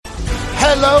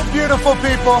Hello, beautiful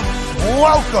people.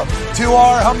 Welcome to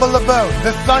our humble abode,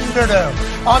 the ThunderDome.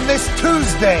 On this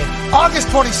Tuesday, August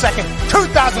 22nd,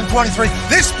 2023,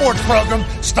 this sports program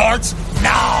starts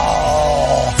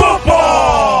now.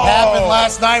 Football! Happened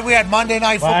last night. We had Monday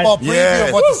Night Football preview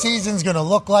of what the season's going to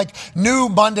look like. New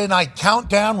Monday Night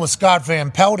Countdown with Scott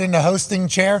Van Pelt in the hosting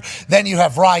chair. Then you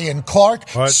have Ryan Clark,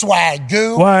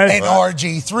 Swagoo, and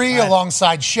RG3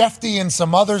 alongside Shefty and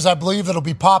some others, I believe, that'll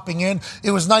be popping in.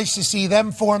 It was nice to see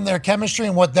them form their chemistry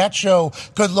and what that show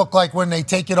could look like when they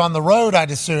take it on the road,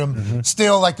 I'd assume,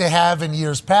 still like they have in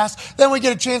years past. Then we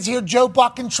get a chance to hear Joe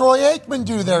Buck and Troy Aikman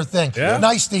do their thing. Yeah.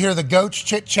 Nice to hear the goats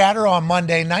chit-chatter on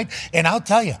Monday night. And I'll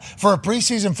tell you, for a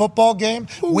preseason football game,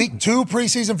 week 2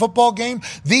 preseason football game,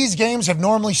 these games have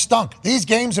normally stunk. These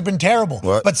games have been terrible.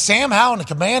 But Sam Howell and the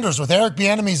Commanders with Eric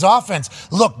Bieniemy's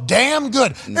offense look damn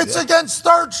good. It's against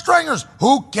third stringers.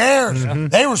 Who cares?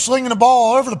 They were slinging the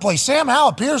ball all over the place. Sam Howell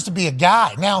appears to be a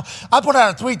guy. Now, I put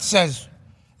out a tweet that says,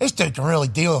 this dude can really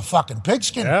deal with fucking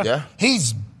pigskin. Yeah.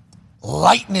 He's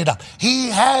lighting it up. He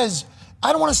has,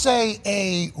 I don't want to say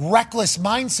a reckless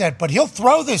mindset, but he'll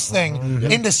throw this thing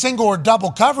into single or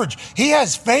double coverage. He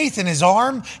has faith in his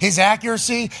arm, his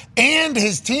accuracy, and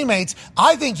his teammates.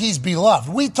 I think he's beloved.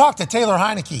 We talked to Taylor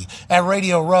Heineke at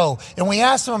Radio Row, and we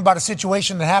asked him about a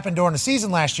situation that happened during the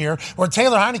season last year where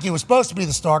Taylor Heineke was supposed to be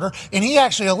the starter, and he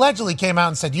actually allegedly came out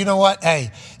and said, you know what?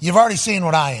 Hey, you've already seen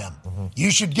what I am.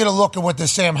 You should get a look at what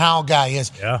this Sam Howell guy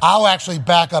is. Yeah. I'll actually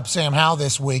back up Sam Howell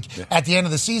this week at the end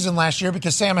of the season last year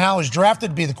because Sam Howell was drafted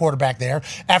to be the quarterback there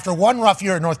after one rough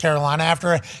year at North Carolina,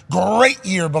 after a great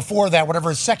year before that, whatever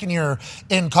his second year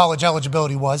in college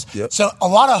eligibility was. So a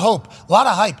lot of hope, a lot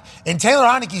of hype. And Taylor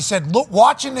Heineke said, look,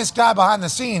 watching this guy behind the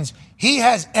scenes, he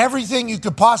has everything you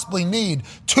could possibly need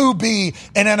to be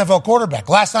an NFL quarterback.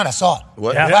 Last night I saw it.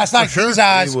 Last night his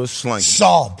eyes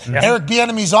saw him. Eric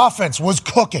Bieniemy's offense was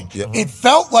cooking. It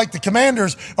felt like the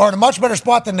Commanders are in a much better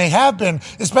spot than they have been,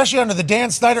 especially under the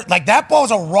Dan Snyder. Like, that ball's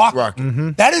a rocket.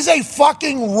 That is a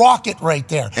fucking rocket right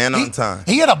there. And on time.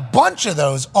 He had a bunch of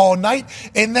those all night.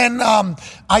 And then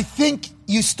I think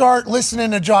you start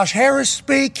listening to Josh Harris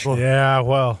speak.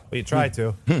 We tried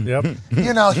to.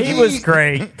 You know, he was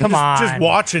great. Come on. Just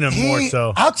watching him more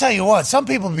so. I'll tell you what, some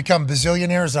people become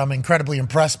bazillionaires. I'm incredibly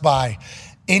impressed by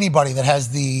anybody that has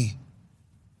the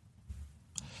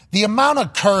amount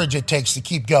of courage it takes to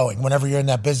keep going whenever you're in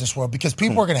that business world, because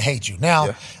people are going to hate you.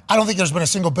 Now, I don't think there's been a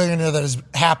single billionaire that has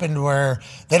happened where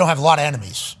they don't have a lot of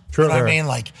enemies. You know what I mean?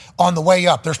 Like, on the way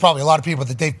up, there's probably a lot of people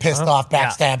that they've pissed off,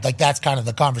 backstabbed. Like, that's kind of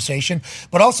the conversation.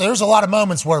 But also, there's a lot of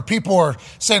moments where people are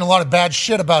saying a lot of bad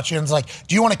shit about you, and it's like,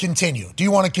 do you want to continue? Do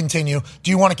you want to continue?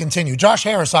 Do you want to continue? Josh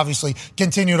Harris obviously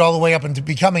continued all the way up into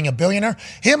becoming a billionaire.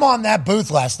 Him on that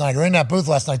booth last night, or in that booth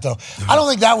last night, though, I don't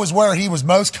think that was where he was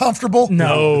most comfortable.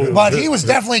 No. But he was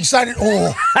definitely excited.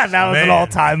 Oh, that was an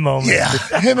all-time moment. Yeah.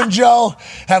 Him and Joe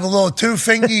have a little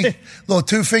two-fingy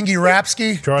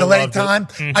rapski delayed time.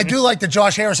 I do like that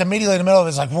Josh Harris immediately in the middle of it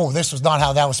is like, whoa, this was not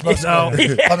how that was supposed to go.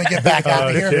 Let me get back out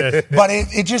of here. But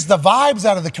it just, the vibes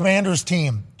out of the Commanders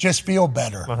team just feel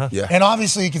better. And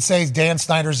obviously you could say Dan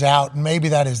Snyder's out, and maybe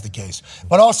that is the case.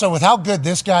 But also with how good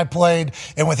this guy played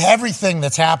and with everything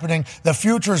that's happening, the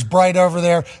future is bright over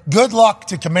there. Good luck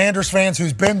to Commanders fans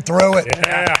who's been through it.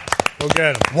 Go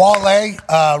get him. Wale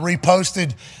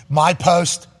reposted my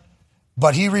post,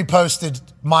 but he reposted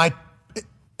my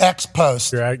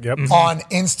post on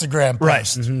Instagram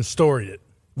post. Storied it.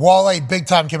 Wale,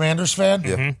 big-time Commanders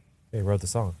fan. He wrote the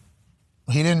song.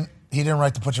 He didn't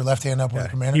write to put your left hand up with the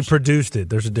Commanders. He produced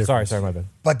it. There's a difference. Sorry, my bad.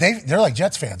 But they're like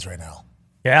Jets fans right now.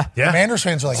 Yeah. Commanders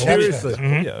fans are like Jets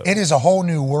fans. It is a whole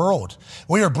new world.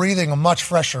 We are breathing a much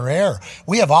fresher air.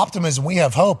 We have optimism. We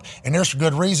have hope. And there's for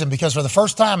good reason, because for the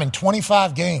first time in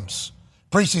 25 games,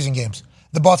 preseason games,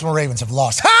 the Baltimore Ravens have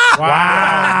lost.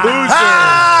 Wow.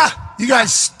 Losers. You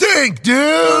guys stink, dude.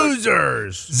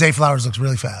 Losers. Zay Flowers looks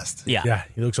really fast. Yeah,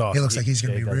 he looks awesome. He looks like he's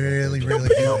going to be really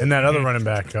good. And that other running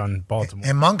back on Baltimore.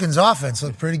 And Monken's offense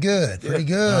looked pretty good. Pretty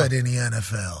good in the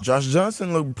NFL. Josh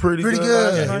Johnson looked pretty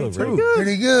good.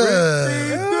 Pretty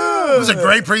good. It was a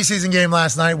great preseason game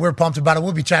last night. We're pumped about it.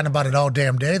 We'll be chatting about it all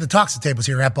damn day. The Toxic Table's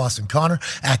here at Boston Connor,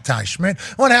 at Ty Schmidt.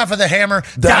 One half of the Hammer,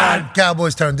 Don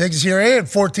Cowboys Tone Diggs is here. And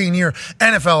 14-year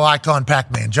NFL icon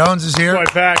Pacman Jones is here. Boy,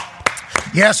 Pac.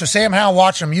 Yeah, so Sam Howell,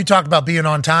 watching him, you talked about being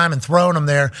on time and throwing him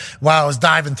there while I was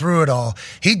diving through it all.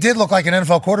 He did look like an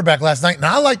NFL quarterback last night, and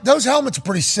I like those helmets are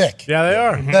pretty sick. Yeah, they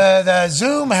are. The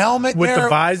Zoom helmet with the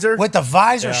visor? With the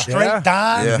visor straight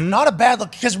down. Yeah. Not a bad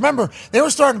look. Because remember, they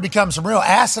were starting to become some real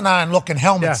asinine-looking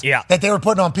helmets that they were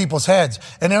putting on people's heads.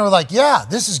 And they were like, yeah,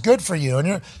 this is good for you.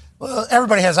 And Well,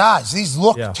 everybody has eyes. These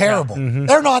look terrible.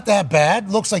 They're not that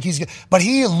bad. Looks like he's good. But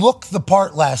he looked the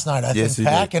part last night, I think,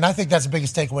 Pac, and I think that's the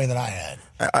biggest takeaway that I had.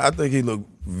 I think he looked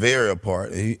very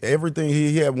apart. He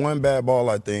had one bad ball,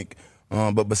 I think.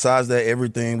 But besides that,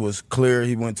 everything was clear.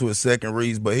 He went to his second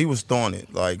reads, but he was throwing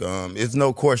it. Like, it's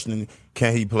no question,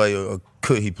 can he play or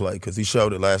could he play? Because he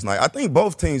showed it last night. I think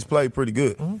both teams played pretty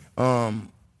good.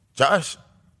 Josh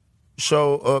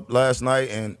showed up last night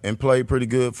and played pretty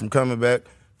good from coming back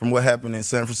from what happened in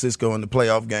San Francisco in the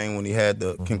playoff game when he had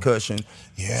the concussion.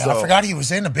 Yeah, I forgot he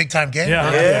was in a big-time game.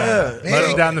 Let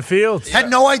him down the field. Had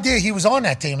no idea he was on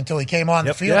that team until he came on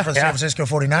the field for the San Francisco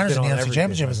 49ers in the NFC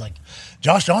Championship. It was like,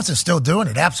 Josh Johnson's still doing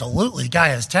it. Absolutely. The guy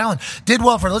has talent. Did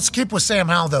well let's keep with Sam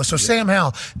Howell, though. So Sam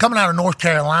Howell, coming out of North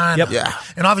Carolina.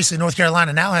 And obviously North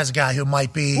Carolina now has a guy who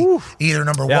might be either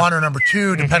number one or number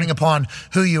two, depending upon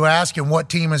who you ask and what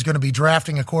team is going to be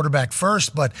drafting a quarterback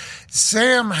first. But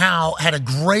Sam Howell had a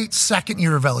great second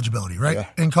year of eligibility, right,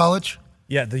 in college?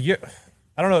 Yeah, the year,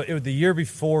 I don't know, it was the year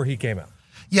before he came out.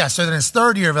 Yeah, so then his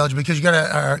third year of eligibility, because you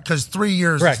got to, because 3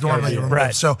 years is normally removed.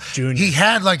 Right. So he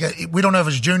had we don't know if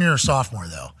it's junior or sophomore,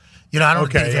 though. I don't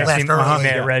think he left early.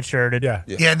 Redshirted.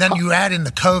 Yeah, and then you add in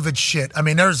the COVID shit. I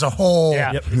mean, there's a whole.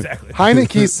 Yeah, exactly.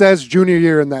 Heineke says junior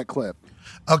year in that clip.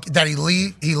 Okay, that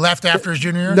he left after his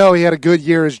junior year? No, he had a good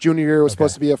year. His junior year was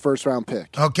supposed to be a first-round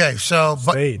pick. Okay, so,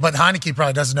 but Heineke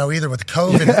probably doesn't know either with the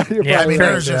COVID. I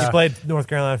mean, he played North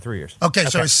Carolina 3 years. Okay,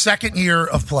 so his second year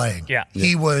of playing,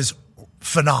 he was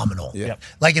phenomenal.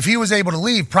 Like, if he was able to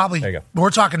leave, we're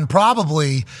talking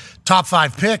probably top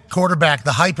 5 pick, quarterback.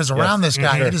 The hype is around this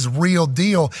guy. It is real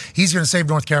deal. He's going to save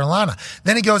North Carolina.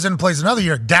 Then he goes in and plays another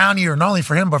year, down year, not only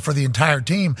for him, but for the entire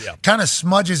team. Kind of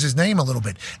smudges his name a little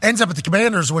bit. Ends up at the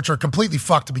Commanders, which are completely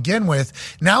fucked to begin with.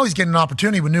 Now he's getting an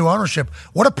opportunity with new ownership.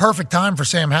 What a perfect time for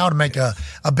Sam Howell to make a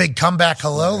big comeback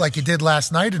like he did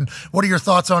last night. And what are your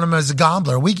thoughts on him as a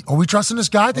gambler? Are we trusting this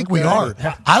guy? I think we are.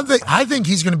 I think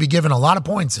he's going to be given a lot of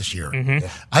points this year.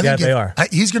 I think they are.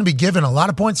 He's going to be given a lot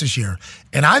of points this year.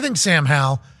 And I think Sam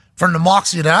Howell, from the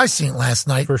moxie that I seen last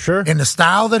night, for sure, and the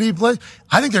style that he plays,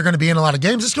 I think they're going to be in a lot of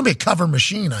games. It's going to be a cover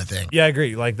machine, I think. Yeah, I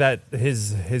agree. Like that,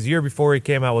 his year before he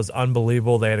came out was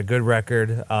unbelievable. They had a good record.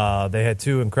 They had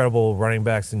 2 incredible running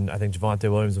backs, and I think Javonte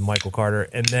Williams and Michael Carter.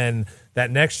 And then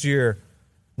that next year,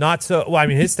 not so well. I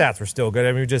mean, his stats were still good.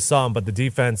 I mean, we just saw him, but the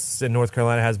defense in North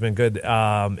Carolina has been good.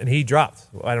 And he dropped.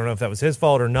 I don't know if that was his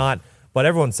fault or not, but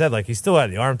everyone said he still had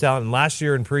the arm talent. And last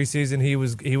year in preseason, he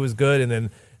was good, and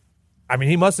then. I mean,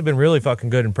 he must have been really fucking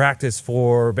good in practice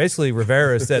for basically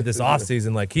Rivera said this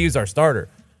offseason, he's our starter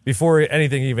before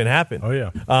anything even happened. Oh,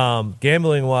 yeah.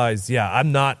 Gambling wise,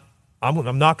 I'm not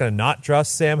going to not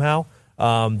trust Sam Howell.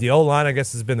 The O-line, I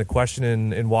guess, has been the question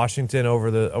in Washington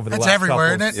over the last It's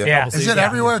everywhere, isn't it? Yeah. Is it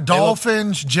everywhere?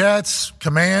 Dolphins, Jets,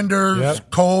 Commanders,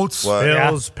 Colts.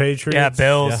 Bills, Patriots. Yeah,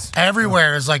 Bills.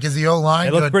 Everywhere is the O-line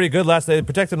They good? looked pretty good last night. They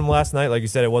protected him last night. Like you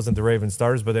said, it wasn't the Ravens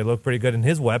starters, but they looked pretty good. And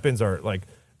his weapons are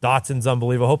Dotson's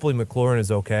unbelievable. Hopefully McLaurin is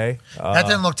okay. That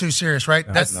didn't look too serious, right?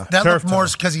 That looked more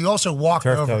because he also walked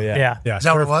turf over. toe, yeah. Is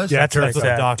that what it was? Yeah, That's turf what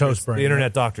toe. Doctors, Toe sprain, the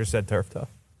internet doctor said turf toe.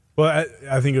 Well,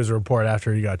 I think it was a report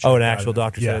after he got checked. Oh, an actual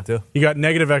doctor said it too? He got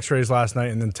negative x-rays last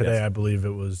night, and then today I believe it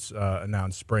was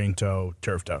announced sprained toe,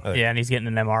 turf toe. Yeah, and he's getting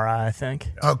an MRI, I think.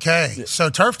 Okay,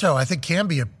 so turf toe I think can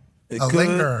be a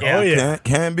linger. Yeah. Oh, yeah.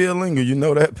 Can be a linger. You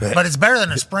know that, Pat. But it's better than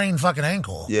a sprained fucking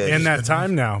ankle. Yeah. And that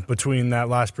time now between that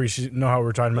last preseason, know how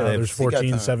we're talking about? There's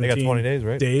 14, 17 They got 20 days,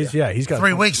 right? Yeah, he's got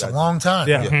 3 weeks, a long time.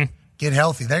 Yeah. Get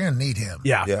healthy. They're going to need him.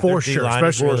 Yeah, for sure.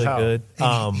 Especially really with Howell. good.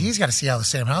 And he's got to see how the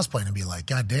Sam Howell's playing and be like,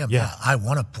 God damn, I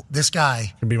want to. This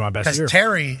guy Can be my best year. Because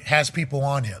Terry has people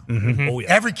on him. Oh,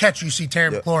 yeah. Every catch you see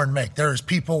Terry McLaurin make, there is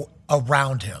people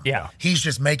around him. Yeah. He's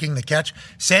just making the catch.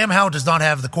 Sam Howell does not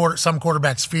have some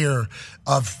quarterback's fear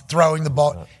of throwing the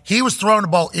ball. He was throwing the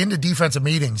ball into defensive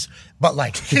meetings, but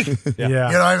you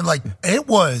know,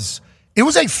 it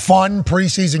was a fun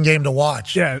preseason game to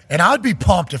watch. Yeah. And I'd be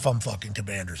pumped if I'm fucking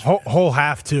Commanders. Whole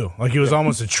half, too. It was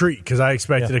almost a treat because I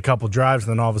expected a couple drives,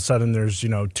 and then all of a sudden there's,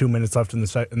 2 minutes left in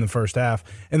the first half,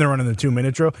 and they're running the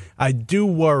 2-minute drill. I do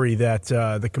worry that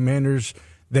the Commanders,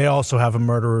 they also have a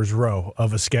murderer's row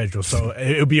of a schedule. So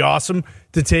it would be awesome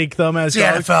to take them as the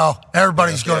NFL.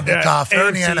 Everybody's going to be tough. They're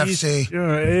in the NFC.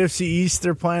 AFC East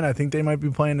they're playing. I think they might be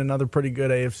playing another pretty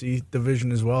good AFC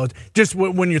division as well. Just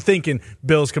when you're thinking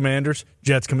Bills Commanders,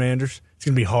 Jets Commanders, it's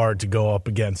going to be hard to go up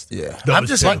against. Yeah. I'm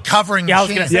just covering Yeah, I was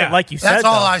machine. going to say, like you said. That's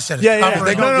all I said.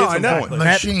 Covering I know.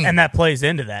 machine. And that plays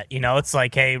into that. It's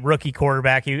like, hey, rookie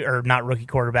quarterback, or not rookie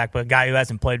quarterback, but a guy who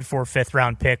hasn't played before,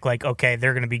 5th-round pick, okay,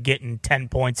 they're going to be getting 10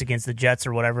 points against the Jets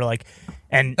or whatever.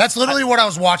 And that's literally what I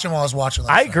was watching while I was watching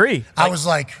last night. I agree. I was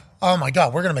like, oh my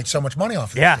God, we're going to make so much money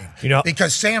off of this team. You know,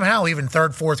 because Sam Howell, even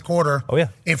third, fourth quarter,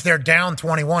 if they're down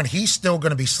 21, he's still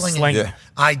going to be slinging. Yeah.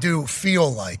 I do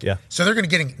feel like. Yeah. So they're going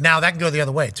to now that can go the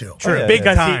other way too. True.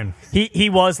 Because he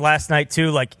was last night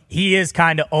too. Like he is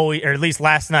kind of always, or at least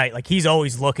last night, like he's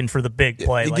always looking for the big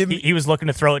play. Like, he was looking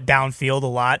to throw it downfield a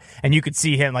lot, and you could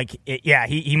see him like,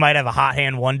 he might have a hot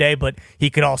hand one day, but he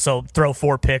could also throw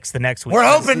 4 picks the next week. We're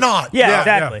hoping not. Yeah,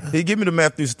 exactly. Yeah. He give me the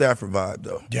Matthew Stafford vibe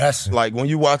though. Yes. Like when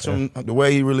you watch him, the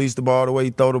way he released the ball, the way he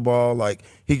throw the ball, like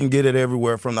he can get it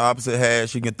everywhere from the opposite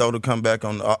hash. He can throw the comeback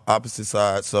on the opposite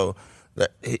side. So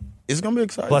it's going to be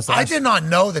exciting. Plus, I did not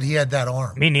know that he had that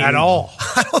arm. Me neither. At all.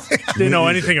 I don't think I Didn't know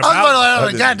anything about I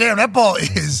was like, God damn, that ball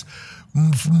is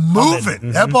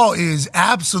moving. That ball is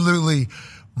absolutely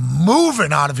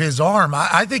moving out of his arm.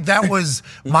 I think that was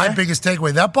my biggest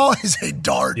takeaway. That ball is a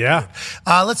dart. Yeah.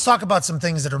 Let's talk about some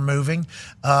things that are moving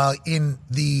in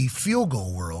the field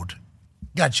goal world.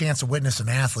 Got a chance to witness an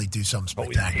athlete do something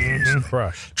spectacular.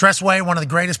 Crush. Tress Way, one of the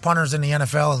greatest punters in the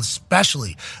NFL,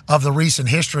 especially of the recent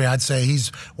history. I'd say he's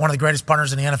one of the greatest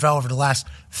punters in the NFL over the last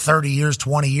 30 years,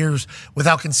 20 years, with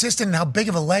how consistent and how big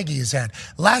of a leg he has had.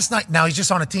 Last night, now he's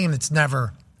just on a team that's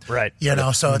never... Right. You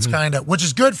know, so it's kind of, which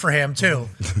is good for him too.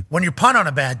 When you punt on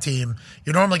a bad team,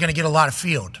 you're normally going to get a lot of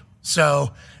field.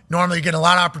 So normally you get a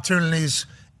lot of opportunities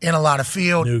in a lot of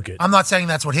field. I'm not saying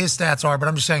that's what his stats are, but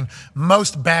I'm just saying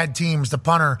most bad teams, the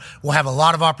punter will have a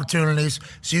lot of opportunities.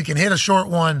 So you can hit a short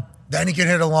one, then you can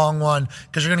hit a long one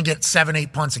because you're going to get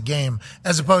 7-8 punts a game.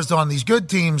 As opposed to on these good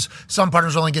teams, some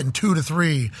punters are only getting 2 to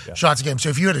 3 shots a game. So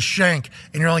if you hit a shank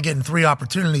and you're only getting 3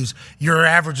 opportunities, your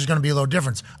average is going to be a little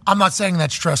different. I'm not saying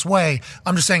that's Tress Way.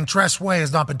 I'm just saying Tress Way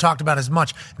has not been talked about as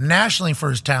much nationally for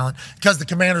his talent because the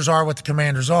Commanders are what the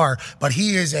Commanders are. But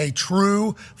he is a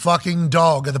true fucking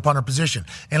dog of the punter position.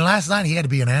 And last night he had to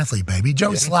be an athlete, baby.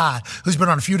 Joey Sly, who's been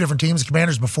on a few different teams, the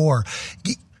Commanders before.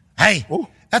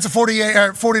 That's a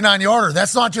 49-yarder.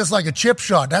 That's not just like a chip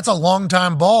shot. That's a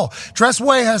long-time ball. Tress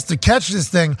Way has to catch this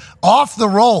thing off the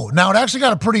roll. Now, it actually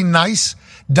got a pretty nice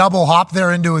double hop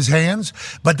there into his hands,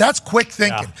 but that's quick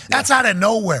thinking. That's out of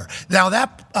nowhere. Now,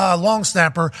 that long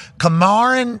snapper,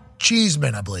 Kamaran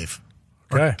Cheeseman, I believe.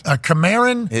 Okay.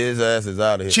 Kamaran. His ass is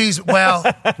out of here.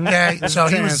 So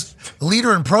he was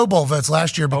leader in Pro Bowl votes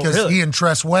last year because he and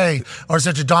Tress Way are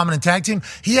such a dominant tag team.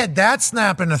 He had that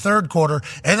snap in the third quarter,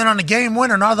 and then on the game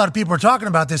winner, not a lot of people are talking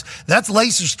about this, that's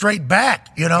laces straight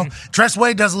back, you know. Tress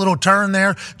Way does a little turn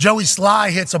there. Joey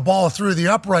Sly hits a ball through the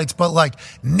uprights, but like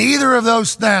neither of those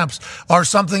snaps are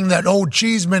something that old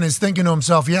Cheeseman is thinking to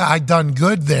himself, yeah, I done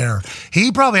good there.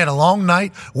 He probably had a long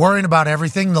night worrying about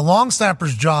everything. The long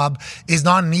snapper's job is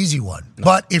not an easy one.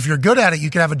 But if you're good at it, you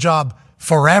can have a job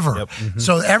forever.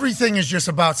 So everything is just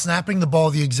about snapping the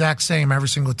ball the exact same every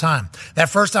single time. That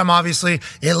first time, obviously,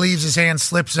 it leaves his hand,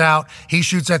 slips out. He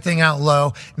shoots that thing out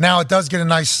low. Now it does get a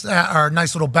nice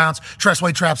little bounce. Tress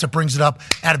Way traps it, brings it up.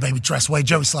 Atta baby, Tress Way.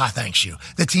 Joey Sly thanks you.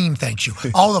 The team thanks you.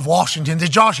 All of Washington.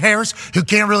 Did Josh Harris, who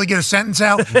can't really get a sentence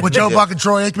out with Joe Buck and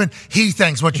Troy Aikman, he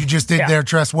thanks what you just did there,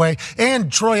 Tress Way.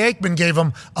 And Troy Aikman gave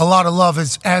him a lot of love,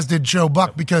 as did Joe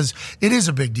Buck, because it is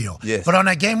a big deal. But on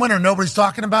that game winner, nobody's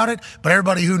talking about it, but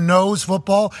everybody who knows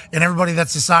football and everybody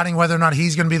that's deciding whether or not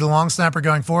he's going to be the long snapper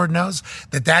going forward knows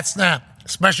that snap,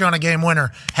 especially on a game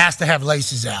winner, has to have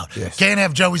laces out. Can't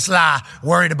have Joey Sly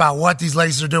worried about what these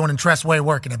laces are doing and Tress Way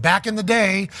working it. Back in the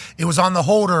day, it was on the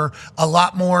holder a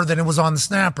lot more than it was on the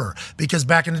snapper because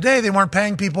back in the day, they weren't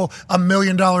paying people $1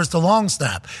 million to long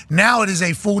snap. Now it is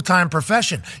a full-time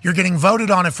profession. You're getting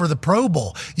voted on it for the Pro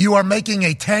Bowl. You are making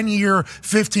a 10-year,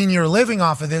 15-year living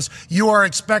off of this. You are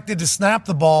expected to snap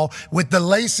the ball with the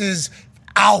laces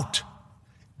out.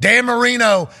 Dan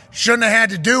Marino shouldn't have had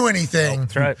to do anything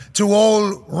to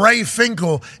old Ray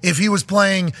Finkel if he was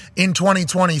playing in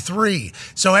 2023.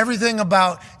 So everything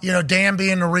about, Dan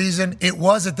being the reason, it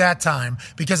was at that time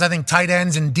because I think tight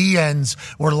ends and D ends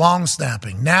were long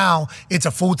snapping. Now it's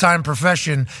a full-time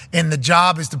profession and the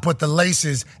job is to put the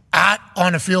laces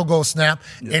on a field goal snap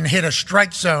and hit a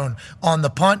strike zone on the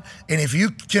punt. And if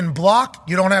you can block,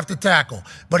 you don't have to tackle.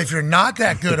 But if you're not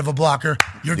that good of a blocker,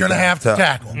 you're going to have to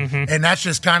tackle. And that's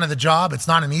just kind of the job. It's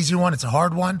not an easy one. It's a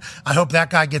hard one. I hope that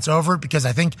guy gets over it because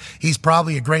I think he's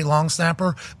probably a great long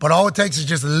snapper. But all it takes is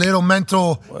just a little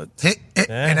mental hit,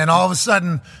 and then all of a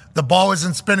sudden the ball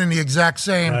isn't spinning the exact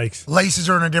same, Yikes. laces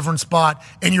are in a different spot,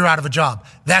 and you're out of a job.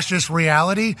 That's just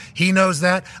reality. He knows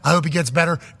that. I hope he gets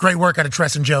better. Great work out of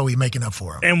Tress and Joey making up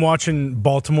for him. And watching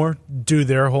Baltimore do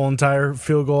their whole entire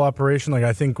field goal operation, like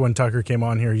I think when Tucker came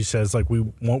on here, he says like we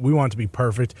want it to be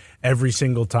perfect every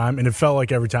single time, and it felt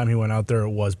like every time he went out there it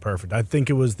was perfect. I think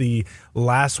it was the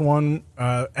last one,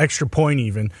 extra point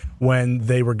even, when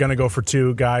they were going to go for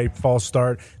two, guy false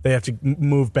start, they have to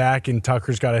move back, and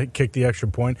Tucker's got to kick the extra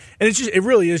point, and it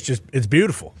really is just it's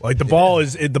beautiful. Like the ball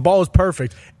is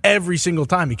perfect every single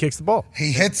time he kicks the ball.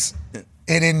 He hits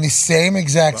it in the same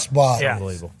exact spot. Yeah.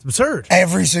 Unbelievable. It's absurd.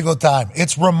 Every single time.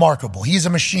 It's remarkable. He's a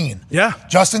machine. Yeah.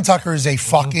 Justin Tucker is a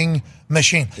fucking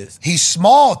machine. He's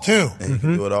small, too. And he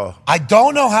can do it all. I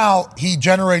don't know how he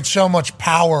generates so much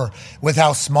power with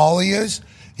how small he is.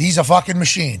 He's a fucking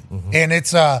machine. And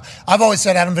it's, I've always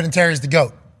said Adam Vinatieri is the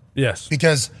GOAT Yes.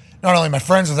 because not only am I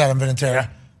friends with Adam Vinatieri,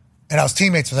 and I was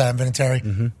teammates with Adam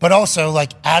Vinatieri, but also,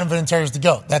 like, Adam Vinatieri is the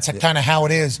GOAT. That's kind of how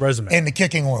it is Resume. in the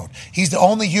kicking world. He's the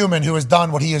only human who has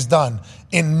done what he has done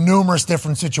in numerous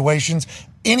different situations.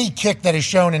 Any kick that is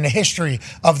shown in the history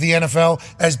of the NFL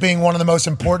as being one of the most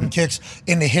important kicks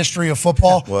in the history of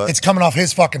football, it's coming off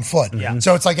his fucking foot.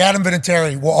 So it's like Adam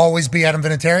Vinatieri will always be Adam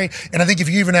Vinatieri. And I think if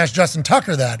you even ask Justin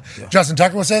Tucker that, Justin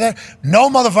Tucker will say that. No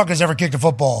motherfucker's ever kicked a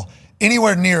football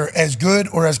anywhere near as good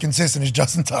or as consistent as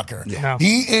Justin Tucker. Yeah.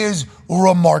 He is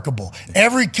remarkable.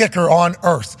 Every kicker on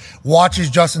earth watches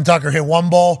Justin Tucker hit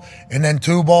one ball and then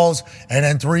two balls and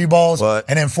then three balls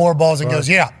and then four balls and goes,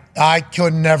 yeah, I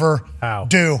could never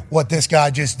do what this guy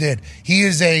just did. He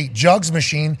is a jugs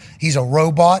machine. He's a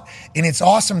robot. And it's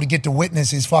awesome to get to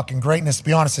witness his fucking greatness, to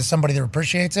be honest, as somebody that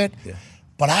appreciates it.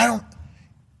 But I don't...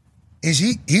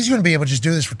 He's going to be able to just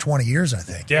do this for 20 years, I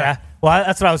think. Yeah. Well,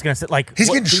 that's what I was going to say. Like,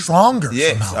 he's getting stronger.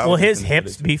 Yes. Will his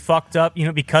hips be fucked up,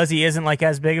 because he isn't like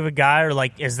as big of a guy, or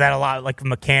like is that a lot like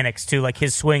mechanics too? Like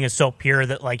his swing is so pure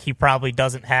that like he probably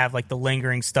doesn't have like the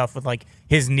lingering stuff with like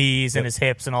his knees and his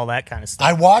hips and all that kind of stuff.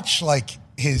 I watch like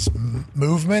his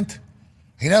movement.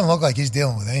 He doesn't look like he's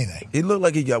dealing with anything. He looked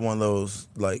like he got one of those,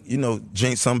 like,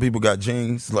 jeans. Some people got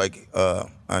jeans. Like, I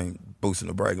ain't boosting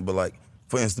the bragging, but like,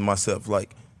 for instance, myself,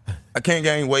 like, I can't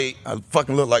gain weight. I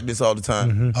fucking look like this all the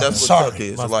time. That's what Tuck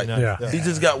is. Like, he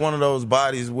just got one of those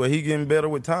bodies where he getting better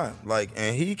with time. Like,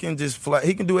 and he can just fly.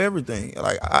 He can do everything.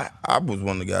 Like, I was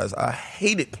one of the guys. I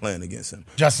hated playing against him.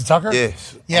 Justin Tucker?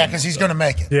 Yes. Yeah, because he's going to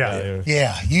make it.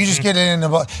 Yeah. You just get it in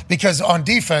the because on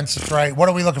defense, right? What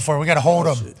are we looking for? We got to hold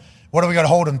him. What do we got to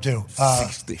hold him to?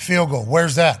 60. Field goal.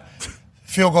 Where's that?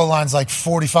 Field goal line's like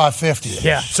 45, 50.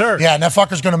 Yeah, sir. Yeah, and that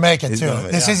fucker's going to make it, too.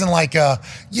 This it. isn't like,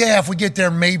 if we get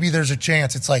there, maybe there's a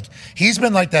chance. It's like, he's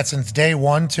been like that since day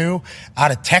one, too.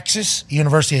 Out of Texas,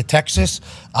 University of Texas.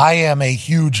 I am a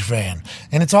huge fan.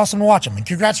 And it's awesome to watch him. And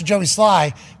congrats to Joey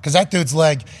Sly, because that dude's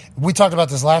leg, we talked about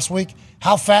this last week,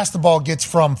 how fast the ball gets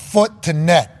from foot to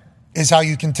net is how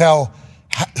you can tell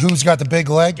who's got the big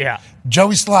leg. Yeah.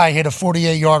 Joey Sly hit a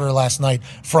 48-yarder last night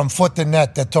from foot to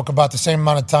net that took about the same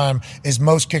amount of time as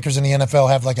most kickers in the NFL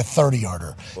have, like a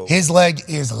 30-yarder. His leg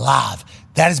is live.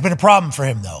 That has been a problem for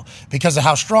him, though, because of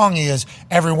how strong he is.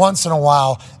 Every once in a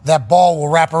while, that ball will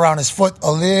wrap around his foot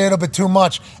a little bit too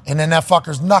much, and then that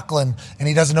fucker's knuckling, and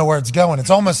he doesn't know where it's going. It's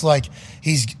almost like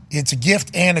it's a gift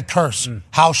and a curse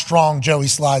how strong Joey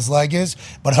Sly's leg is,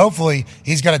 but hopefully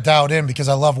he's got it dialed in because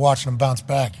I love watching him bounce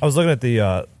back. I was looking at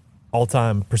the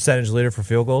all-time percentage leader for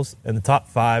field goals, and the top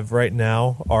 5 right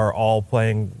now are all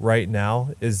playing right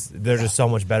now. They're just so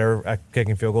much better at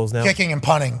kicking field goals now? Kicking and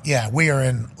punting, we are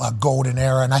in a golden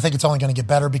era, and I think it's only going to get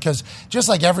better because just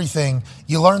like everything,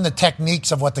 you learn the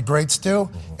techniques of what the greats do,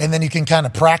 and then you can kind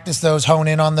of practice those, hone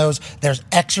in on those. There's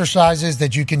exercises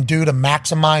that you can do to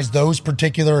maximize those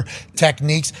particular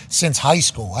techniques since high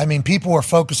school. I mean, people are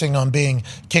focusing on being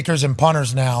kickers and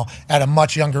punters now at a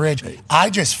much younger age. I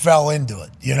just fell into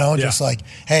it, just like,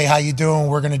 hey, how you doing?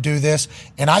 We're going to do this.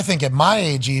 And I think at my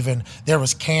age even, there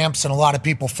was camps and a lot of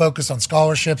people focused on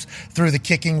scholarships through the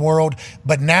kicking world.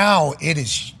 But now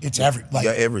it's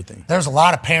everything. There's a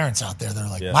lot of parents out there that are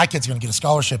like, my kid's going to get a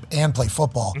scholarship and play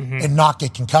football and not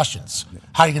get concussions.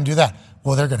 How are you going to do that?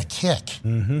 Well, they're going to kick.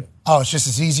 Oh, it's just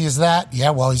as easy as that?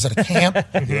 Yeah, well, he's at a camp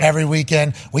every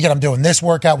weekend. We got him doing this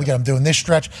workout. We got him doing this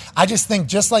stretch. I just think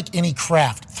just like any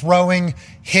craft, throwing,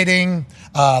 hitting,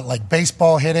 like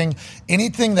baseball hitting,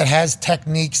 anything that has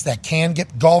techniques that can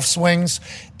get golf swings,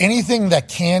 anything that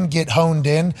can get honed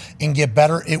in and get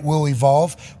better, it will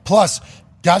evolve. Plus,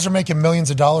 Guys are making millions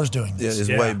of dollars doing this.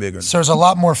 Yeah, it's way bigger. So there's a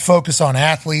lot more focus on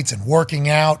athletes and working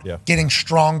out, getting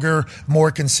stronger, more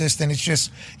consistent. It's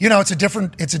just, it's a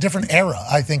different era,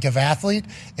 I think, of athlete.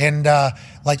 And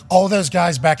like all those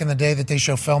guys back in the day that they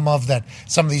show film of, that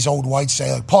some of these old whites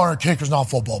say, like, punter, kickers, not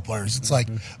football players. It's like,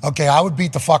 okay, I would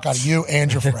beat the fuck out of you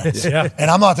and your friends. And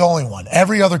I'm not the only one.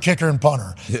 Every other kicker and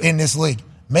punter in this league,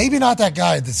 maybe not that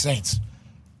guy at the Saints.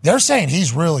 They're saying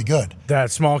he's really good. That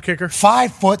small kicker?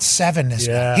 5'7", this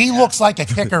guy. He looks like a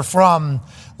kicker from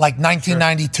like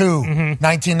 1992,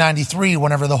 1993,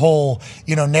 whenever the whole,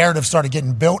 narrative started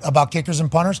getting built about kickers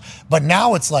and punters. But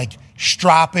now it's like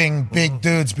strapping big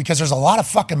dudes because there's a lot of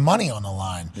fucking money on the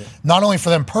line. Not only for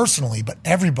them personally, but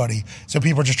everybody. So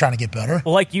people are just trying to get better.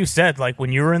 Well, like you said, like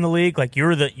when you were in the league, like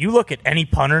you look at any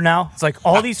punter now, it's like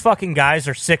all these fucking guys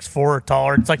are 6'4" or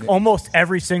taller. It's like almost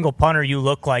every single punter you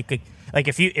look like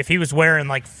if he was wearing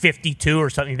like 52 or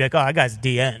something, you'd be like, oh, that guy's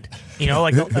D-end.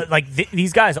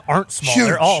 These guys aren't small. Huge.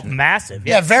 They're all massive.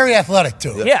 Yeah, very athletic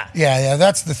too. Yeah.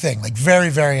 That's the thing. Like very,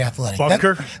 very athletic.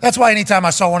 That's why anytime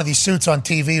I saw one of these suits on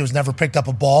TV who's never picked up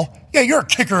a ball, you're a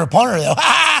kicker or a punter though.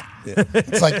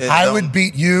 It's like I would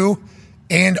beat you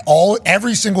and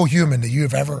every single human that you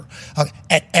have ever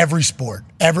at every sport,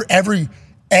 every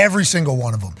single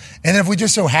one of them. And then if we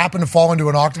just so happen to fall into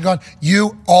an octagon,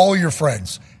 all your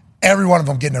friends. Every one of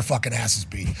them getting their fucking asses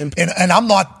beat. And I'm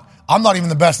not even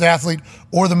the best athlete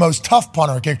or the most tough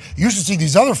punter. You should see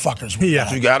these other fuckers.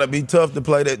 You got to be tough to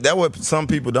play that. That's what some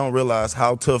people don't realize,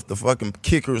 how tough the fucking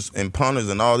kickers and punters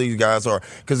and all these guys are.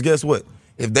 Because guess what?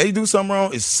 If they do something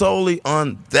wrong, it's solely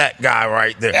on that guy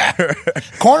right there.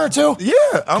 Corner too?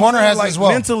 Yeah. Corner has as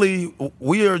well. Mentally,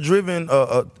 we are driven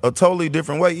a totally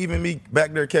different way. Even me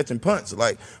back there catching punts.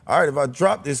 Like, all right, if I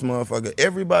drop this motherfucker,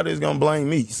 everybody's going to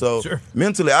blame me. So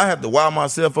mentally, I have to wire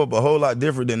myself up a whole lot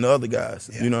different than the other guys.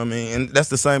 You know what I mean? And that's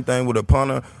the same thing with a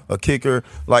punter, a kicker.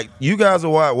 Like, you guys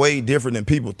are wired way different than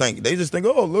people think. They just think,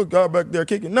 oh, look, guy back there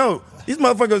kicking. No. These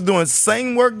motherfuckers doing the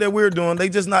same work that we're doing. They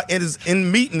just not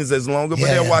in meetings as longer,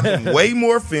 but they're watching way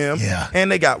more film,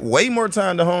 and they got way more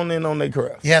time to hone in on their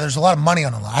craft. Yeah, there's a lot of money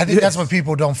on the line. I think that's what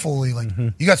people don't fully like.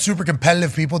 You got super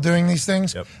competitive people doing these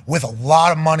things with a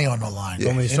lot of money on the line.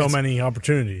 Only so many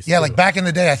opportunities. Yeah, like back in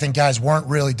the day, I think guys weren't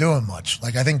really doing much.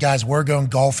 Like I think guys were going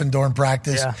golfing during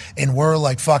practice, and we're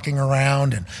like fucking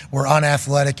around, and we're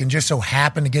unathletic, and just so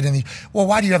happen to get in the. Well,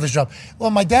 why do you have this job? Well,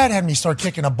 my dad had me start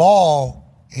kicking a ball.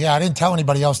 Yeah, I didn't tell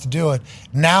anybody else to do it.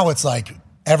 Now it's like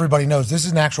everybody knows this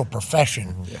is an actual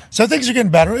profession. So things are getting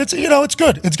better. It's it's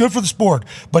good. It's good for the sport.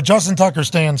 But Justin Tucker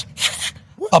stands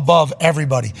above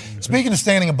everybody. Speaking of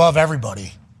standing above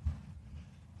everybody,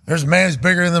 there's a man who's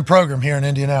bigger than the program here in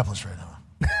Indianapolis right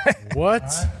now. What?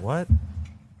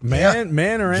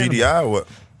 Man or animal? GDI or what?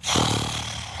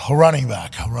 A running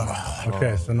back.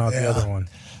 Okay, so not the other one.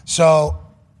 So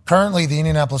currently, the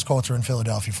Indianapolis Colts are in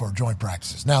Philadelphia for joint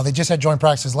practices. Now, they just had joint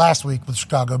practices last week with the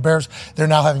Chicago Bears. They're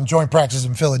now having joint practices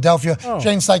in Philadelphia.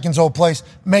 Shane Steichen's old place.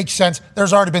 Makes sense.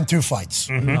 There's already been 2 fights.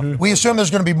 We assume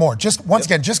there's going to be more. Just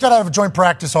again, just got out of a joint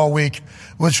practice all week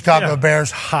with Chicago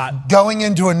Bears. Hot. Going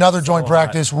into another joint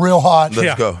practice, real hot.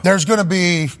 Let's go. There's going to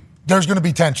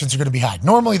be tensions are going to be high.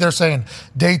 Normally, they're saying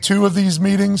day 2 of these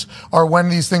meetings are when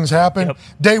these things happen.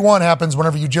 Day 1 happens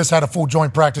whenever you just had a full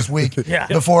joint practice week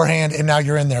beforehand, and now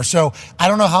you're in there. So I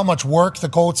don't know how much work the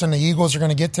Colts and the Eagles are going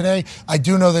to get today. I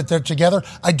do know that they're together.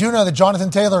 I do know that Jonathan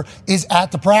Taylor is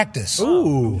at the practice.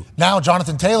 Ooh. Now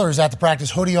Jonathan Taylor is at the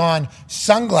practice, hoodie on,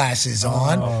 sunglasses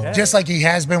on, just like he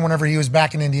has been whenever he was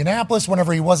back in Indianapolis,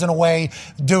 whenever he wasn't away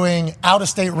doing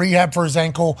out-of-state rehab for his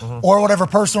ankle or whatever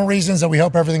personal reasons that we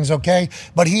hope everything's okay,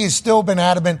 but he has still been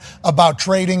adamant about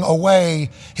trading away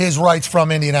his rights from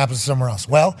Indianapolis somewhere else.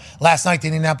 Well, last night the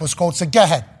Indianapolis Colts said, go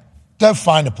ahead. Go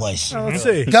find a place. Let's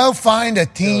see. Go find a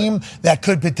team that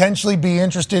could potentially be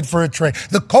interested for a trade.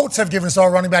 The Colts have given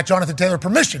star running back Jonathan Taylor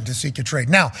permission to seek a trade.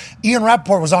 Now, Ian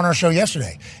Rappaport was on our show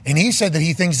yesterday, and he said that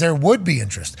he thinks there would be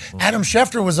interest. Adam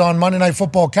Schefter was on Monday Night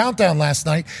Football Countdown last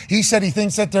night. He said he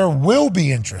thinks that there will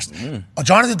be interest.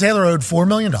 Jonathan Taylor owed $4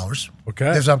 million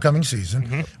this upcoming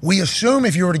season. We assume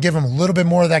if you were to give him a little bit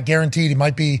more of that guaranteed, he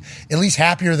might be at least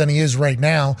happier than he is right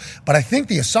now. But I think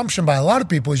the assumption by a lot of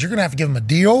people is you're going to have to give him a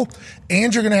deal,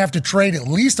 and you're going to have to trade at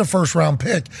least a first-round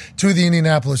pick to the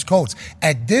Indianapolis Colts.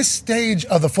 At this stage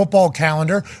of the football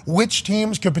calendar, which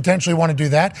teams could potentially want to do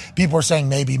that? People are saying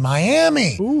maybe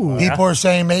Miami. People are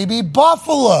saying maybe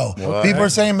Buffalo. People are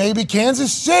saying maybe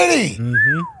Kansas City.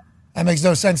 That makes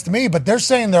no sense to me, but they're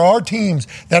saying there are teams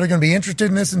that are going to be interested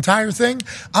in this entire thing.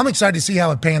 I'm excited to see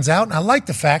how it pans out, and I like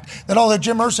the fact that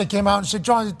Jim Irsay came out and said,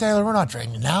 Jonathan Taylor, we're not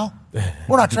trading you now.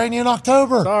 We're not trading you in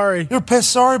October. Sorry. You're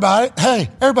pissed. Sorry about it. Hey,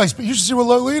 everybody's. You should see what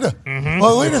Lolita.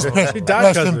 Lolita's pissed.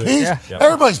 Rest in peace. Yeah.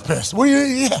 Everybody's pissed. What do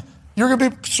you? Yeah. You're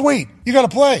going to be sweet. You got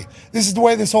to play. This is the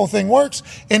way this whole thing works.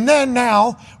 And then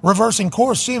now, reversing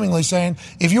course, seemingly saying,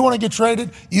 if you want to get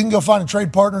traded, you can go find a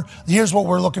trade partner. Here's what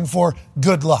we're looking for.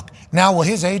 Good luck. Now, will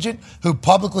his agent, who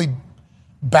publicly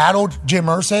battled Jim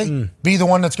Irsay, be the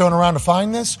one that's going around to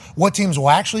find this? What teams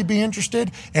will actually be interested?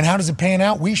 And how does it pan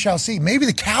out? We shall see. Maybe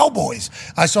the Cowboys.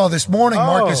 I saw this morning,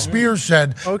 Marcus Spears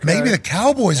said, maybe the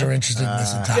Cowboys are interested in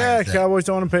this entire thing. Cowboys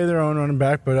don't want to pay their own running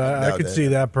back, but I could see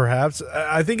that perhaps.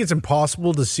 I think it's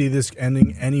impossible to see this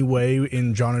ending any way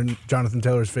in Jonathan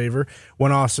Taylor's favor.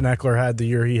 When Austin Eckler had the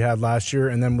year he had last year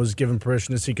and then was given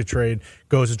permission to seek a trade,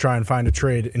 goes to try and find a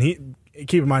trade, and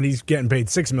keep in mind, he's getting paid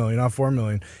 $6 million, not $4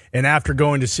 million. And after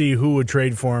going to see who would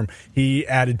trade for him, he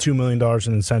added $2 million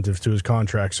in incentives to his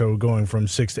contract, so going from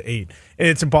 6 to 8.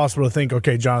 It's impossible to think,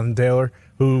 okay, Jonathan Taylor,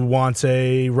 who wants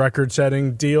a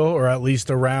record-setting deal, or at least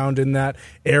around in that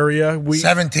area.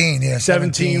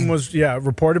 17 was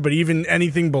reported, but even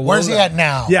anything below Where's he at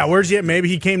now? Yeah, where's he at? Maybe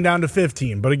he came down to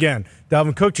 15. But again,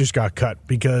 Dalvin Cook just got cut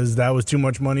because that was too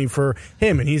much money for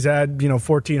him, and he's had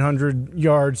 1,400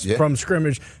 yards from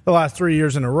scrimmage the last 3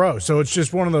 years in a row. So it's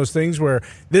just one of those things where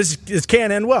this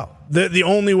can't end well. The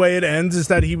only way it ends is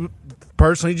that he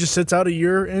personally just sits out a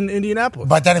year in Indianapolis.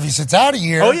 But then if he sits out a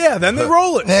year... then they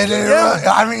roll it.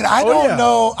 I mean, I don't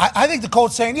know. I think the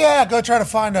Colts saying, go try to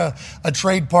find a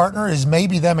trade partner is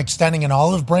maybe them extending an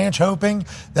olive branch, hoping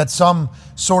that some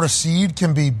sort of seed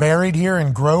can be buried here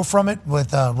and grow from it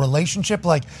with a relationship.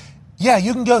 Like,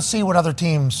 you can go see what other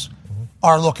teams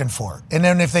are looking for. And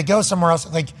then if they go somewhere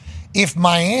else, like if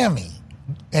Miami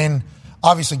and...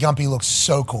 Obviously, Gumpy looks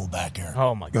so cool back here.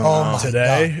 Oh, my God.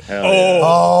 Today?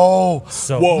 God.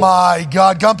 My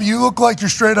God. Gumpy, you look like you're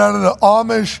straight out of the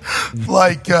Amish,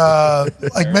 like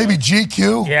maybe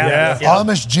GQ. Yeah.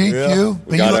 Amish GQ.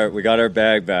 Yeah. We got our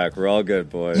bag back. We're all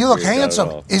good, boys. You look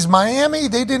handsome. Is Miami,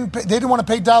 they didn't want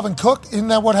to pay Dalvin Cook? Isn't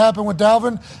that what happened with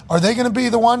Dalvin? Are they going to be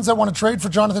the ones that want to trade for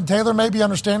Jonathan Taylor, maybe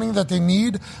understanding that they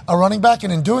need a running back?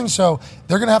 And in doing so,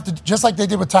 they're going to have to, just like they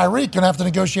did with Tyreek, going to have to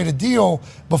negotiate a deal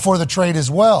before the trade as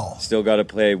well. Still got to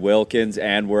play Wilkins,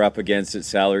 and we're up against it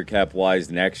salary cap wise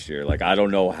next year. Like, I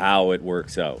don't know how it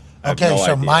works out. Okay,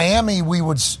 so idea. Miami,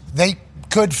 they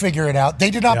could figure it out. They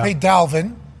did not pay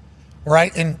Dalvin,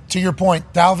 right? And to your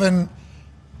point, Dalvin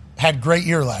had a great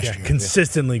year last year.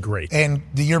 Consistently great. And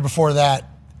the year before that,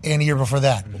 and the year before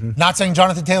that. Not saying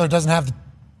Jonathan Taylor doesn't have the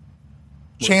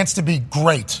chance to be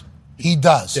great. He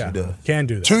does. Yeah, can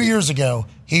do that. 2 years ago,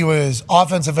 he was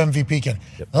offensive MVP.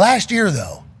 Last year,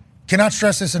 though, cannot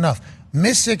stress this enough.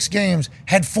 Missed 6 games,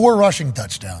 had 4 rushing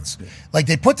touchdowns. Like,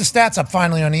 they put the stats up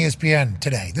finally on ESPN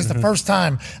today. This is the first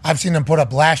time I've seen them put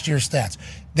up last year's stats.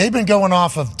 They've been going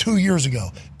off of 2 years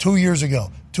ago,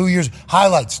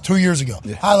 highlights 2 years ago,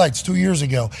 highlights 2 years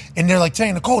ago. And they're like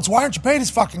saying, the Colts, why aren't you paying this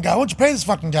fucking guy? Why don't you pay this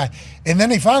fucking guy? And then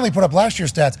they finally put up last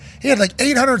year's stats. He had like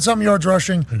 800-something yards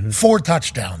rushing, 4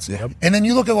 touchdowns. And then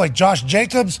you look at like Josh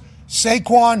Jacobs,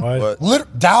 Saquon,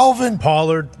 Dalvin,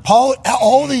 Pollard,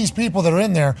 all these people that are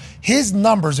in there, his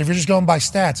numbers, if you're just going by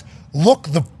stats, look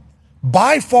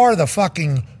by far the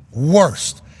fucking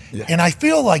worst. And I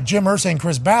feel like Jim Irsay and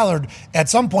Chris Ballard at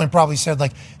some point probably said,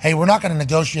 like, hey, we're not going to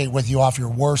negotiate with you off your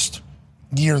worst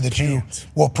year that you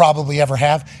will probably ever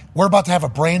have. We're about to have a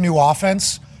brand new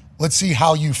offense. Let's see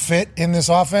how you fit in this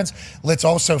offense. Let's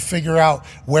also figure out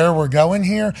where we're going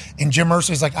here. And Jim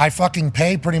Irsay's like, I fucking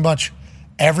pay pretty much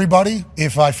everybody.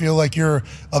 If I feel like you're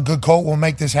a good Colt, we'll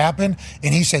make this happen.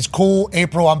 And he says, cool,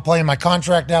 April, I'm playing my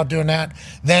contract out doing that.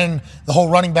 Then the whole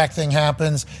running back thing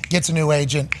happens, gets a new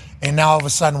agent, and now all of a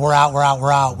sudden we're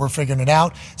out. We're figuring it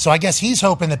out. So I guess he's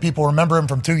hoping that people remember him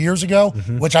from 2 years ago,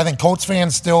 which I think Colts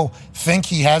fans still think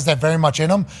he has that very much in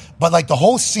him. But like the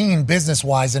whole scene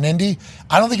business-wise in Indy,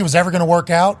 I don't think it was ever going to work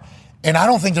out. And I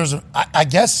don't think I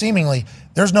guess seemingly,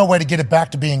 there's no way to get it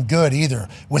back to being good either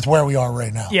with where we are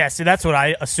right now. Yeah, see, that's what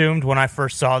I assumed when I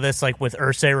first saw this, like with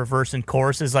Irsay reversing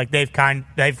course, is like they've come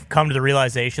to the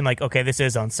realization, like, okay, this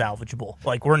is unsalvageable.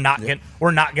 Like we're not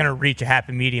gonna reach a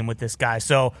happy medium with this guy.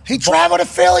 So he traveled to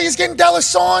Philly, he's getting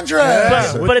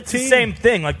Delisandre. But it's the same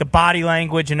thing, like the body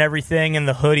language and everything, and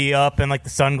the hoodie up and like the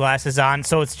sunglasses on.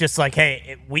 So it's just like,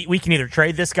 hey, we can either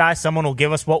trade this guy, someone will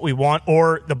give us what we want,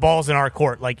 or the ball's in our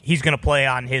court. Like he's gonna play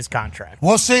on his contract.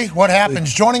 We'll see what happens.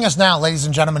 Joining us now, ladies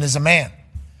and gentlemen, is a man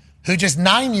who just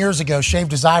 9 years ago shaved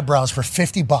his eyebrows for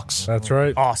 $50. That's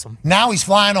right. Awesome. Now he's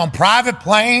flying on private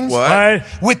planes What?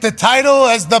 with the title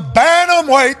as the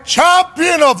Bantamweight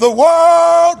champion of the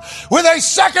world with a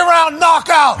second-round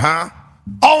knockout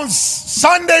on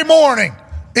Sunday morning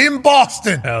in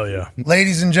Boston. Hell yeah.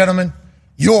 Ladies and gentlemen,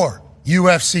 your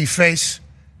UFC face,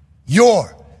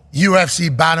 your UFC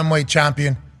Bantamweight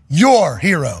champion, your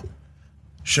hero,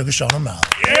 Suga Sean O'Malley.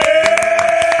 Yeah!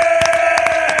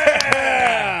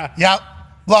 Yep.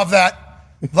 Love that.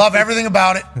 Love everything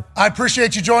about it. I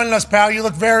appreciate you joining us, pal. You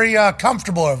look very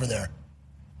comfortable over there.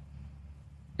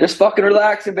 Just fucking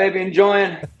relaxing, baby.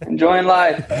 Enjoying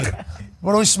life.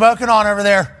 What are we smoking on over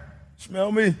there?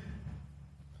 Smell me.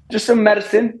 Just some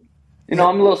medicine. I'm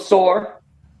a little sore.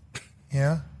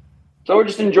 Yeah. So we're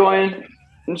just enjoying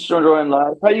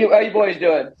life. How you boys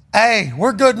doing? Hey,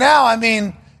 we're good now. I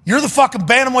mean, you're the fucking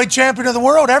bantamweight champion of the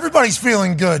world. Everybody's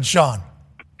feeling good, Sean.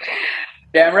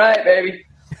 Damn right, baby.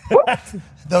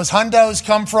 Those hundos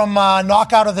come from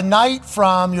knockout of the night,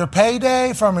 from your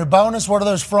payday, from your bonus. What are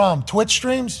those from? Twitch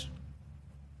streams?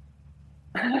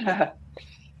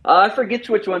 I forget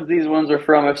which ones these ones are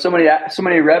from. I have so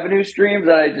many revenue streams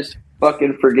that I just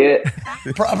fucking forget.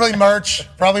 Probably a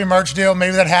merch deal.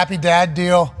 Maybe that Happy Dad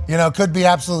deal. Could be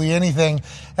absolutely anything.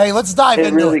 Hey, let's dive into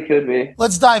it. It really could be.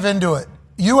 Let's dive into it.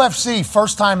 UFC,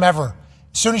 first time ever.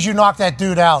 As soon as you knock that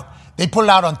dude out, they put it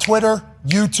out on Twitter,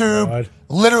 YouTube,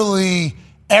 literally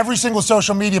every single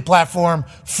social media platform,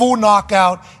 full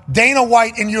knockout. Dana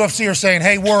White and UFC are saying,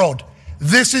 hey, world,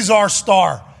 this is our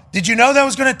star. Did you know that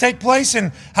was going to take place?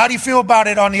 And how do you feel about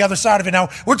it on the other side of it now?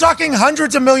 We're talking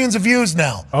hundreds of millions of views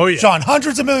now. Oh, yeah. Sean,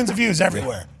 hundreds of millions of views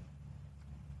everywhere.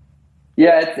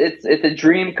 Yeah, it's a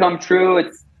dream come true.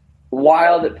 It's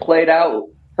wild. It played out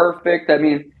perfect. I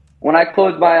mean, when I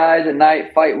close my eyes at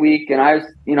night, fight week, and I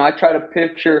try to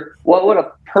picture what would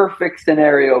a perfect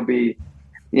scenario be.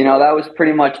 That was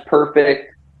pretty much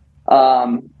perfect.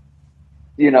 Got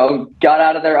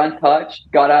out of there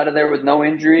untouched, got out of there with no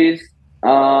injuries.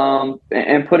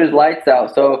 And put his lights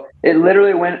out. So it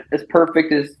literally went as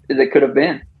perfect as it could have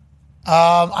been.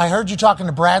 I heard you talking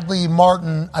to Bradley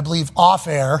Martin, I believe, off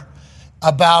air,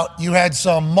 about you had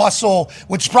some muscle,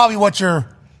 which is probably what you're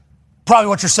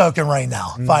soaking right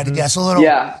now, if I had to guess. A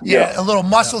little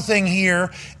muscle thing here.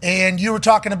 And you were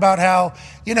talking about how,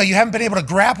 you haven't been able to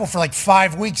grapple for like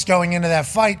 5 weeks going into that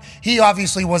fight. He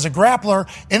obviously was a grappler.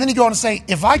 And then you go on to say,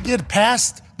 if I get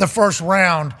past the first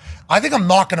round, I think I'm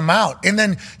knocking him out. And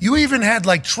then you even had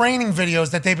like training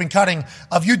videos that they've been cutting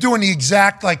of you doing the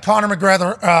exact like Conor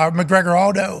McGregor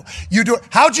Aldo.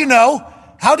 How'd you know?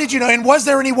 How did you know? And was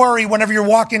there any worry whenever you're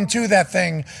walking to that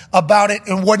thing about it?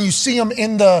 And when you see him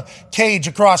in the cage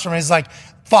across from him, it's like,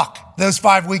 fuck, those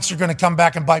 5 weeks are going to come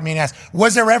back and bite me in the ass.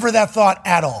 Was there ever that thought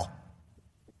at all?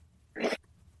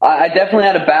 I definitely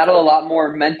had to battle a lot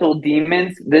more mental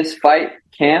demons this fight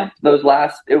camp.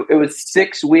 It was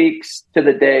 6 weeks to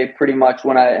the day pretty much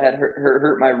when I had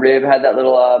hurt my rib, had that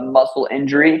little muscle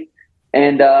injury.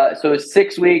 And so it was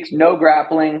 6 weeks, no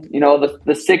grappling.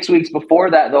 The 6 weeks before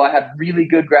that, though, I had really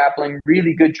good grappling,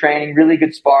 really good training, really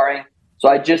good sparring. So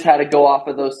I just had to go off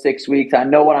of those 6 weeks. I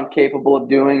know what I'm capable of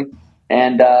doing.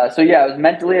 And it was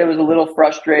mentally, it was a little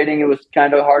frustrating. It was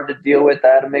kind of hard to deal with. I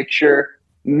had to make sure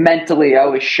mentally I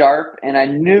was sharp. And I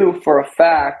knew for a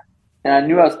fact, and I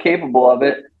knew I was capable of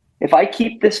it, if I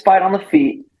keep this fight on the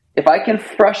feet, if I can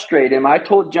frustrate him. I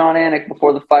told John Anik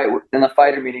before the fight, in the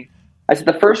fighter meeting, I said,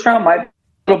 the first round might be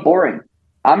a little boring.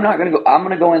 I'm going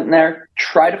to go in there,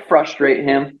 try to frustrate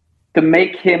him, to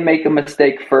make him make a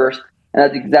mistake first. And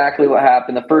that's exactly what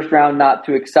happened. The first round, not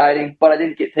too exciting, but I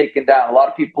didn't get taken down. A lot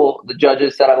of people, the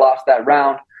judges, said I lost that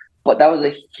round, but that was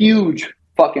a huge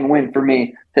fucking win for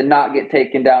me to not get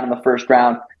taken down in the first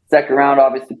round. Second round,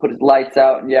 obviously, put his lights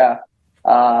out.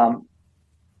 And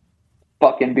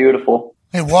fucking beautiful.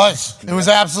 It was. It was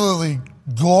absolutely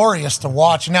glorious to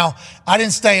watch. Now, I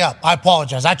didn't stay up. I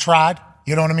apologize. I tried.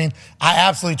 You know what I mean? I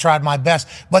absolutely tried my best.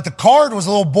 But the card was a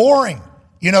little boring,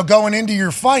 going into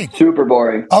your fight. Super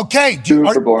boring. Okay.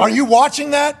 Boring. Are you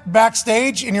watching that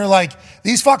backstage and you're like,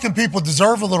 these fucking people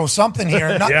deserve a little something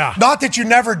here? Not that you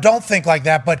never don't think like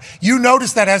that, but you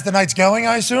noticed that as the night's going,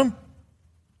 I assume?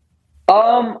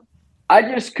 I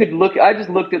just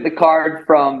looked at the card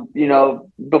from,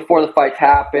 before the fights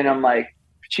happened. I'm like,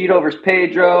 Cheeto versus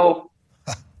Pedro,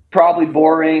 probably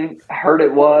boring. I heard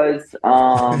it was.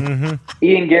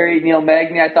 Ian Gary, Neil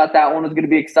Magny, I thought that one was going to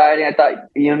be exciting. I thought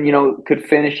Ian, could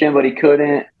finish him, but he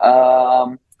couldn't.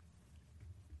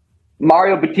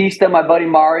 Mario Batista, my buddy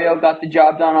Mario, got the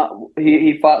job done.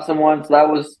 He fought someone, so that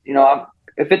was,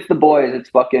 if it's the boys, it's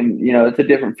fucking, it's a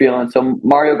different feeling. So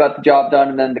Mario got the job done,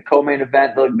 and then the co-main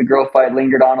event, the girl fight,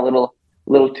 lingered on a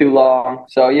little too long.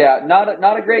 So yeah, not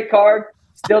a great card.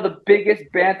 Still the biggest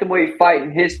bantamweight fight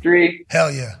in history.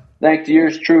 Hell yeah! Thanks to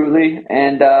yours truly.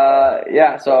 And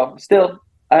so still,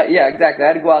 exactly. I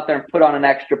had to go out there and put on an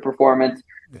extra performance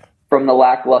from the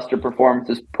lackluster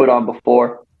performances put on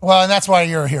before. Well, and that's why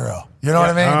you're a hero. You know what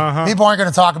I mean? Uh-huh. People aren't going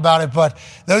to talk about it, but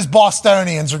those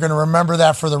Bostonians are going to remember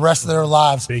that for the rest of their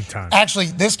lives. Big time. Actually,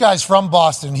 this guy's from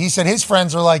Boston. He said his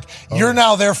friends are like, you're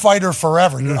now their fighter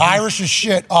forever. You're Irish as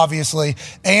shit, obviously.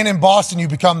 And in Boston, you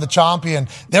become the champion.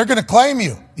 They're going to claim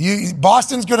you.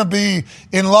 Boston's going to be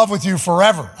in love with you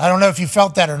forever. I don't know if you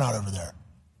felt that or not over there.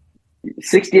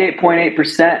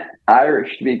 68.8%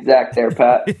 Irish, to be exact there,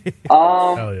 Pat.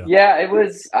 Yeah, it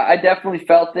was – I definitely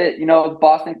felt it. You know,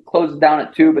 Boston closes down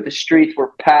at 2, but the streets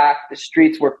were packed. The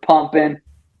streets were pumping.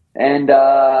 And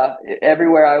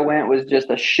everywhere I went was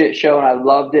just a shit show, and I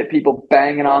loved it. People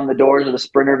banging on the doors of the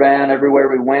Sprinter van everywhere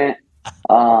we went.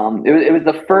 It was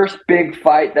the first big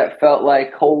fight that felt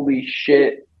like, holy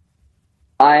shit,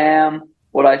 I am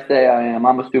what I say I am.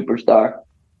 I'm a superstar.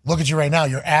 Look at you right now.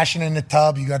 You're ashing in the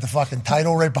tub. You got the fucking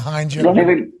title right behind you. Don't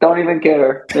even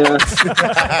care. Yeah.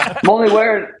 I'm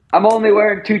only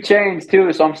wearing 2 chains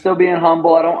too, so I'm still being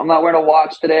humble. I'm not wearing a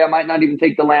watch today. I might not even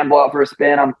take the Lambo out for a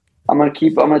spin. I'm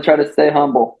gonna try to stay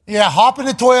humble. Yeah, hop in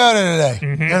the Toyota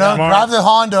today. You know, drive the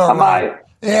Honda around.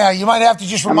 Yeah, you might have to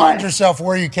just remind yourself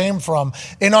where you came from.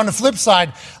 And on the flip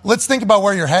side, let's think about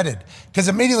where you're headed. Because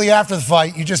immediately after the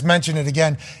fight, you just mentioned it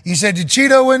again. You said, did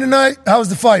Cheeto win tonight? How was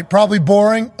the fight? Probably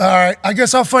boring. All right, I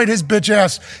guess I'll fight his bitch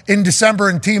ass in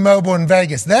December in T-Mobile in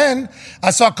Vegas. Then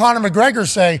I saw Conor McGregor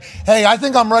say, hey, I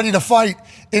think I'm ready to fight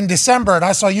in December. And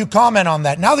I saw you comment on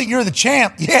that. Now that you're the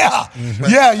champ, yeah,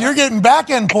 you're getting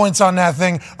back-end points on that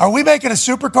thing. Are we making a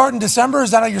super card in December? Is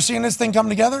that how you're seeing this thing come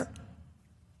together?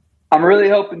 I'm really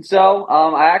hoping so.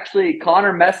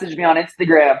 Connor messaged me on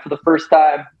Instagram for the first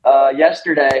time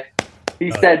yesterday.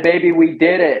 He said, baby, we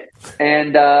did it.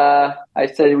 And I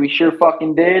said, we sure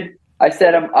fucking did. I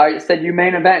said, you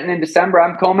main eventing in December.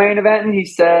 I'm co-main eventing. He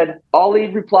said, all he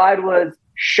replied was,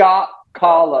 shot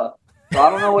Kala. So I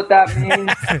don't know what that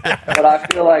means, but I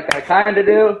feel like I kind of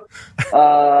do.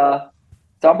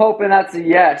 So I'm hoping that's a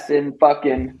yes in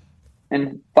fucking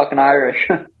Irish.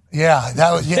 Yeah,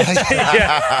 that was.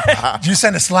 Yeah. Did you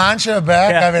send a slancha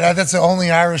back? Yeah. I mean, that's the only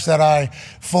Irish that I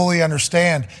fully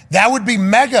understand. That would be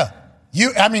mega.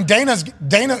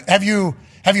 Dana. Have you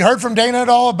heard from Dana at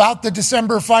all about the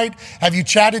December fight? Have you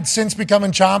chatted since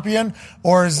becoming champion,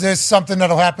 or is this something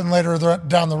that'll happen later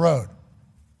down the road?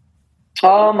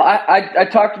 I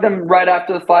talked to them right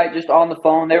after the fight, just on the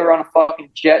phone. They were on a fucking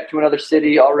jet to another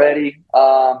city already.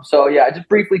 So yeah, I just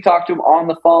briefly talked to them on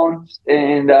the phone,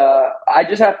 and I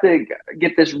just have to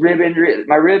get this rib injury.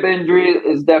 My rib injury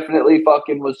is definitely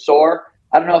was sore.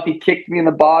 I don't know if he kicked me in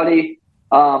the body,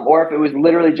 or if it was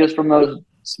literally just from those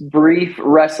brief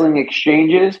wrestling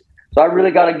exchanges. So I really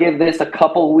got to give this a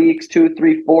couple weeks, 2,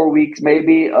 3, 4 weeks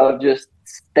maybe of just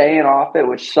staying off it,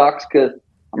 which sucks because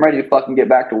I'm ready to fucking get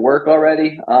back to work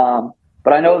already.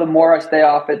 But I know the more I stay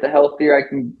off it, the healthier I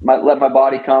can let my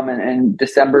body come, and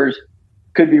December's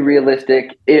could be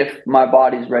realistic if my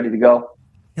body's ready to go.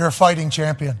 You're a fighting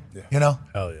champion, you know?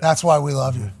 Hell yeah. That's why we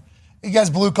love you. You guys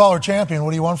blue-collar champion.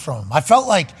 What do you want from him? I felt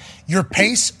like your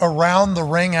pace around the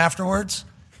ring afterwards,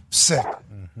 sick.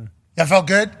 Mm-hmm. That felt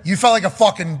good? You felt like a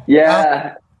fucking...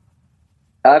 Yeah,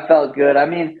 I felt good. I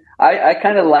mean... I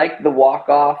kind of like the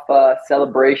walk-off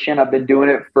celebration. I've been doing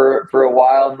it for a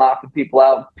while, knocking people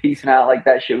out, piecing out like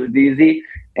that shit was easy.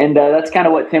 And that's kind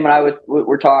of what Tim and I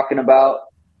were talking about.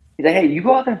 He's like, hey, you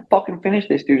go out there and fucking finish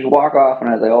this dude's walk-off. And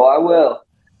I was like, oh, I will.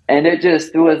 And it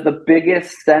was the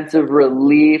biggest sense of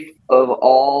relief of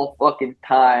all fucking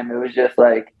time. It was just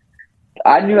like,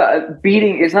 I knew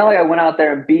it's not like I went out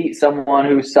there and beat someone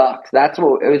who sucks. That's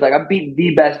what it was like. I beat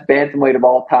the best bantamweight of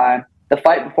all time. The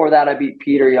fight before that, I beat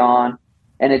Peter Yan,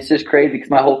 and it's just crazy because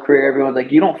my whole career, everyone's like,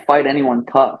 "You don't fight anyone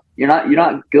tough. You're not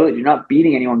good. You're not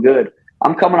beating anyone good."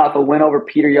 I'm coming off a win over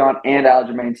Peter Yan and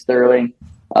Aljamain Sterling,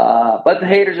 but the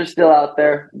haters are still out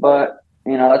there. But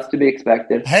that's to be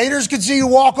expected. Haters can see you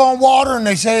walk on water, and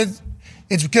they say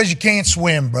it's because you can't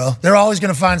swim, bro. They're always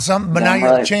going to find something. But now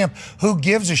you're the champ. Who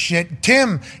gives a shit?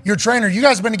 Tim, your trainer. You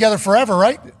guys have been together forever,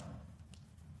 right?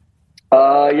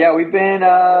 Yeah, we've been.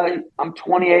 I'm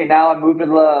 28 now. I moved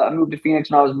to Phoenix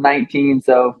when I was 19,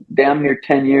 so damn near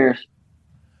 10 years.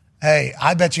 Hey,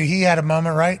 I bet you he had a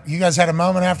moment, right? You guys had a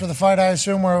moment after the fight, I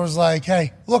assume, where it was like,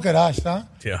 "Hey, look at us, huh?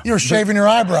 Yeah, you were shaving your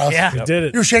eyebrows. Yeah, you did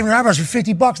it. You were shaving your eyebrows for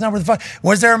 $50 now worth of fight."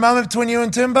 Was there a moment between you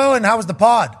and Timbo, and how was the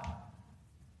pod?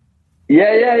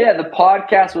 Yeah. The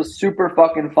podcast was super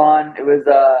fucking fun. It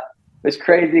was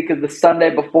crazy because the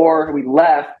Sunday before we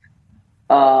left.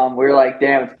 We were like,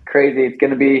 damn, it's crazy. It's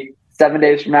going to be 7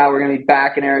 days from now. We're going to be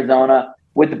back in Arizona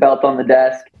with the belt on the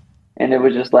desk. And it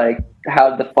was just like,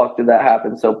 how the fuck did that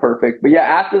happen? So perfect. But yeah,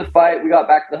 after the fight, we got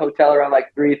back to the hotel around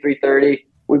like 3:30.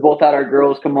 we both had our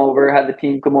girls come over, had the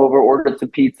team come over, ordered some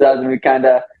pizzas, and we kind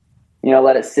of,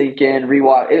 let it sink in,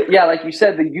 rewatch it. Yeah, like you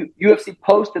said, the UFC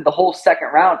posted the whole second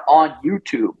round on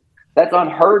YouTube. That's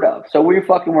unheard of. So we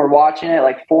fucking were watching it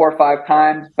like 4 or 5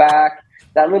 times back.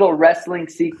 That little wrestling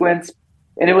sequence.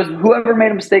 And it was whoever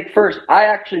made a mistake first. I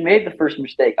actually made the first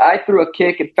mistake. I threw a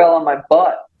kick and fell on my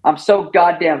butt. I'm so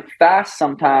goddamn fast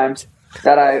sometimes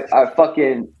that I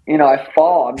fucking, I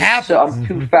fall. I'm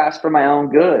too fast for my own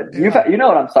good. Yeah. You know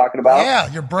what I'm talking about.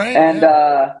 Yeah, your brain. And,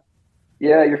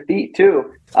 your feet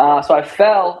too. So I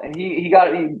fell, and he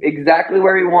got me exactly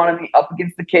where he wanted me, up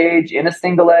against the cage in a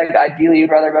single leg. Ideally,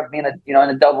 you'd rather have me in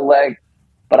a double leg,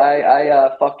 but I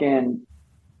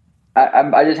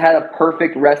just had a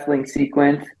perfect wrestling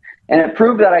sequence, and it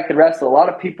proved that I could wrestle. A lot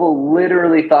of people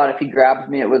literally thought if he grabbed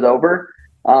me, it was over.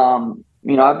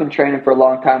 I've been training for a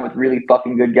long time with really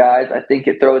fucking good guys. I think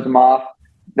it throws them off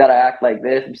that I act like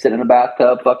this. I'm sitting in the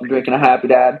bathtub, fucking drinking a Happy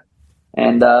Dad.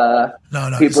 And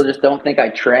people just don't think I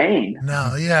train.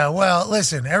 No, yeah. Well,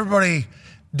 listen, everybody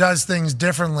does things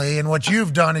differently, and what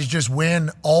you've done is just win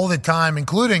all the time,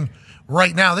 including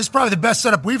right now. This is probably the best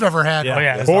setup we've ever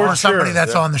had for somebody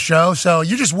that's on the show. So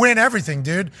you just win everything,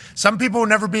 dude. Some people will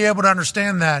never be able to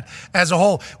understand that as a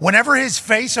whole. Whenever his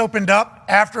face opened up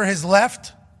after his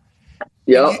left,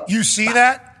 you see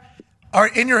that, or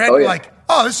in your head, you're like,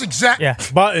 oh, this is exactly.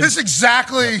 This is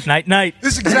exactly. Night.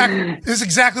 This is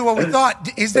exactly what we thought.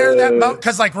 Is there that moment?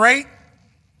 Because right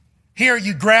here,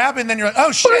 you grab and then you're like,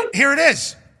 oh shit, here it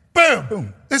is.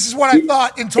 Boom. This is what I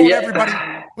thought and told everybody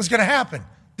was going to happen.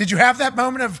 Did you have that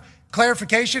moment of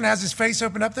clarification as his face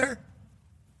opened up there?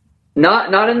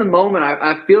 Not in the moment.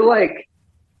 I feel like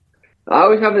I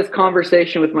always have this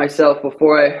conversation with myself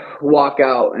before I walk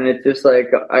out, and it's just like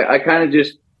I kind of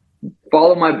just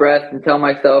follow my breath and tell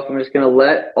myself I'm just going to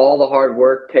let all the hard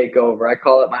work take over. I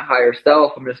call it my higher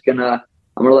self. I'm going to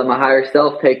let my higher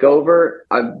self take over.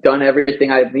 I've done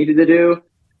everything I've needed to do.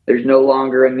 There's no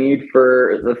longer a need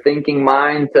for the thinking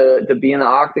mind to be in the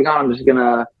octagon. I'm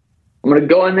going to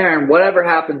go in there, and whatever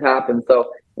happens, happens.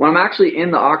 So when I'm actually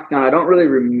in the octagon, I don't really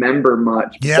remember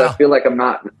much because I feel like I'm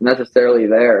not necessarily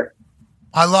there.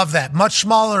 I love that. Much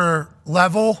smaller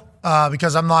level.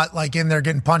 Because I'm not like in there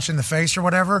getting punched in the face or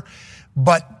whatever.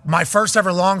 But my first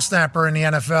ever long snapper in the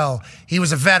NFL, he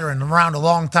was a veteran around a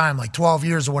long time, like 12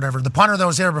 years or whatever. The punter that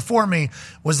was there before me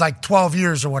was like 12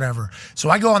 years or whatever. So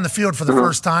I go on the field for the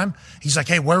first time. He's like,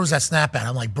 hey, where was that snap at?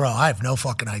 I'm like, bro, I have no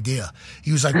fucking idea.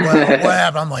 He was like, what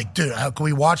happened? I'm like, dude, how can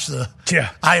we watch the... Yeah.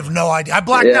 I have no idea. I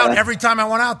blacked out every time I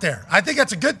went out there. I think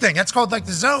that's a good thing. That's called like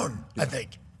the zone, I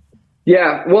think.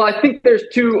 Yeah, well, I think there's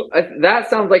two. That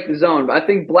sounds like the zone, but I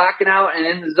think blacking out and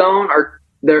in the zone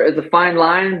there is a fine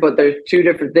line, but there's two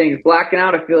different things. Blacking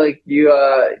out, I feel like you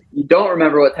don't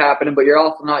remember what's happening, but you're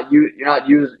also not you're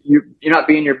not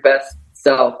being your best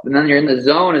self. And then you're in the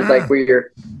zone is like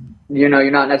where you're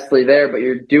not necessarily there, but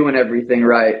you're doing everything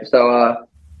right. So,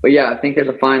 but yeah, I think there's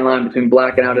a fine line between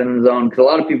blacking out and in the zone because a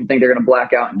lot of people think they're gonna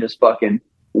black out and just fucking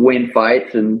win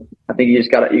fights, and I think you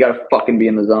gotta fucking be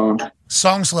in the zone.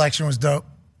 Song selection was dope.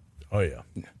 Oh yeah,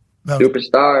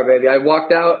 Superstar, baby. I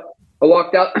walked out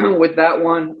with that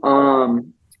one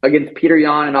against Peter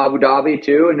Yan in Abu Dhabi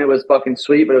too, and it was fucking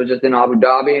sweet. But it was just in Abu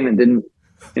Dhabi, and it didn't.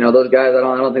 Those guys. I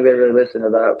don't think they really listen to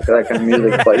that kind of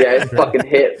music. But yeah, it fucking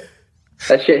hit.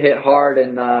 That shit hit hard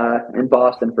in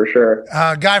Boston for sure.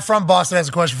 Guy from Boston has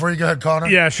a question for you. Go ahead, Connor.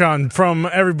 Yeah, Sean, from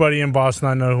everybody in Boston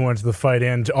I know who went to the fight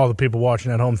and all the people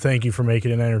watching at home, thank you for making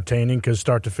it entertaining because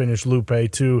start to finish, Lupe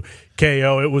to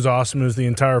KO, it was awesome. It was the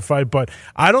entire fight. But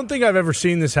I don't think I've ever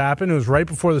seen this happen. It was right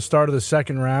before the start of the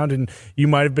second round, and you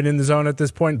might have been in the zone at this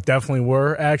point. Definitely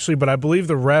were, actually. But I believe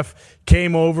the ref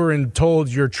came over and told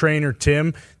your trainer,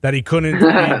 Tim, that he couldn't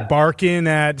be barking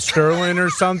at Sterling or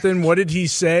something. What did he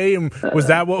say? And was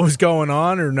that what was going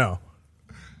on or no?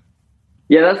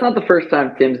 Yeah, that's not the first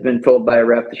time Tim's been told by a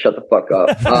ref to shut the fuck up.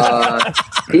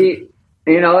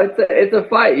 It's a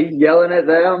fight. He's yelling at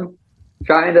them,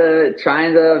 trying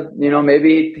to,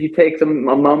 maybe he takes a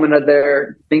moment of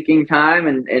their thinking time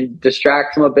and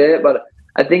distracts them a bit. But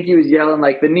I think he was yelling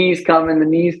like the knee's coming,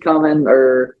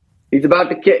 or he's about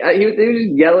to kick. He was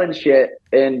just yelling shit.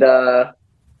 And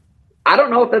I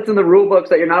don't know if that's in the rule books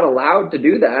that you're not allowed to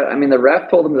do that. I mean, the ref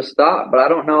told him to stop, but I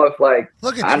don't know if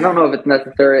don't know if it's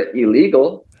necessarily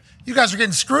illegal. You guys are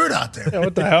getting screwed out there. Yeah,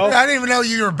 what the hell? I didn't even know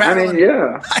you were battling.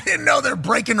 I didn't know they're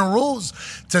breaking the rules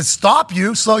to stop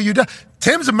you, slow you down.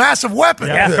 Tim's a massive weapon.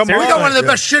 Yeah, we got one of the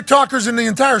best shit talkers in the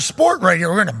entire sport right here.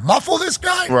 We're going to muffle this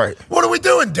guy? Right. What are we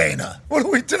doing, Dana? What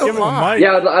are we doing? Give him a mic.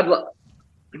 Yeah,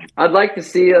 I'd like to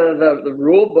see the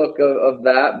rule book of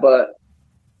that, but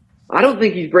I don't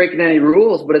think he's breaking any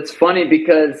rules, but it's funny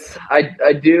because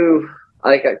I do,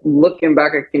 like, looking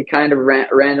back, I can kind of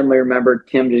randomly remember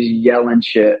Tim just yelling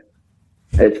shit.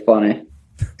 It's funny.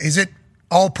 Is it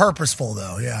all purposeful,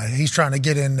 though? Yeah, he's trying to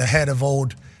get in the head of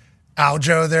old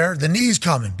Aljo there. The knee's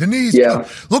coming. The knee's coming.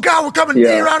 Look out, we're coming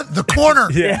knee around the corner.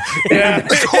 The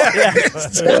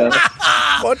corner.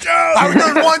 Watch out. I was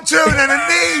doing 1-2 and then a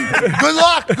knee. Good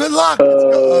luck. Good luck. Let's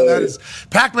go. That is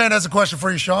Pacman has a question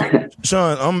for you, Sean.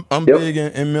 Sean, I'm big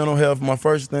in mental health. My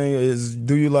first thing is,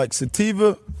 do you like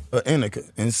sativa or indica?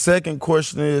 And second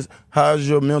question is, how's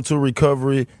your mental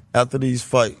recovery after these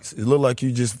fights? It looked like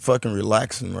you just fucking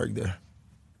relaxing right there.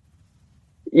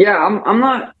 Yeah, I'm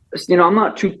not. I'm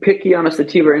not too picky on a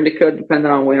sativa or indica, depending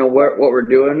on what we're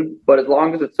doing. But as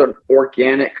long as it's sort of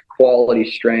organic quality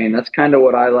strain, that's kind of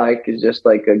what I like. Is just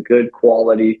like a good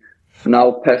quality,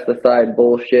 no pesticide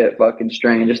bullshit fucking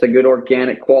strain, just a good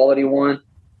organic quality one.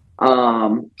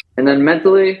 And then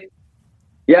mentally,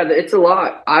 yeah, it's a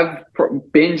lot. I've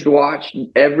binge watched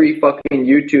every fucking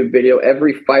YouTube video,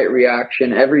 every fight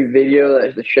reaction, every video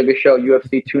that the Suga Show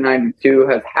UFC 292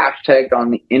 has hashtagged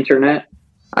on the internet.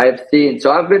 I have seen.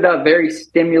 So I've been very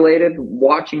stimulated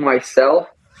watching myself.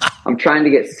 I'm trying to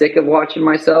get sick of watching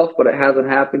myself, but it hasn't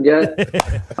happened yet.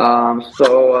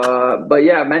 But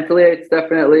yeah, mentally, it's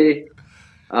definitely,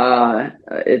 I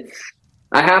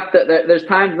have to, there's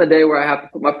times in the day where I have to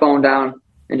put my phone down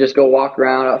and just go walk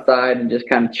around outside and just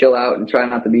kind of chill out and try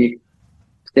not to be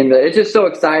stimulated. It's just so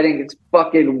exciting. It's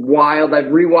fucking wild. I've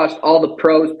rewatched all the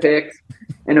pros picks.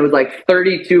 And it was like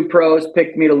 32 pros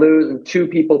picked me to lose and 2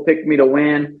 people picked me to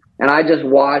win. And I just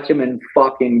watch them and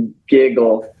fucking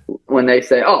giggle when they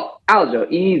say, oh, Aljo,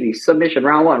 easy, submission,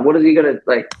 round 1. What is he going to,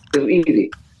 like, it was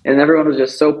easy. And everyone was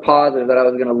just so positive that I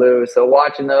was going to lose. So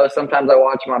watching those, sometimes I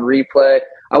watch them on replay.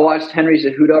 I watched Henry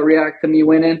Cejudo react to me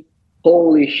winning.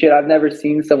 Holy shit, I've never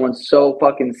seen someone so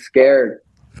fucking scared.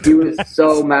 He was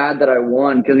so mad that I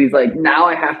won because he's like, now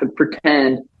I have to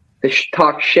pretend to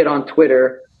talk shit on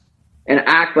Twitter and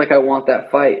act like I want that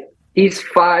fight. He's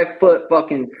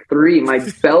 5'3". My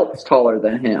belt's taller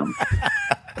than him.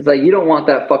 It's like, you don't want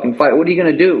that fucking fight. What are you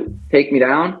gonna do? Take me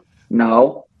down?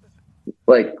 No.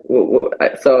 Like,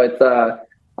 so it's that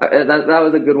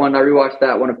was a good one. I rewatched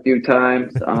that one a few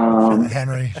times.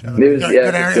 Henry, it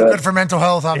was, good for mental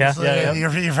health. Obviously, Yeah.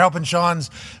 You're helping Sean's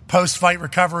post-fight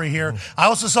recovery here. I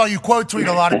also saw you quote tweet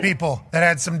a lot of people that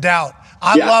had some doubt.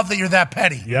 I love that you're that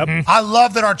petty. Yep. I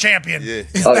love that our champion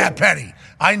is that petty.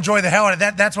 I enjoy the hell out of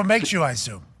that. That's what makes you, I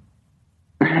assume.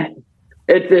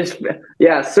 It's this,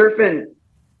 surfing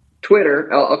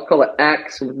Twitter. I'll call it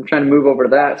X. I'm trying to move over to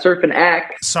that. Surfing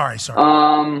X. Sorry.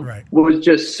 Right. Was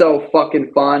just so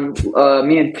fucking fun.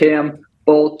 Me and Tim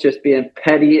both just being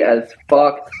petty as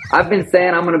fuck. I've been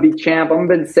saying I'm going to be champ. I've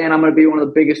been saying I'm going to be one of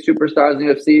the biggest superstars in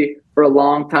the UFC for a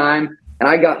long time. And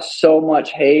I got so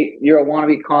much hate. You're a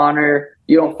wannabe Connor.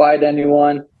 You don't fight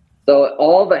anyone. So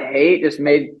all the hate just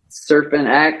made Surfing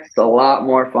X a lot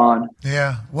more fun.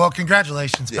 Yeah. Well,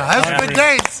 congratulations, pal. Those were good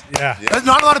days. Yeah.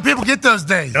 Not a lot of people get those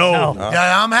days. No.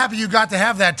 Yeah, I'm happy you got to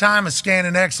have that time of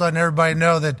scanning X, letting everybody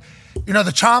know that,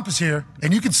 the Chomp is here,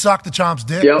 and you can suck the Chomp's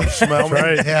dick. Yep. That's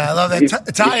right. Yeah, I love that. You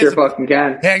Ty sure fucking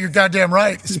can. Yeah, you're goddamn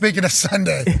right. Speaking of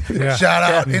Sunday, shout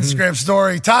out Instagram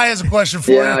story. Ty has a question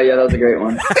for you. Yeah, that was a great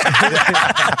one.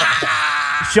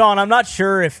 Sean, I'm not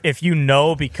sure if you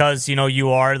know, because you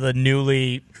are the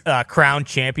newly crowned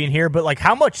champion here, but like,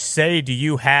 how much say do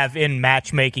you have in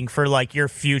matchmaking for like your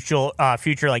future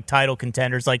like title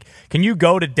contenders? Like, can you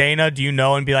go to Dana, do you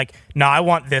know, and be like, no, I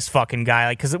want this fucking guy?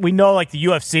 Like, because we know like the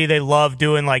UFC, they love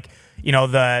doing like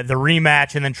the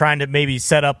rematch and then trying to maybe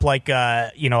set up like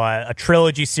a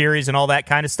trilogy series and all that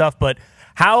kind of stuff, but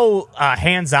how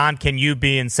hands-on can you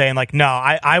be in saying, like, no,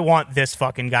 I want this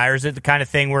fucking guy? Or is it the kind of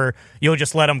thing where you'll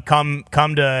just let him come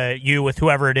to you with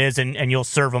whoever it is and you'll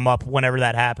serve him up whenever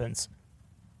that happens?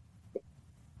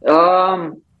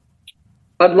 I'd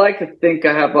like to think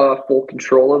I have full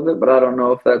control of it, but I don't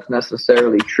know if that's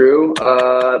necessarily true.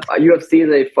 UFC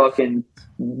is a fucking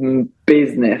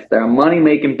business. They're a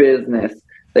money-making business.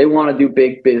 They want to do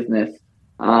big business.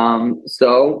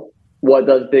 So what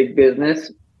does big business?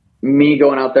 Me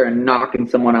going out there and knocking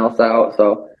someone else out.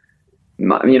 So,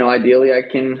 ideally I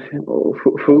can,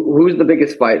 who's the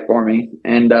biggest fight for me?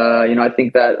 And, I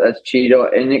think that's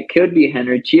Cheeto, and it could be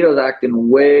Henry. Cheeto's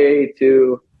acting way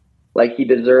too like he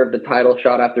deserved a title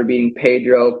shot after beating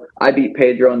Pedro. I beat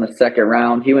Pedro in the second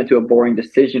round. He went to a boring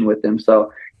decision with him.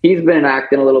 So he's been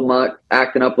acting up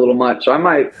a little much. So I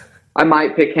might I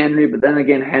might pick Henry, but then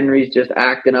again, Henry's just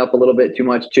acting up a little bit too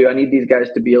much too. I need these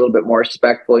guys to be a little bit more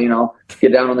respectful,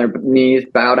 get down on their knees,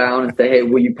 bow down and say, hey,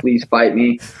 will you please fight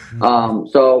me?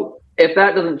 So if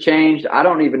that doesn't change, I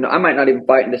might not even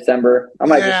fight in December. I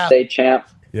might just stay champ.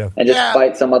 Yeah. And just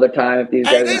fight some other time if these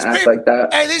guys act like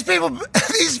that. Hey, these people,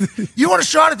 you want a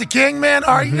shot at the king, man?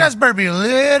 All right, you guys better be a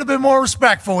little bit more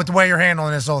respectful with the way you're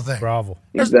handling this whole thing. Bravo.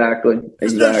 Exactly.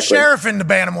 There's no sheriff in the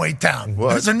Bantamweight town. What?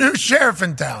 There's a new sheriff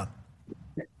in town.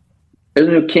 There's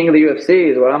a new king of the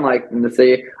UFC is what I'm like to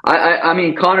see. I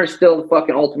mean, Connor's still the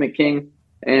fucking ultimate king,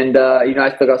 and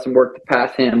I still got some work to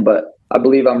pass him, but I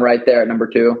believe I'm right there at number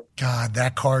 2. God,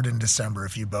 that card in December,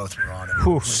 if you both were on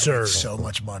it, sir, so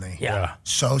much money. Yeah.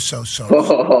 So.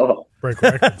 Oh. Break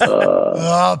records.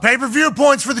 Pay-per-view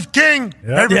points for the king.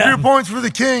 Yep. Pay-per-view points for the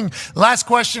king. Last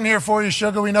question here for you,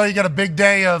 Suga. We know you got a big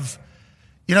day of,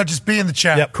 just being the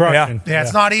champ. Yep, crushing. Yeah,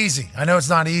 it's not easy. I know it's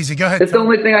not easy. Go ahead. It's the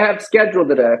only thing I have scheduled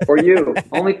today for you.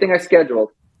 Only thing I scheduled.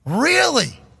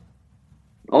 Really?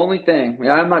 Only thing.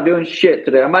 Yeah, I'm not doing shit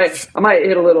today. I might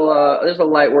hit a little. There's a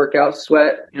light workout,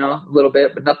 sweat, a little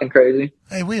bit, but nothing crazy.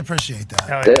 Hey, we appreciate that.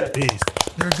 Yeah.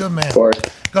 You're a good man. Of course.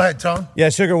 Go ahead, Tone. Yeah,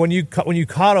 Sugar. When you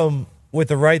caught him with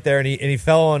the right there and he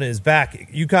fell on his back,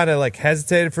 you kind of like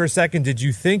hesitated for a second. Did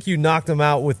you think you knocked him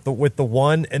out with the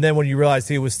one, and then when you realized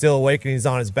he was still awake and he's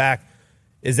on his back?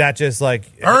 Is that just like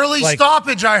early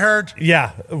stoppage? I heard.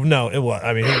 Yeah, no, it was.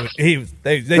 I mean,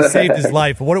 they saved his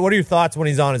life. What are your thoughts when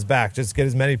he's on his back? Just get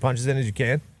as many punches in as you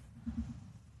can.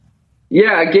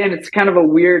 Yeah, again, it's kind of a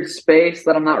weird space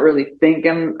that I'm not really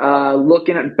thinking.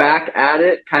 Looking back at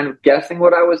it, kind of guessing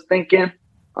what I was thinking.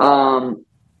 I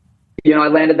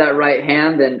landed that right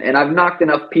hand, and I've knocked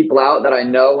enough people out that I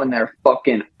know when they're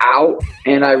fucking out.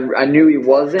 And I knew he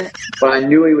wasn't, but I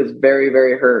knew he was very,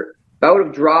 very hurt. If I would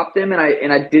have dropped him and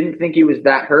I didn't think he was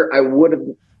that hurt, I would have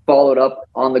followed up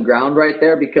on the ground right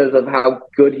there because of how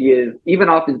good he is, even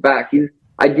off his back.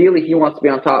 Ideally, he wants to be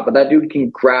on top, but that dude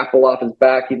can grapple off his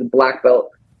back. He's a black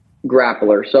belt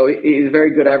grappler, so he's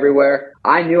very good everywhere.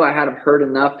 I knew I had him hurt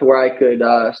enough to where I could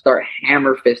start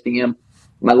hammer fisting him.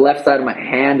 My left side of my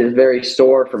hand is very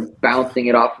sore from bouncing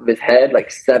it off of his head like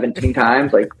 17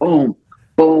 times, like boom,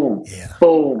 boom,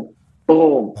 boom,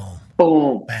 boom,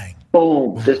 boom, bang.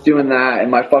 Boom, just doing that, and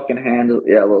my fucking hand is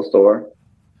a little sore.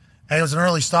 Hey, it was an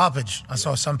early stoppage. I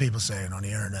saw some people saying on the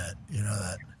internet. You know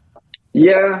that?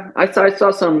 Yeah, I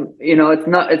saw some.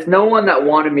 It's no one that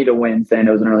wanted me to win saying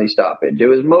it was an early stoppage. It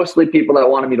was mostly people that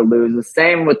wanted me to lose. The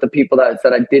same with the people that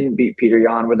said I didn't beat Peter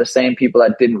Yan were the same people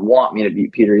that didn't want me to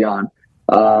beat Peter Yan.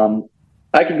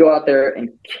 I could go out there and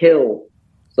kill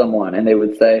someone, and they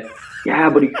would say, yeah,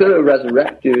 but he could have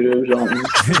resurrected or something.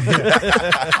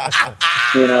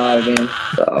 You know what I mean?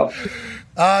 So.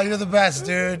 You're the best,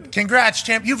 dude. Congrats,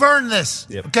 champ. You've earned this.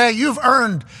 Yep. Okay, you've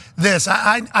earned this.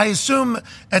 I assume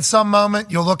at some moment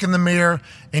you'll look in the mirror,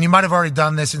 and you might have already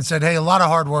done this and said, hey, a lot of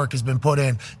hard work has been put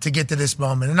in to get to this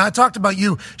moment. And I talked about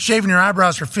you shaving your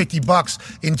eyebrows for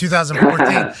 $50 in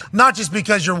 2014, not just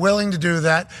because you're willing to do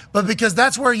that, but because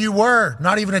that's where you were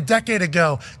not even a decade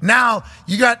ago. Now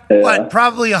you got,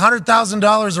 probably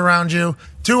 $100,000 around you,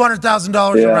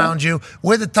 $200,000 around you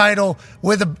with a title,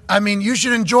 you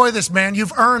should enjoy this, man.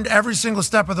 You've earned every single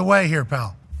step of the way here,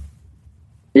 pal.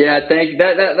 Yeah, thank you.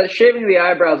 That shaving the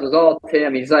eyebrows was all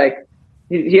Tim. He's like,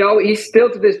 he still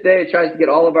to this day tries to get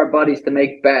all of our buddies to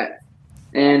make bets.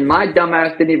 And my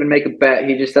dumbass didn't even make a bet.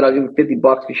 He just said, I'll give you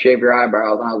 $50 if you shave your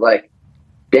eyebrows. And I was like,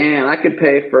 damn, I could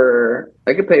pay for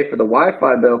the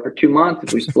Wi-Fi bill for 2 months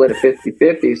if we split it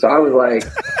 50-50. So I was like,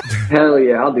 hell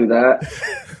yeah, I'll do that.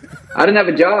 I didn't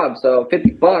have a job, so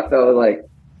 $50, I was like.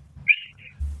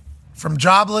 From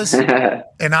jobless and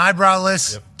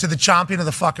eyebrowless to the champion of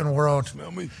the fucking world.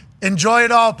 Enjoy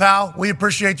it all, pal. We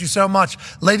appreciate you so much.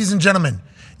 Ladies and gentlemen,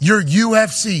 your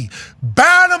UFC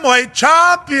Bantamweight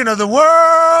champion of the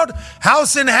world,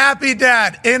 house and happy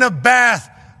dad in a bath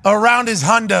around his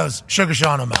hundos, Sugar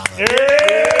Sean O'Malley.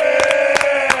 Yeah!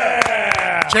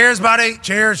 Cheers, buddy.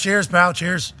 Cheers, pal.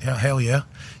 Cheers. Yeah, hell yeah.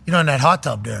 In that hot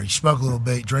tub there, you smoke a little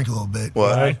bit, drink a little bit,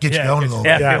 get you going a little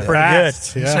bit. Yeah, feel pretty good.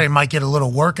 You say you might get a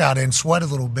little workout in, sweat a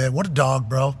little bit. What a dog,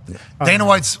 bro. Dana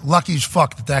White's lucky as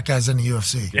fuck that guy's in the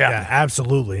UFC. Yeah,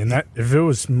 absolutely. And that if it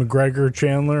was McGregor,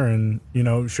 Chandler, and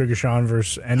Sugar Sean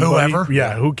versus anybody, whoever,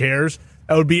 who cares?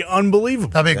 That would be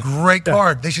unbelievable. That'd be a great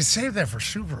card. They should save that for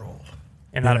Super Bowl.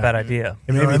 And not a bad idea.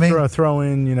 And maybe throw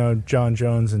in, John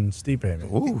Jones and Stipe. And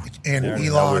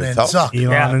Elon and Zuck.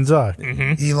 Elon,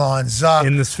 Zuck.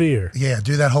 In the Sphere. Yeah,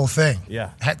 do that whole thing. Yeah.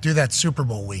 Do that Super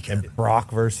Bowl weekend. And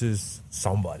Brock versus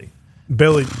somebody.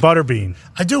 Billy Butterbean.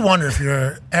 I do wonder if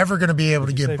you're ever going to be able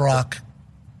to get Brock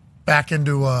back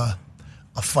into a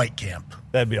a fight camp.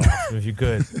 That'd be awesome if you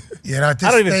could. At this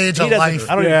stage of life.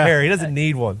 I don't even care. He doesn't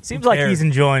need one. Seems like he's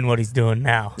enjoying what he's doing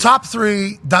now. Top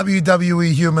 3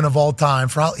 WWE human of all time.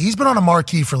 He's been on a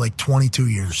marquee for like 22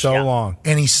 years. So long.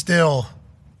 And he's still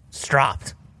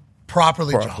Stropped.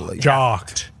 properly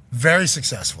Jocked. very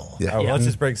successful. Yeah. Let's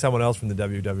just bring someone else from the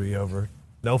WWE over.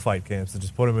 No fight camps. And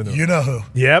just put him in the. You know who?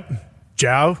 Yep.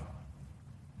 Jow.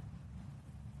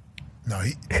 No,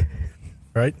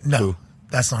 Right? no. Who?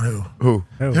 That's not who. Who?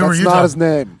 Who are That's you not talking? his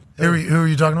name. Who are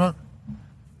you talking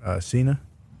about? Cena.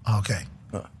 Okay.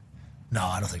 No,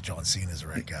 I don't think John Cena is the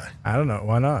right guy. I don't know.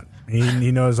 Why not?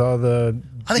 He knows all the.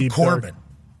 I think deep dark- Corbin.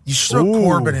 You should throw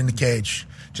Corbin in the cage.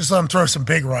 Just let him throw some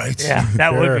big rights. Yeah,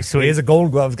 that would be sweet. He's a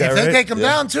Golden Gloves guy, If they right? take him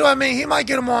down too, I mean, he might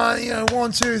get him on,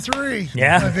 1, 2, 3.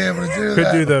 Yeah. Might be able to do Could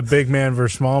that. do the big man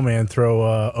versus small man.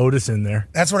 Throw Otis in there.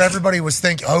 That's what everybody was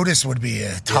thinking. Otis would be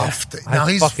a tough. Now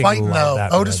I he's fucking fighting love though.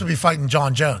 that, Otis man. would be fighting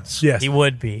John Jones. Yes. He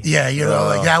would be. Yeah,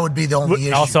 that would be the only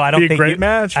issue. Also, I don't Be a think great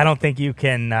match. I don't think you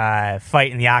can fight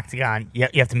in the octagon. You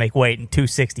have to make weight, and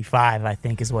 265, I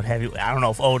think, is what heavy. I don't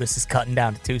know if Otis is cutting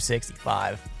down to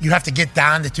 265. You have to get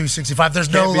down to 265. There's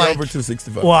no Can't be like. over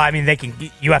 265. Well, I mean,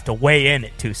 you have to weigh in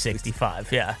at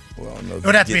 265. Yeah, Well, I don't know if It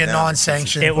would you have to get be a down to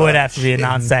non-sanctioned. it would have to be a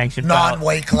non-sanctioned bout.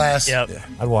 non-weight class. Yep.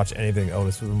 I'd watch anything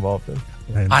Otis was involved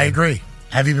in. I agree.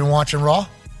 Have you been watching Raw?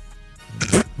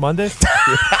 Monday?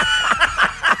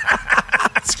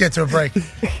 Let's get to a break.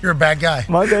 You're a bad guy.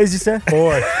 Mondays, you said?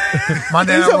 Boy.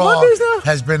 Monday Night Raw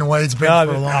has been the way it's been No,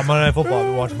 for a long I'm time. Monday Night Football. I've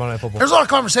been watching Monday Night Football. There's a lot of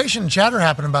conversation and chatter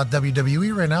happening about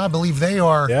WWE right now. I believe they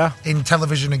are in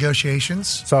television negotiations.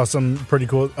 Saw some pretty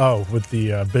cool. Oh, with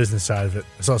the business side of it,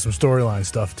 I saw some storyline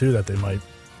stuff too that they might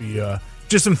be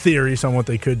just some theories on what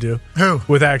they could do. Who?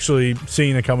 With actually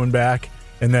Cena coming back,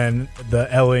 and then the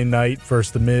LA Knight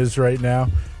versus the Miz right now.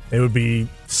 It would be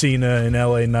Cena and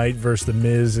LA Knight versus the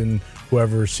Miz and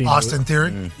whoever Cena. Austin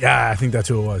Theory? Yeah, I think that's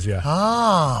who it was. Yeah.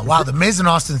 Ah, wow. The Miz and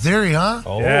Austin Theory, huh?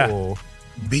 Oh. Yeah.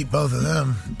 Beat both of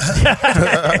them.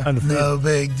 No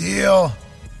big deal.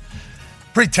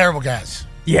 Pretty terrible guys.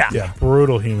 Yeah. Yeah.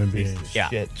 Brutal human beings. Yeah.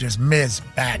 Shit. Just Miz,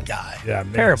 bad guy. Yeah.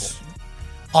 Miz. Terrible.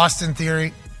 Austin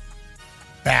Theory,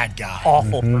 bad guy.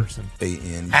 Awful person.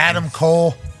 Adam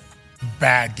Cole,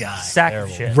 bad guy. Sack of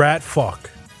shit. Rat fuck.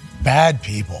 Bad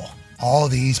people. All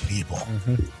of these people.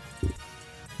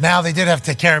 Now, they did have to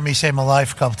take care of me, save my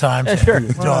life a couple times. Yeah, sure. Do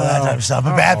all that type of stuff.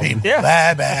 But bad people. Yeah.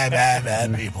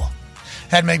 Bad people.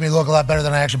 Had to make me look a lot better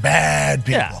than I actually. Bad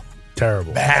people. Yeah.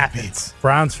 Terrible. Bad Happens.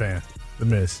 Browns fan. The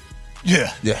Miz. people.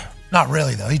 Yeah. Yeah. Not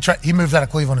really, though. He moved out of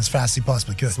Cleveland as fast as he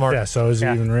possibly could. Smart. Yeah. So is he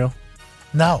Yeah. even real?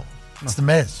 No. It's the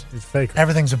Miz. He's fake.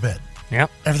 Everything's a bit. Yep.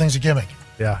 Everything's a gimmick.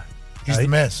 Yeah. He's the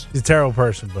Miz. He's a terrible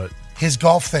person, but His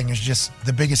golf thing is just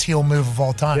the biggest heel move of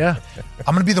all time. yeah.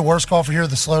 I'm going to be the worst golfer here,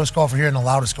 the slowest golfer here, and the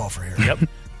loudest golfer here. Yep.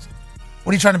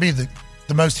 What are you trying to be,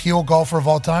 the most heel golfer of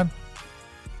all time?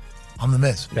 I'm the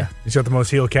Miz. Yeah. He's got the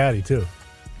most heel caddy too.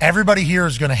 Everybody here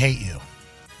is going to hate you.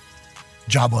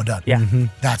 Job well done. Yeah.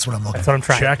 That's what I'm looking That's for. what I'm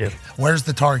trying Check. to do. Where's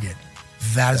the target?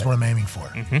 That is what I'm aiming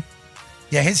for.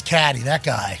 Yeah, his caddy, that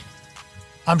guy.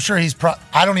 I'm sure he's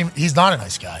he's not a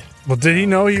nice guy. Well, did he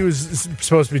know he was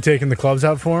supposed to be taking the clubs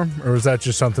out for him, or was that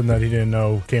just something that he didn't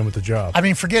know came with the job? I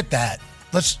mean, forget that.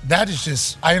 That is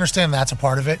just, I understand that's a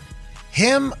part of it.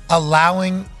 Him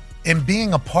allowing and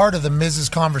being a part of the Miz's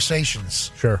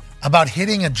conversations Sure. about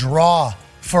hitting a draw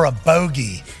for a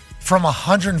bogey from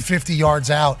 150 yards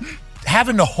out,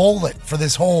 having to hole it for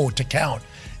this hole to count,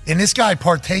 and this guy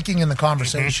partaking in the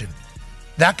conversation.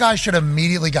 That guy should have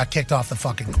immediately got kicked off the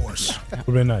fucking course.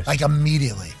 Would be nice. Like,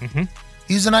 immediately.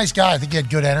 He's a nice guy. I think he had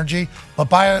good energy. But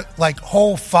by,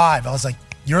 hole 5, I was like,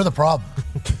 you're the problem.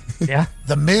 Yeah.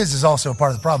 The Miz is also a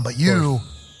part of the problem, but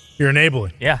You're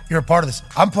enabling. Yeah. you're a part of this.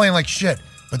 I'm playing like shit.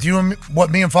 But what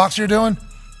me and Fox are doing,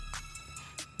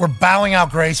 we're bowing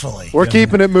out gracefully. We're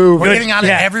keeping it moving. We're getting out of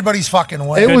Yeah. everybody's fucking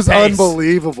way. It was pace.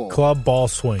 unbelievable. Club ball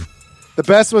swing. The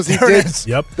best was he There it did. is.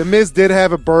 Yep. The Miz did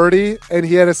have a birdie, and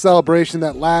he had a celebration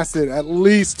that lasted at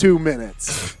least 2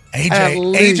 minutes. At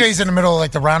least. AJ's in the middle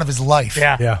of the round of his life.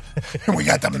 Yeah. Yeah. We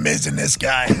got the Miz in this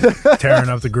guy. Tearing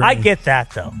up the green. I get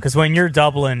that, though, because when you're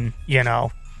doubling,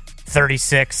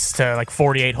 36 to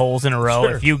 48 holes in a row,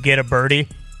 if you get a birdie,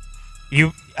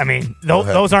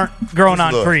 those aren't growing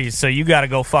on Look. trees, so you got to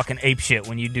go fucking ape shit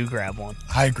when you do grab one.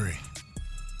 I agree.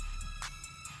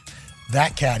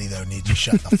 That caddy, though, needs to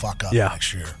shut the fuck up Yeah.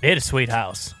 next year. They had a sweet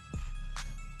house.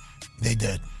 They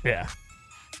did. Yeah.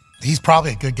 He's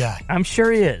probably a good guy. I'm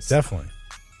sure he is. Definitely.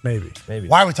 Maybe.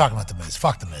 Why are we talking about the Miz?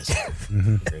 Fuck the Miz.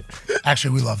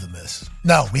 Actually, we love the Miz.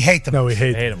 No, we hate the Miz. No, we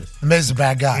hate Hate him. The Miz is a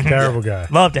bad guy. Terrible guy.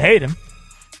 Love to hate him.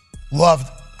 Loved.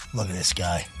 Look at this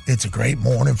guy. It's a great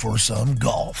morning for some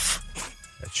golf.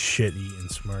 That shit-eating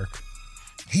smirk.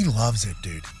 He loves it,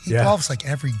 dude. He golfs like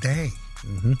every day.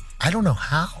 Mm-hmm. I don't know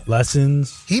how.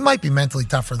 Lessons. He might be mentally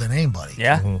tougher than anybody.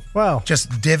 Yeah. Mm-hmm. Well,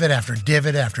 just divot after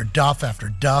divot after duff after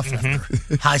duff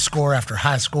after high score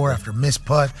after miss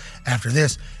putt after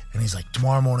this. And he's like,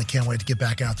 tomorrow morning, can't wait to get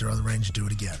back out there on the range and do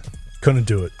it again. Couldn't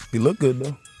do it. He looked good,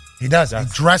 though. He does. He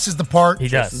dresses the part. He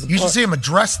does. You should see him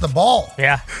address the ball.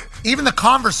 Yeah. Even the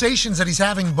conversations that he's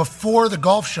having before the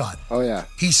golf shot. Oh, yeah.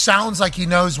 He sounds like he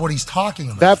knows what he's talking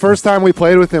about. That first time we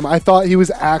played with him, I thought he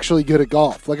was actually good at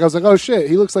golf. Like, I was like, oh, shit,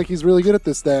 he looks like he's really good at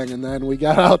this thing. And then we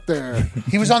got out there.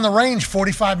 He was on the range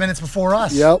 45 minutes before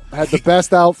us. Yep. Had the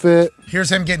best outfit.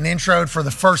 Here's him getting introed for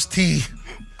the first tee,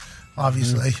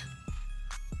 obviously.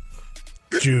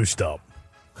 Juiced up.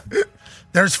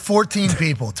 There's 14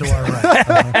 people to our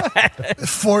right.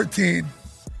 14.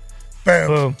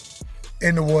 Boom.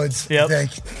 In the woods. Yep. I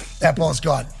think. That ball's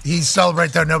gone. He's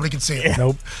celebrating there. Nobody can see it.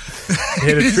 Nope.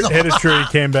 Hit a tree,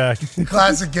 came back.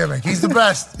 Classic gimmick. He's the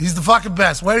best. He's the fucking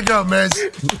best. Way to go, Miz.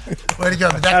 Way to go.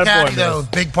 But that caddy, though,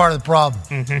 big part of the problem.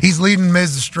 Mm-hmm. He's leading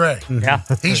Miz astray. Yeah.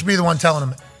 He should be the one telling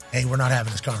him, hey, we're not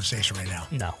having this conversation right now.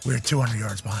 No. We're 200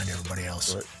 yards behind everybody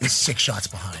else. Right. He's 6 shots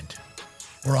behind.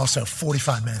 We're also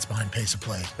 45 minutes behind pace of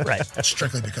play. Right.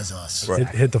 Strictly because of us. Right.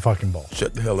 Hit the fucking ball.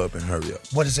 Shut the hell up and hurry up.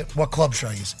 What is it? What club should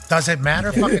I use? Does it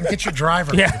matter? Fucking get your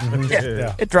driver.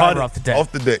 Yeah. Get driver off the deck.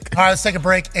 Off the deck. All right, let's take a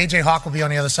break. AJ Hawk will be on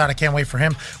the other side. I can't wait for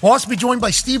him. We'll also be joined by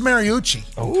Steve Mariucci.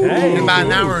 Okay. In about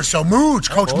an hour or so.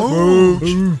 Mooch, Coach Mooch.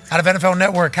 Out of NFL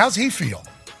Network. How's he feel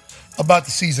about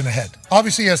the season ahead?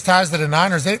 Obviously, he has ties to the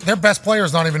Niners. Their best player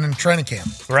is not even in training camp.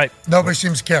 Right. Nobody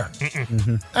seems to care.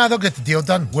 They'll get the deal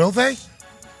done. Will they?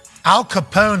 Al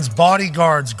Capone's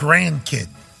bodyguard's grandkid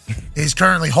is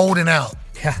currently holding out.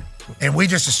 Yeah. And we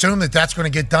just assume that that's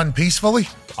going to get done peacefully?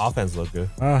 Offense look good.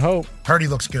 I hope. Purdy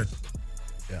looks good.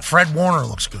 Yeah. Fred Warner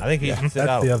looks good. I think that's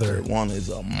the other. Fred Warner is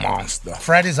a monster.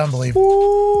 Fred is unbelievable.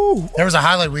 Ooh. There was a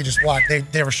highlight we just watched.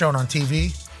 They were showing on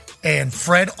TV, and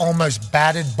Fred almost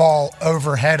batted ball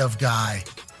overhead of guy,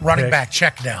 running back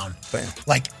check down. Bam.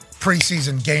 Like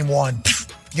preseason game 1.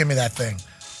 Give me that thing.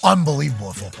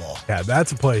 Unbelievable football. Yeah,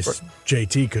 that's a place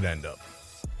JT could end up.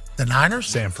 The Niners?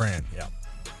 San Fran, yeah.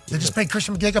 They just paid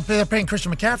Christian McCaffrey. They're paying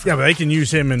Christian McCaffrey. Yeah, but they can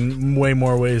use him in way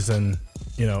more ways than,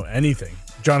 anything.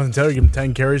 Jonathan Taylor, give him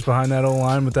 10 carries behind that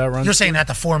O-line with that run. You're saying at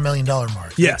the $4 million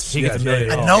mark. Yes. He gets $1 million.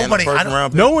 And nobody,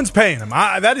 no one's paying him.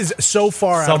 That is so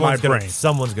far out of my brain.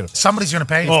 Someone's going to. Somebody's going to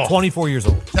pay him. He's 24 years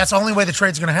old. That's the only way the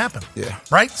trade's going to happen. Yeah.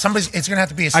 Right? It's going to have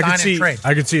to be a sign and trade.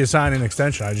 I could see a sign and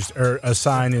extension. Or a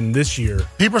sign in this year.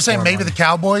 People are saying maybe the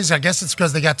Cowboys. I guess it's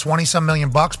because they got 20-some million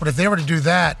bucks. But if they were to do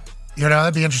that,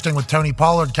 that'd be interesting with Tony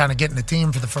Pollard kind of getting the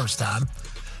team for the first time.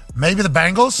 Maybe the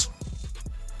Bengals.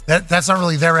 That's not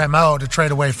really their MO to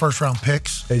trade away first-round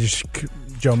picks.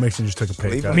 Joe Mixon just took a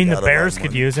pay cut. I mean, the Bears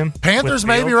could use him. Panthers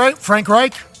maybe, right? Frank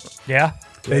Reich? Yeah.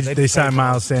 They signed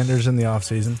Miles Sanders in the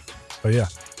offseason. But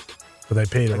they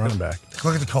paid a running back.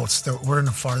 Look at the Colts. We're in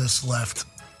the farthest left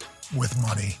with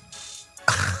money.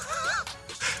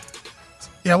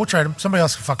 Yeah, we'll trade him. Somebody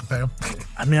else can fucking pay him.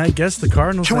 I mean, I guess the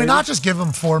Cardinals. Can we not just give him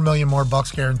 $4 million more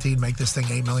bucks guaranteed, make this thing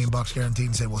 $8 million bucks guaranteed,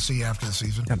 and say we'll see you after the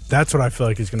season? Yeah, that's what I feel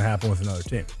like is going to happen with another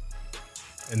team,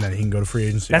 and then he can go to free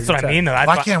agency. That's what I mean, though.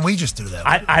 Why can't we just do that?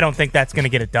 I don't think that's going to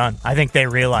get it done. I think they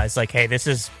realize, hey, this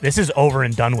is over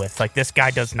and done with. This guy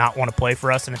does not want to play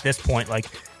for us, and at this point,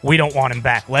 we don't want him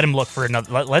back. Let him look for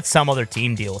another. Let some other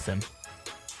team deal with him.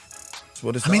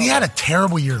 He had a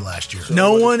terrible year last year.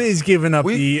 No one is giving up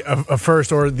a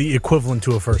first or the equivalent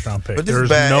to a first-round pick. But this There's is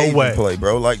bad no agent way. play,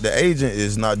 bro. The agent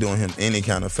is not doing him any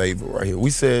kind of favor right here. We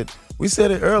said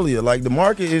it earlier. The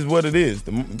market is what it is.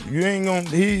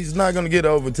 He's not gonna get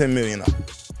over $10 million.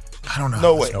 I don't know.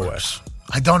 No how way. this works.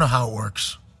 I don't know how it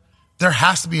works. There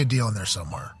has to be a deal in there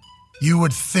somewhere. You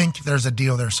would think there's a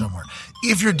deal there somewhere.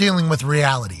 If you're dealing with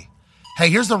reality. Hey,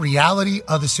 here's the reality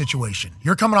of the situation.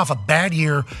 You're coming off a bad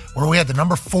year where we had the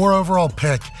number 4 overall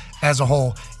pick as a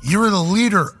whole. You were the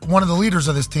leader, one of the leaders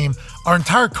of this team. Our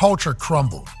entire culture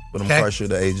crumbled. But I'm quite sure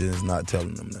the agent is not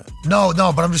telling them that. No,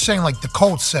 but I'm just saying, the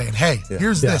Colts saying, hey,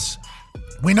 here's this.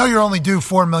 We know you're only due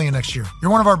 $4 million next year.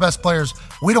 You're one of our best players.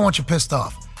 We don't want you pissed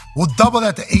off. We'll double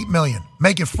that to $8 million.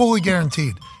 Make it fully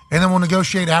guaranteed. And then we'll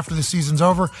negotiate after the season's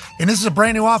over. And this is a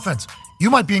brand new offense. You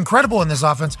might be incredible in this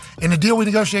offense, and the deal we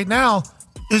negotiate now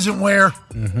isn't where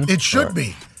it should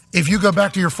be. If you go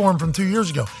back to your form from 2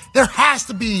 years ago, there has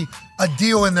to be a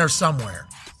deal in there somewhere.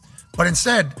 But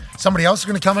instead, somebody else is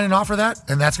going to come in and offer that,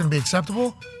 and that's going to be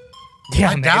acceptable.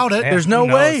 Yeah, I doubt it. There's no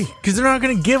way because they're not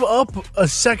going to give up a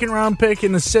second-round pick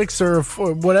in the 6th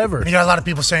or whatever. You got a lot of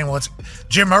people saying, well, it's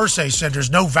Jim Irsay said there's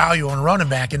no value on running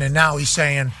back, and then now he's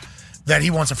saying that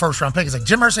he wants a first-round pick. It's like,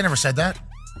 Jim Irsay never said that.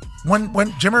 When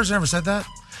Jim Irsay never said that?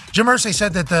 Jim Irsay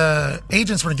said that the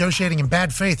agents were negotiating in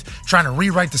bad faith, trying to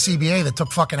rewrite the CBA that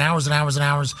took fucking hours and hours and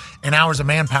hours and hours of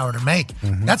manpower to make.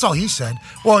 Mm-hmm. That's all he said.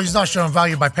 Well, he's not showing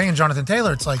value by paying Jonathan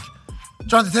Taylor. It's like,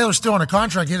 Jonathan Taylor's still on a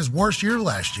contract. He had his worst year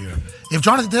last year. If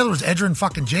Jonathan Taylor was Edgerrin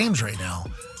fucking James right now,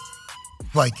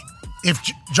 like, if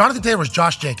Jonathan Taylor was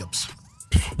Josh Jacobs.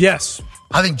 Yes.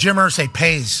 I think Jim Irsay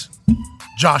pays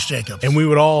Josh Jacobs. And we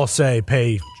would all say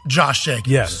pay Josh Jacobs.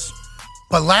 Yes.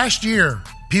 But last year,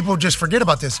 people just forget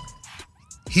about this.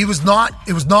 It was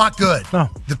not good. No.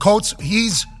 The Colts,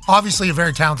 he's obviously a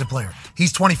very talented player.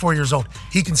 He's 24 years old.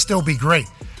 He can still be great.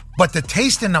 But the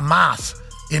taste in the mouth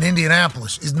in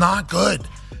Indianapolis is not good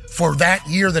for that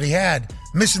year that he had.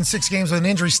 Missing 6 games with an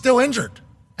injury, still injured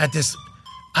at this.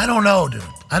 I don't know, dude.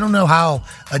 I don't know how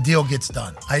a deal gets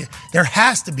done. There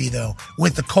has to be, though,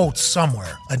 with the Colts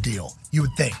somewhere, a deal, you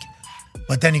would think.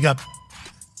 But then you got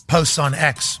posts on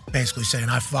X basically saying,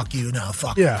 I fuck you, no,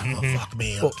 fuck you, fuck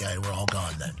me, okay, we're all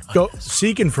gone then. Go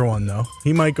seeking for one, though.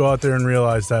 He might go out there and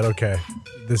realize that, okay,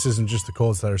 this isn't just the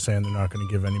Colts that are saying they're not going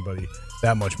to give anybody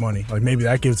that much money. Like, maybe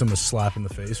that gives him a slap in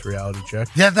the face, reality check.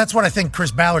 Yeah, that's what I think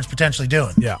Chris Ballard's potentially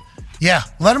doing. Yeah. Yeah,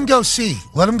 let him go see.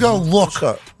 Let him go look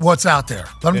what's out there.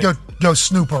 Let him go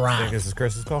snoop around. I think this is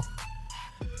Chris's call?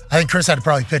 I think Chris had to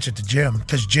probably pitch it to Jim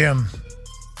because Jim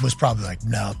was probably like,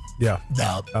 no. Yeah.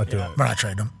 No. I'll do it. We're not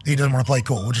trading him. He doesn't want to play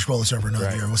cool. We'll just roll this over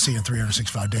another year. We'll see you in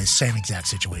 365 days. Same exact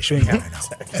situation right now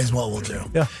is what we'll do.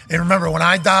 Yeah. And remember, when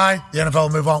I die, the NFL will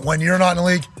move on. When you're not in the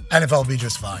league, NFL will be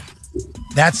just fine.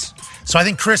 So I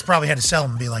think Chris probably had to sell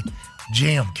him and be like,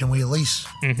 Jim, can we at least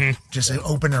just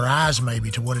open their eyes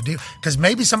maybe to what to do? Because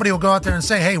maybe somebody will go out there and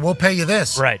say, hey, we'll pay you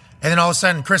this. Right. And then all of a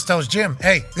sudden Chris tells Jim,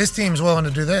 hey, this team's willing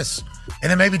to do this. And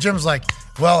then maybe Jim's like,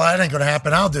 well, that ain't going to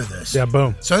happen. I'll do this. Yeah,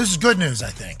 boom. So this is good news,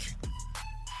 I think.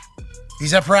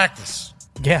 He's at practice.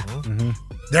 Yeah. Mm-hmm.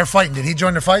 They're fighting. Did he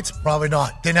join the fights? Probably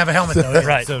not. Didn't have a helmet, though.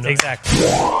 Right, exactly.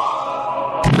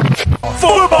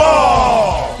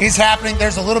 Football is happening.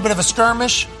 There's a little bit of a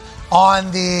skirmish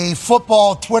on the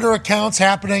football Twitter accounts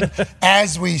happening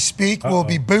as we speak. Will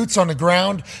be boots on the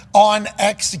ground on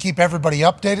X to keep everybody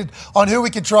updated on who we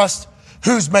can trust,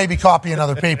 who's maybe copying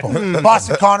other people.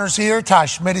 Boston Connor's here. Ty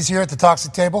Schmidt is here at the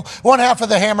Toxic Table. One half of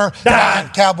the Hammer, Dan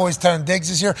Cowboys, Tone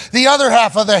Diggs is here. The other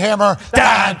half of the Hammer,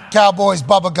 Dan Cowboys,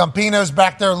 Bubba Gumpino's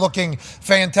back there looking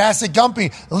fantastic.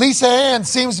 Gumpy, Lisa Ann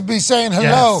seems to be saying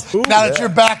hello now that you're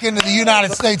back into the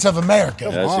United States of America.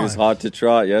 Yeah, she was hot to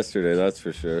trot yesterday, that's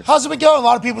for sure. How's it been going? A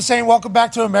lot of people saying welcome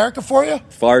back to America for you.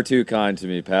 Far too kind to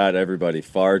me, Pat. Everybody,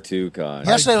 far too kind.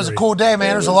 Yesterday was a cool day,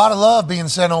 man. There's a lot of love being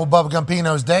sent on Bubba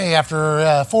Gumpino's day after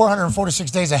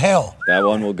 446 days of hell. That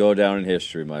one will go down in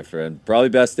history, my friend. Probably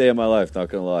best day of my life, not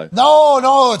going to lie.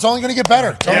 No, it's only going to get better.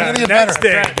 It's only going to get better.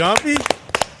 Day, Gumpy.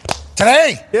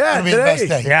 Today, yeah, going to be the best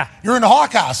day. Yeah. You're in the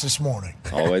Hawk House this morning.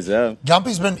 Always am.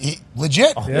 Gumpy's been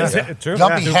legit. True.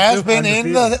 Gumpy has been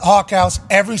in the Hawk House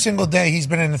every single day. He's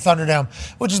been in the ThunderDome,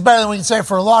 which is better than we can say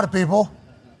for a lot of people.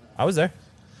 I was there.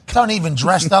 Tone even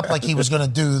dressed up like he was going to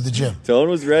do the gym. Tone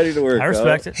was ready to work. I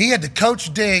respect it. He had the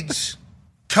Coach Diggs,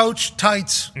 Coach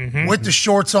tights with the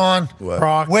shorts on,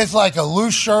 with like a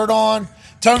loose shirt on.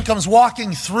 Tone comes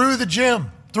walking through the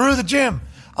gym.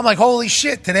 I'm like, holy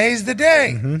shit, today's the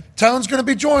day. Tone's going to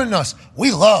be joining us.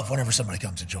 We love whenever somebody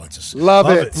comes and joins us. Love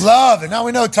it. Love it. Now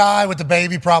we know Ty with the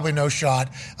baby, probably no shot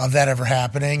of that ever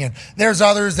happening. And there's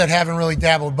others that haven't really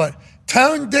dabbled. But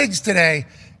Tone Diggs today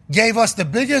gave us the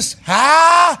biggest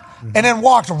and then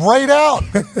walked right out.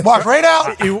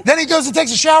 Then he goes and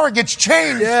takes a shower, gets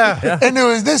changed into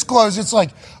his this clothes. It's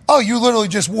like, oh, you literally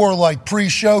just wore like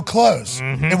pre-show clothes.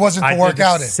 It wasn't to work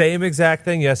out in. Same exact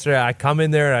thing yesterday. I come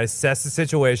in there and I assess the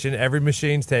situation. Every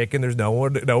machine's taken. There's nowhere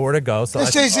to go. So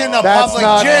this is in a That's public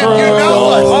not gym. true. You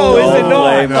know it. Oh, is it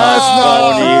not? That's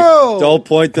not true. Don't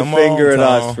point the finger at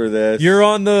Tom. us for this. You're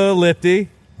on the lifty.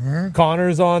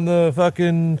 Connor's on the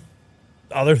fucking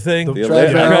other thing. the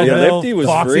treadmill. lifty was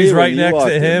Foxy's free right when you next walked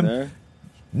to in him. there.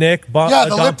 Nick, Yeah,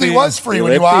 the lifty Gumpy. was free The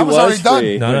when you lifty I was already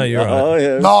free. done. No, you're right. Oh,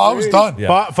 yeah, No, I was done. Yeah.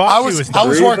 I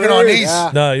was working on these.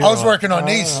 Yeah. No, you're I was right. working on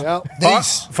these.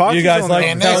 These. You guys like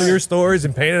man, to tell this. your stories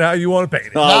and paint it how you want to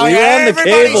paint it. Oh, we were on the everybody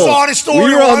cables. saw the story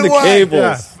We were on one the way.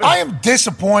 cables. I am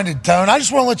disappointed, Tone. I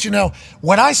just want to let you know,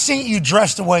 when I see you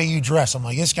dressed the way you dress, I'm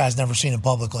like, this guy's never seen in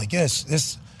public like this.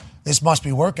 This must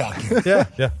be workout gear.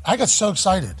 Yeah. I got so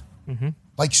excited.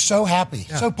 Like, so happy,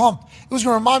 so pumped. It was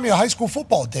going to remind me of high school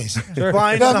football days. Sure.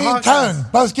 You know, me and Tone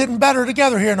both getting better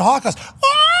together here in the Hawk House.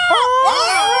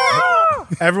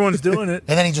 Everyone's doing it.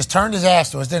 And then he just turned his ass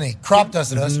to us, didn't he? Crop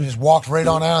dusted us and just walked right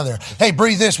on out of there. Hey,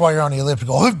 breathe this while you're on the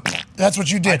elliptical. That's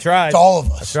what you did. I tried. To all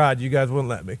of us. I tried. You guys wouldn't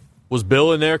let me. Was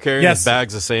Bill in there carrying his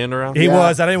bags of sand around? He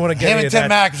was. I didn't want to get him any and of Tim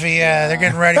that. McAfee, they're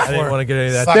getting ready for it. I didn't want to get any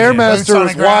of that. Stairmaster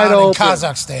was wide open.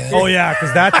 Kazakhstan. Oh, yeah,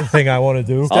 because that's the thing I want to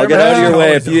do. I'll get out of your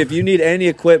way. If you need any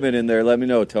equipment in there, let me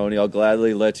know, Tony. I'll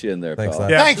gladly let you in there, Thanks, pal.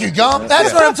 Thank you, Gump.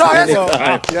 That's what I'm talking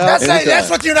about. That's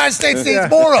what the United States needs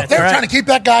more of. They're trying to keep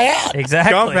that guy out.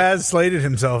 Exactly. Gump has slated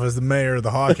himself as the mayor of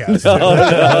the Hawk House.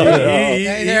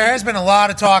 There has been a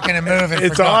lot of talking and moving.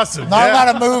 It's awesome. Not a lot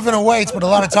of moving and weights, but a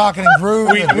lot of talking and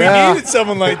grooving. We needed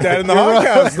someone like that in the Hawk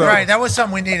House. Right, that was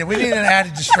something we needed. We needed an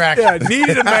added distraction. Yeah,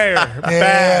 needed a mayor.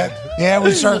 Bad. Yeah,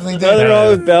 we certainly did. Nothing wrong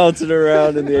with bouncing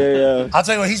around in the AM. I'll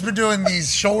tell you what, he's been doing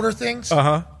these shoulder things.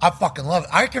 I fucking love it.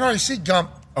 I can already see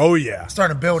Gump Oh, yeah.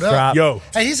 starting to build up. Yo.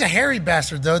 Hey, he's a hairy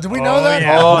bastard, though. Did we know that?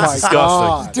 Yeah. Oh, my disgusting.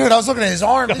 God. Dude, I was looking at his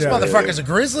arm. This motherfucker's a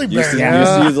grizzly bear. Used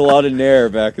to use a lot of Nair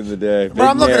back in the day. Bro,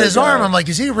 I'm looking at his arm. I'm I'm like,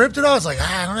 is he ripped it off? I was like,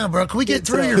 I don't know, bro. Can we get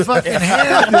through your fucking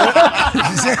hair?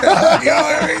 Is there,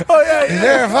 is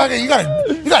there a fucking, you got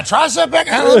a tricep back?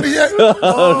 Let me see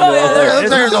it.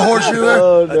 There's a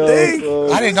horseshoe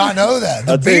there. I did not know that.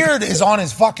 The beard is on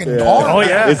his fucking arm. Oh,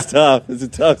 yeah. It's tough. It's a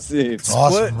tough scene. It's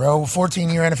awesome, bro.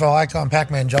 14-year NFL icon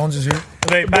Pacman Jones is here.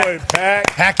 Hey, boy, Pac.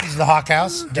 Packy's the Hawk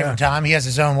House, different time. He has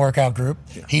his own workout group.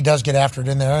 He does get after it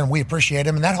in there, and we appreciate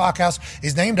him. And that Hawk House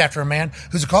is named after a man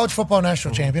who's a college football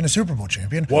national champion, a Super Bowl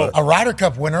champion, a Ryder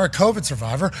Cup winner, a COVID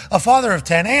survivor, a father of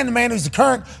 10, and the man who's the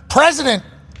current president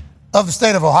of the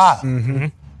state of Ohio. Mm-hmm.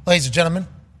 Ladies and gentlemen,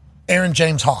 Aaron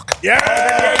James Hawk.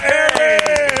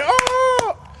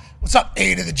 What's up,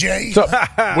 A to the J? So,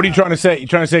 what are you trying to say? You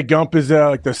trying to say Gump is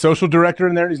like the social director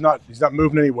in there? And he's not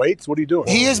moving any weights. What are you doing?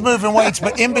 He is moving weights,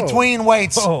 but in between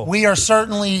weights, we are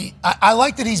certainly. I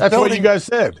like that he's building. That's what you guys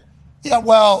said. Yeah,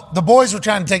 well, the boys were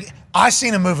trying to take. I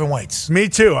seen him moving weights. Me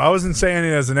too. I wasn't saying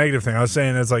it as a negative thing. I was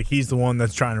saying it's like he's the one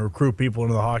that's trying to recruit people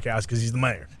into the Hawk House because he's the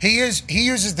mayor. He is. He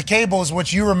uses the cables,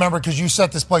 which you remember because you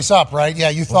set this place up, right? Yeah,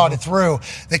 you thought it through.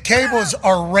 The cables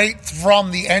are right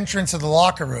from the entrance of the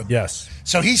locker room. Yes.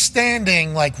 So he's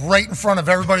standing like right in front of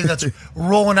everybody that's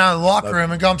rolling out of the locker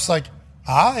room, and Gump's like,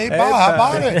 hey, Paul, how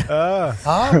about it?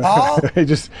 Paul?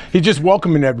 He's just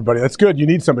welcoming everybody. That's good. You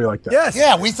need somebody like that. Yes.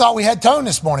 Yeah, we thought we had Tone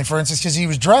this morning, for instance, because he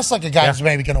was dressed like a guy who's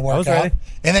maybe going to work out.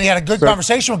 And then he had a good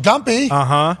conversation with Gumpy.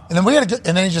 And then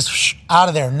and then he just out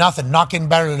of there. Nothing. Not getting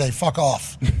better today. Fuck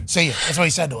off. See you. That's what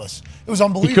he said to us. It was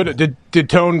unbelievable. Did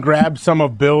Tone grab some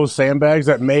of Bill's sandbags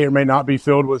that may or may not be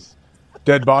filled with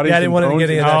dead bodies? Yeah, I didn't want to get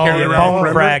any of that.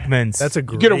 Bone fragments. That's a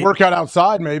great. You get a workout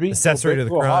outside, maybe. Accessory to the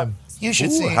crime. You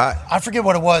should see. I forget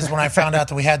what it was when I found out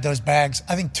that we had those bags.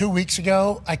 I think 2 weeks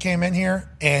ago I came in here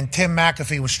and Tim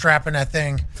McAfee was strapping that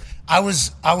thing. I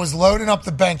was loading up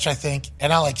the bench, I think,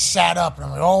 and I like sat up and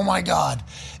I'm like, oh my God.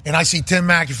 And I see Tim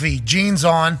McAfee, jeans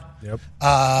on,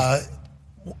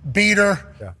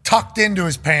 beater, tucked into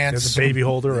his pants. There's a baby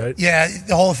holder, right? Yeah,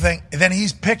 the whole thing. And then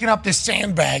he's picking up this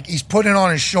sandbag. He's putting it on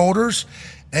his shoulders.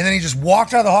 And then he just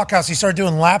walked out of the Hawk House. He started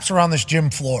doing laps around this gym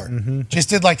floor. Just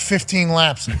did like 15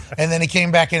 laps. And then he came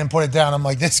back in and put it down. I'm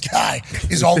like, this guy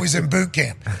is always in boot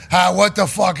camp. What the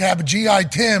fuck happened? G.I.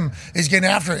 Tim is getting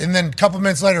after it. And then a couple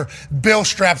minutes later, Bill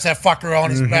straps that fucker on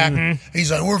his back.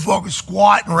 He's like, we're fucking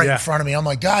squatting right in front of me. I'm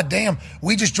like, God damn,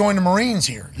 we just joined the Marines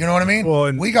here. You know what I mean?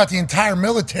 Well, we got the entire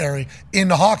military in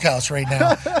the Hawk House right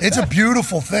now. It's a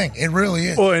beautiful thing. It really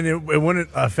is. Well, and it wouldn't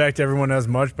affect everyone as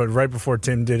much, but right before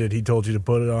Tim did it, he told you to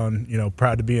put it on,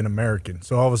 proud to be an American.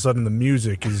 So all of a sudden the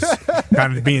music is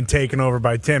kind of being taken over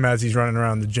by Tim as he's running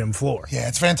around the gym floor. Yeah,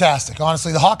 it's fantastic.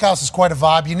 Honestly, the Hawk House is quite a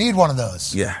vibe. You need one of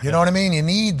those. Yeah. You know what I mean? You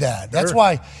need that. That's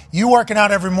why you working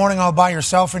out every morning all by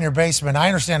yourself in your basement. I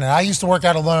understand that. I used to work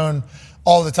out alone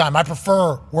all the time. I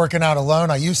prefer working out alone.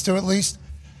 I used to, at least.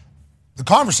 The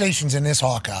conversations in this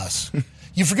Hawk House,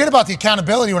 you forget about the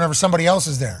accountability whenever somebody else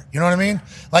is there. You know what I mean?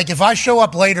 Like if I show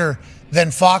up later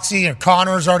than Foxy or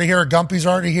Connor's already here or Gumpy's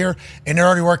already here and they're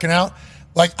already working out,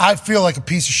 like I feel like a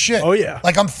piece of shit. Oh, yeah.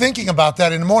 Like I'm thinking about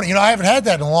that in the morning. I haven't had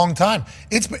that in a long time.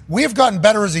 We have gotten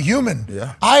better as a human.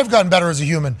 Yeah. I have gotten better as a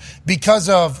human because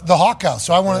of the Hawk House.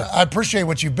 So I appreciate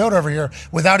what you've built over here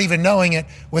without even knowing it,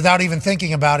 without even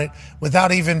thinking about it,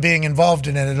 without even being involved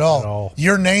in it at all.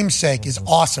 Your namesake is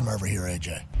awesome over here,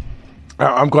 AJ.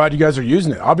 I'm glad you guys are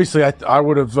using it. Obviously, I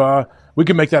would have. We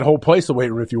could make that whole place a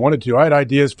weight room if you wanted to. I had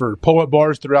ideas for pull-up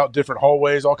bars throughout different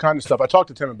hallways, all kinds of stuff. I talked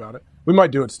to Tim about it. We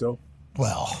might do it still.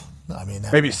 Well, I mean,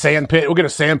 maybe sand pit. We'll get a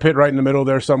sand pit right in the middle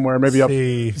there somewhere. Maybe up.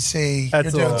 See, you're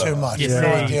doing too much.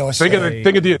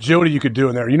 Think of the agility you could do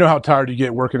in there. You know how tired you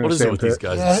get working in a sand pit. These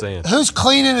guys are saying? Who's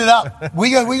cleaning it up?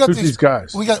 We got these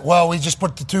guys. We just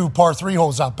put the 2 par 3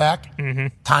 holes out back.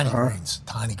 Tiny greens.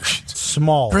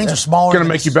 Small. Greens are smaller. Going to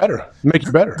make you better.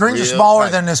 Greens are smaller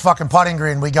than this fucking putting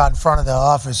green we got in front of the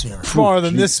office here. Smaller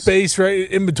than this space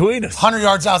right in between us. 100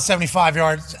 yards out, 75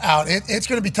 yards out. It's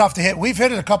going to be tough to hit. We've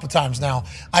hit it a couple times now.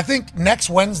 I think next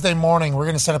Wednesday morning, we're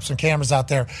going to set up some cameras out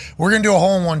there. We're going to do a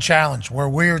hole-in-one challenge where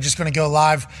we're just going to go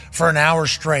live for an hour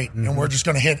straight, and we're just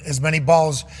going to hit as many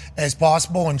balls as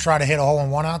possible and try to hit a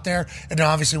hole-in-one out there. And then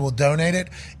obviously we'll donate it.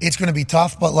 It's going to be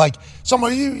tough, but like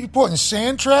somebody, you putting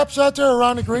sand traps out there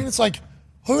around the green, it's like,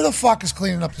 who the fuck is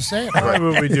cleaning up the sand? Why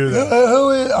would we do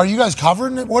that? Are you guys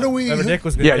covering it? What are we? Nick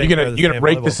was you're gonna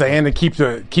break the sand and keep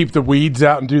the weeds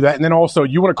out and do that, and then also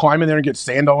you want to climb in there and get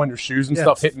sand all in your shoes and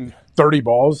stuff, hitting 30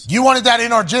 balls. You wanted that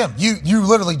in our gym. You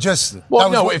literally just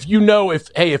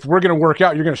if we're gonna work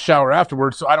out, you're gonna shower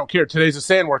afterwards. So I don't care. Today's a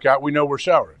sand workout. We know we're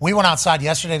showering. We went outside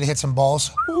yesterday to hit some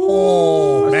balls.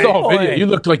 I saw a video. You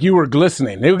looked like you were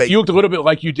glistening. You looked a little bit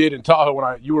like you did in Tahoe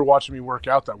when you were watching me work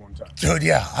out that one time. Dude,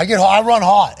 yeah, I run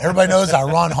hot. Everybody knows I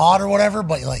run hot or whatever,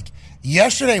 but like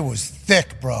yesterday was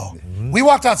thick, bro. We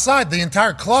walked outside, the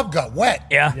entire club got wet.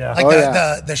 Yeah.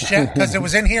 Like the shaft, because it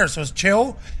was in here, so it was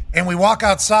chill. And we walk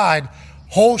outside,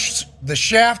 the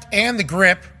shaft and the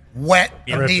grip wet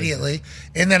immediately.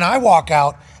 And then I walk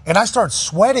out and I start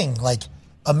sweating like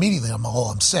immediately.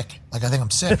 I'm sick. Like I think I'm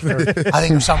sick. I think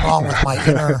there's something wrong with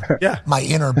my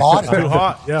inner body. Too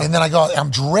hot. Yeah. And then I'm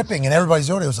dripping, and everybody's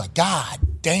doing it. It was like, God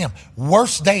damn,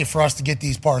 worst day for us to get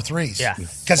these par 3s. Yeah.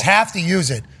 Because have to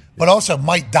use it, but also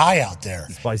might die out there.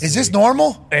 Is this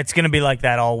normal? It's going to be like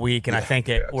that all week, and I think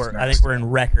we're in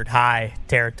record high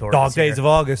territory. Dog days of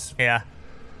August. Yeah.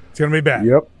 It's going to be bad.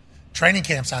 Yep. Training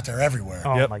camps out there everywhere.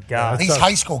 Oh, my God. These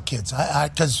high school kids.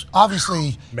 Because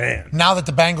obviously, now that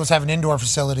the Bengals have an indoor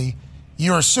facility,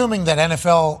 you're assuming that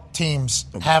NFL teams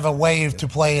have a way to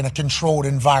play in a controlled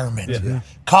environment. Yeah.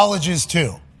 Colleges,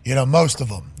 too. Most of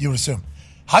them, you would assume.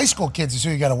 High school kids is who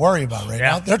you got to worry about right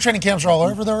now. Their training camps are all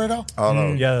over there right now?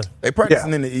 Yeah. They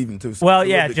practicing in the evening, too. So well,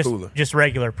 yeah, just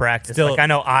regular practice. Like I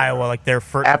know Iowa, like their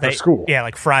first after school. Yeah,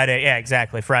 like Friday. Yeah,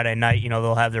 exactly. Friday night,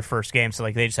 they'll have their first game. So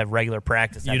like they just have regular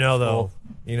practice. You know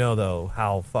though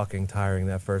how fucking tiring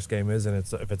that first game is, and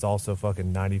if it's also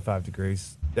fucking 95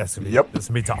 degrees, that's gonna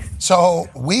be tough. So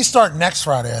we start next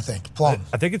Friday, I think. Plum.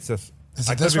 I think it's this. Is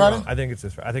it this Friday? I think it's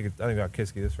this Friday. I think we got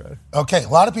Kiski this Friday. Okay, a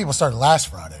lot of people started last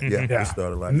Friday. Yeah. We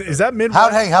started last Friday. Is that mid?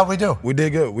 How'd we do? We did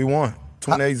good. We won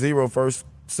 28-0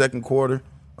 second quarter.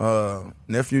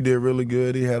 Nephew did really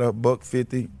good. He had a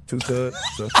 $150, 2 tuds.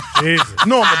 So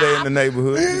normal day in the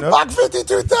neighborhood. $150,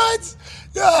 2 tuds?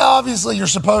 Yeah, obviously you're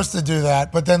supposed to do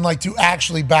that, but then to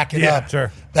actually back it up,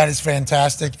 that is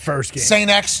fantastic. First game. St.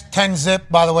 X 10-zip,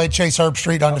 by the way. Chase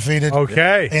Herbstreit undefeated.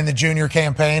 Okay. In the junior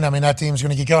campaign. I mean, that team's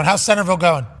going to get going. How's Centerville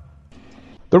going?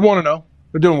 They're 1-0.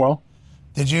 They're doing well.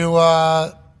 Did you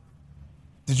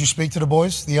speak to the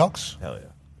boys, the Elks? Hell yeah.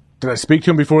 Did I speak to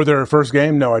them before their first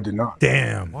game? No, I did not.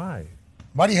 Damn. Why?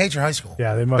 Why do you hate your high school?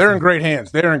 Yeah, they're in great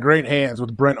hands. They're in great hands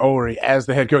with Brent Ulrey as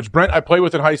the head coach. Brent, I played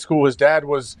with in high school. His dad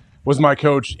was my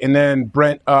coach, and then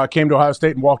Brent came to Ohio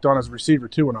State and walked on as a receiver,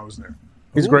 too, when I was there.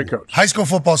 He's a great coach. High school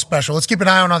football special. Let's keep an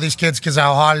eye on all these kids because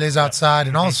how hot it is outside.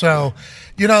 And also,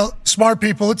 smart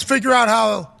people, let's figure out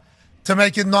how to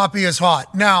make it not be as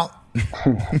hot. Now,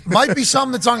 might be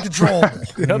something that's uncontrollable.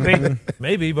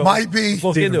 Maybe, but might be.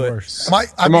 We'll get into it.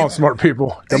 Come on, smart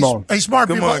people. Come on. Hey, smart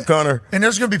people. Come on, Connor. And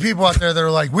there's going to be people out there that are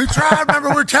like, we tried. Remember,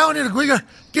 we're telling you, we got to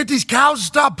get these cows to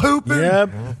stop pooping.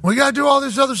 Yep. We got to do all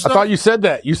this other stuff. I thought you said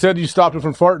that. You said you stopped it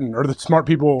from farting, or the smart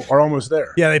people are almost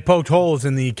there. Yeah, they poked holes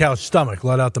in the cow's stomach,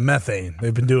 let out the methane.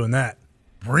 They've been doing that.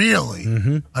 Really?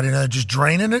 Mm-hmm. I didn't know, just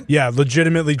draining it? Yeah,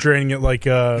 legitimately draining it like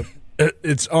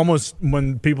it's almost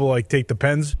when people take the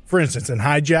pens, for instance, in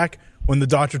Hijack, when the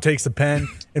doctor takes the pen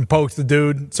and pokes the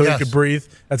dude so he could breathe.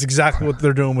 That's exactly what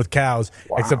they're doing with cows,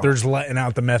 except they're just letting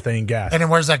out the methane gas. And then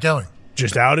where's that going?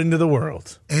 Just out into the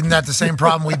world. Isn't that the same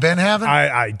problem we've been having?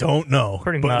 I don't know.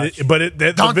 Pretty much.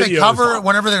 Don't they cover it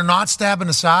whenever they're not stabbing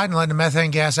the side and letting the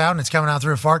methane gas out and it's coming out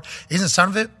through a fart? Isn't some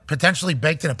of it potentially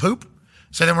baked in a poop?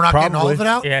 So then we're not getting all of it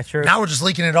out? Yeah, sure. Now we're just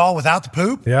leaking it all without the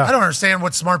poop? Yeah. I don't understand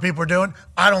what smart people are doing.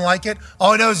 I don't like it.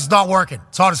 All I know is it's not working.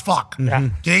 It's hot as fuck.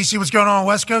 Mm-hmm. Can you see what's going on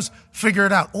West Coast? Figure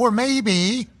it out. Or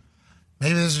maybe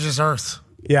this is just Earth.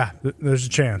 Yeah, there's a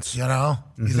chance. You know?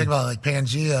 Mm-hmm. You think about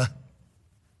Pangea.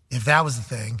 If that was the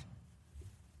thing,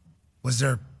 was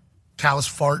there cows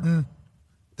farting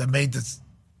that made the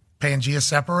Pangea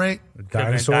separate?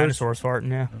 Dinosaurs farting,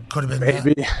 yeah. Could have been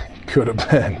maybe. Could have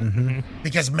been. Mm-hmm.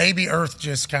 Because maybe Earth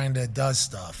just kind of does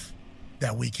stuff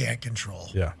that we can't control.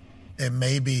 Yeah. And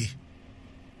maybe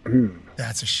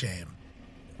that's a shame.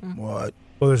 What?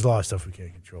 Well, there's a lot of stuff we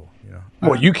can't control.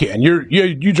 Well, you can.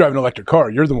 You drive an electric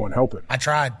car. You're the one helping. I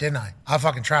tried, didn't I? I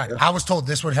fucking tried. I was told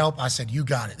this would help. I said, you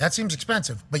got it. That seems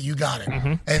expensive, but you got it.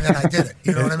 And then I did it.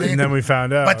 You know what I mean? And then we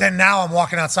found out. But then now I'm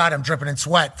walking outside. I'm dripping in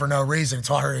sweat for no reason. It's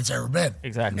harder than it's ever been.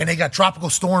 Exactly. And they got tropical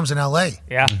storms in L.A.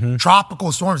 Yeah.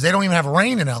 Tropical storms. They don't even have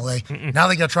rain in L.A. Now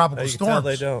they got tropical storms.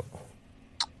 They don't.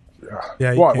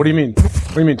 Yeah. What do you mean?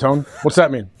 What do you mean, Tone? What's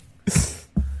that mean?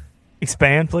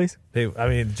 Expand, please. I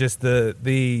mean, just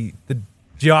the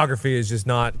geography is just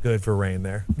not good for rain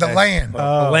there. The land.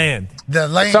 The land.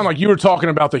 It sounded like you were talking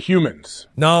about the humans.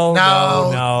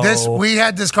 No. We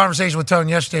had this conversation with Tone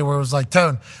yesterday where it was like,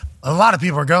 Tone, a lot of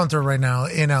people are going through it right now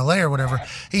in LA or whatever.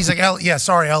 He's like,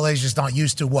 LA's just not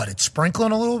used to what? It's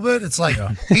sprinkling a little bit. It's like,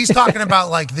 he's talking about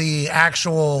like the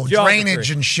actual drainage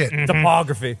and shit.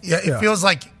 Topography. Yeah, it feels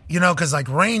like, because like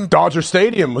rain. Dodger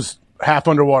Stadium was half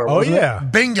underwater. Wasn't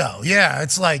it? Bingo. Yeah.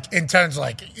 It's like, in terms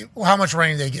like, how much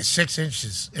rain did they get? 6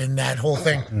 inches in that whole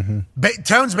thing.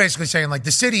 Tone's basically saying like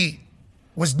the city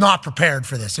was not prepared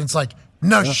for this. And it's like,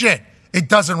 no shit. It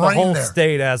doesn't rain there. The whole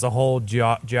state as a whole,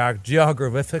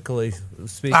 geographically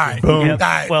speaking. All right. Boom. All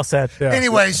right. Well said. Yeah.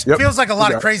 Anyways, feels like a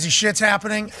lot of crazy shit's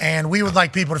happening, and we would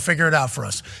like people to figure it out for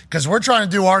us because we're trying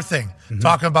to do our thing,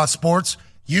 talking about sports.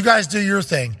 You guys do your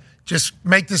thing. Just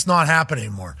make this not happen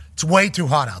anymore. It's way too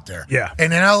hot out there. Yeah.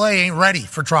 And in LA ain't ready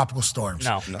for tropical storms.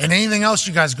 No. And anything else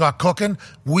you guys got cooking,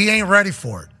 we ain't ready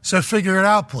for it. So figure it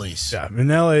out, please. Yeah, in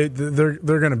LA,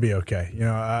 they're going to be okay.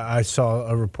 I saw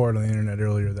a report on the internet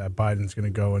earlier that Biden's going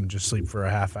to go and just sleep for a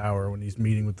half hour when he's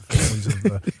meeting with the families of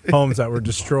the homes that were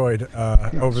destroyed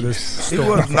over this storm. He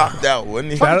was knocked out,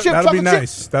 wasn't he? That'll be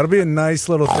nice. That'll be a nice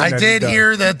little thing. I did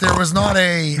hear that there was not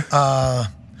a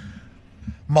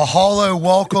mahalo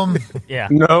welcome. Yeah.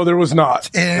 No, there was not.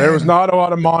 And there was not a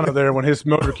lot of mana there when his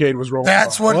motorcade was rolling.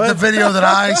 That's what the video that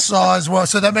I saw as well.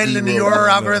 So that made it into your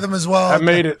algorithm as well. That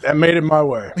made it my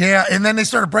way. Yeah, and then they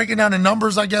started breaking down the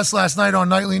numbers, I guess, last night on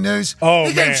Nightly News. Oh,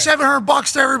 he gave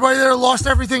 $700 to everybody there, lost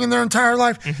everything in their entire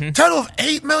life. Total of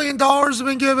 $8 million have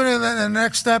been given, and then the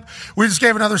next step, we just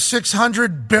gave another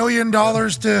 $600 billion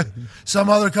to some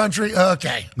other country.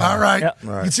 Okay, all right. Yep. You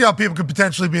can see how people could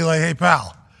potentially be like, hey,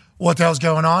 pal, what the hell's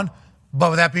going on?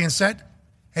 But with that being said,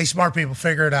 hey, smart people,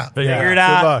 figure it out. Figure it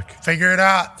out. Good luck. Figure it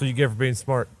out. That's what you get for being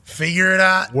smart. Figure it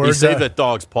out. He saved that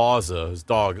dog's paws, though. His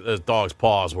dog's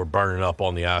paws were burning up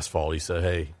on the asphalt. He said,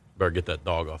 hey, better get that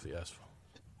dog off the asphalt.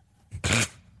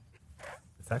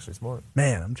 It's actually smart.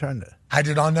 Man, I'm trying to. I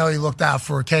did not know he looked out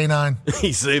for a canine.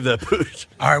 He saved that pooch.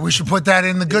 All right, we should put that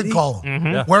in the good column.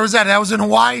 Yeah. Where was that? That was in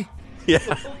Hawaii?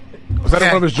 Yeah. Was that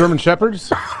one of his German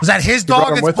Shepherds? Was that his brought dog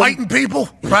him that's with him? biting people?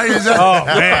 Right? Is that, Oh,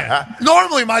 man.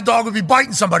 Normally, my dog would be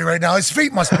biting somebody right now. His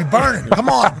feet must be burning. Come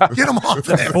on, get him off of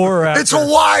there. Before or after? It's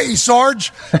Hawaii,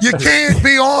 Sarge. You can't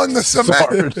be on the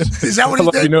cement. Sarge. Is that what I he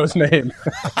love did? you know his name.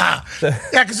 Yeah,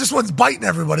 because this one's biting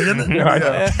everybody, isn't it? Yeah, I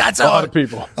know. That's A lot of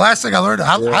people. Last thing I learned,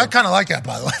 I kind of like that,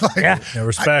 by the way. Like, Yeah.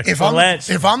 Respect. If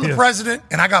I'm the president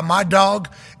and I got my dog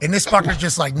and this fucker's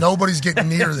just like nobody's getting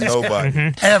near this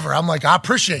Nobody. ever, I'm like, I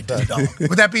appreciate this dog.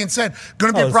 With that being said,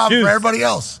 going to be a problem for everybody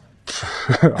else.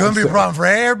 Going to be a problem for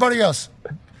everybody else.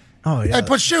 Oh, yeah. Hey,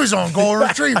 put shoes on, golden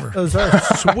retriever. Those are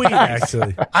sweet,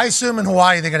 actually. I assume in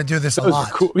Hawaii they got to do this a Those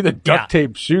lot. are cool. We had duct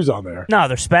tape shoes on there. No,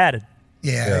 they're spatted.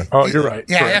 Yeah. Oh, you're right.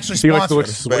 Yeah, Correct. actually He likes to look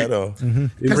sponsored.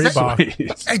 sweet.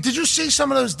 Reebok. Hey, did you see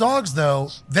some of those dogs though?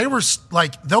 They were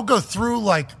like they'll go through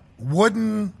like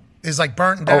wooden is like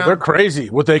burnt down. Oh, they're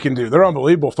crazy what they can do. They're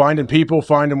unbelievable. Finding people,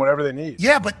 finding whatever they need.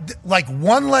 Yeah, but like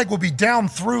one leg will be down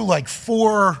through like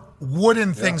 4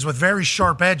 wooden things with very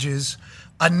sharp edges.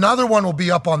 Another one will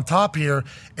be up on top here,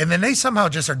 and then they somehow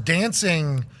just are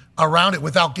dancing around it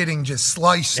without getting just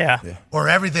sliced or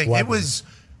everything. It was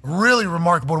really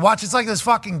remarkable to watch. It's like those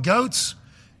fucking goats.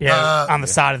 Yeah, on the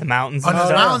side of the mountains. On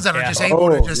the mountains that are just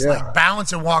able to just yeah. like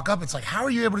balance and walk up. It's like, how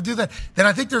are you able to do that? Then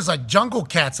I think there's like jungle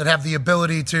cats that have the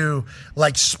ability to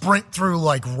like sprint through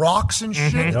like rocks and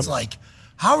shit. It's like,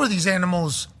 how are these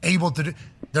animals able to do?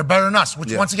 They're better than us.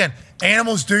 Which once again,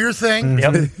 animals do your thing.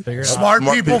 Smart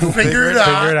people figure it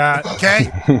out. Okay,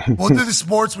 we'll do the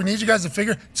sports. We need you guys to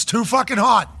figure. It's too fucking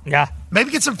hot. Yeah. Maybe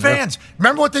get some fans.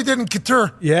 Remember what they did in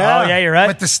Qatar? Yeah. Oh, yeah, you're right.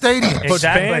 With the stadium. Put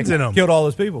fans in them. Killed all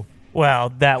those people.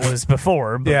 Well, that was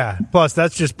before. But. Yeah. Plus,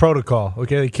 that's just protocol.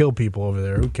 Okay, they kill people over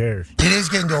there. Who cares? It is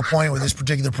getting to a point with this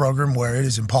particular program where it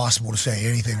is impossible to say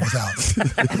anything without.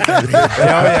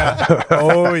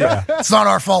 Oh yeah. It's not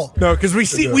our fault. No, because we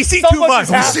see too much.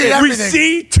 We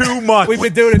see too much. We've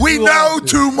been doing it. We know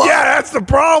too much. Yeah, that's the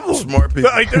problem. Smart people.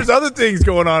 Like, there's other things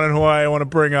going on in Hawaii I want to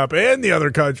bring up, and the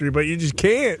other country, but you just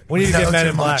can't. We need to get Men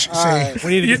in Black.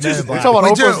 We need to get Men in Black. Talking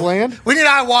about We Oprah's do. land. We need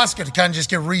ayahuasca to kind of just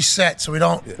get reset so we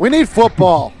don't. We need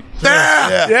football.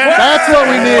 Yeah. That's what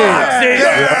we need.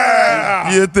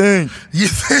 Yeah. You think? You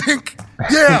think?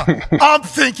 Yeah. I'm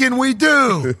thinking we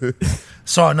do.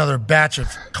 Saw another batch of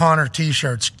Connor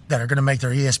T-shirts that are going to make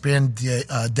their ESPN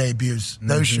debuts.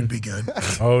 Those should be good.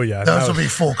 Oh yeah, Those will be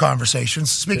full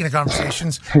conversations. Speaking of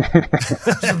conversations,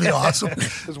 those will be awesome.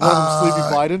 Is one of them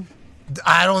Sleepy Biden?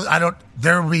 I don't.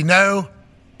 There will be no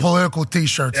political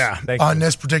T-shirts Thank on you.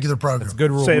 this particular program. It's a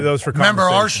good rule. Save those for Remember, our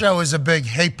conversation. show is a big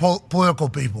hey political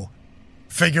people.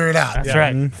 Figure it out. That's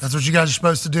right. That's what you guys are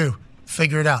supposed to do.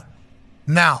 Figure it out.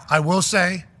 Now, I will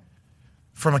say,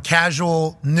 from a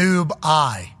casual noob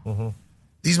eye,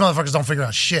 these motherfuckers don't figure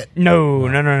out shit. No.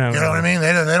 You know what I mean?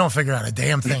 They don't figure out a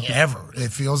damn thing ever,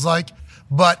 it feels like.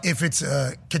 But if it's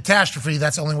a catastrophe,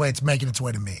 that's the only way it's making its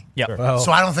way to me. Yep. Sure. Well,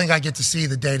 So I don't think I get to see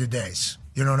the day-to-days.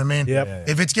 You know what I mean? Yep.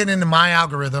 If it's getting into my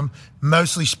algorithm,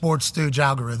 mostly Sports Stooge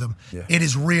algorithm, it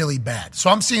is really bad. So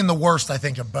I'm seeing the worst, I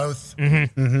think, of both.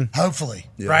 Hopefully,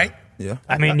 right? Yeah.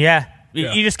 I mean,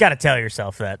 you just got to tell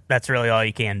yourself that. That's really all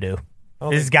you can do.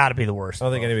 This has got to be the worst. I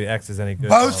don't think anybody X is any good.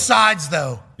 Both sides,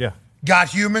 though, Yeah. got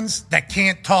humans that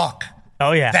can't talk,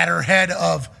 Oh, yeah. that are head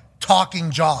of talking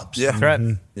jobs. Yeah. That's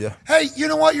right. Yeah. Hey, you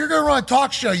know what? You're going to run a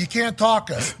talk show. You can't talk.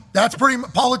 That's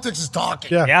politics is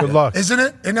talking. yeah, Yeah. good luck. Isn't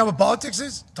it? Isn't that what politics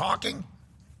is? Talking.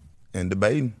 And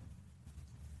debating.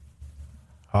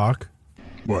 Hawk,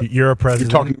 What? you're a You're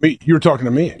president. talking to me. You were talking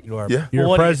to me. You are. Yeah. You're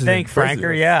What a do you president. think,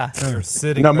 Franker? Yeah. You're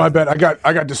sitting. No, my bad.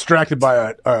 I got distracted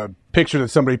by a picture that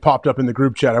somebody popped up in the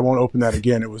group chat. I won't open that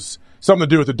again. It was something to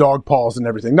do with the dog paws and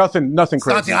everything. Nothing It's not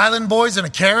crazy. the Island Boys and a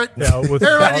carrot. Yeah, with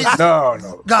Everybody-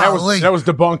 No. Golly. That was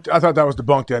debunked. I thought that was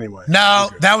debunked anyway. No,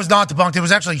 that was not debunked. It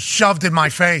was actually shoved in my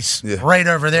face right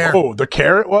over there. Oh, the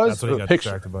carrot was? That's what he the got picture.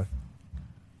 distracted by.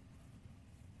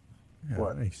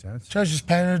 What? Makes sense. So I was just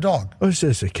petting a dog. What's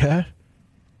this, a cat?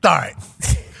 All right.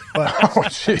 Oh,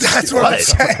 jeez. That's what I'm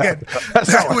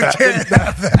saying. We can't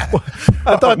have that.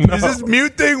 I thought, does this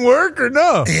mute thing work or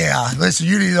no? Yeah, listen,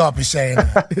 you need to not be saying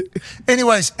that.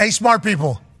 Anyways, hey, smart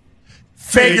people,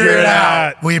 figure it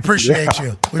out. We appreciate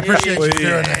you. We appreciate you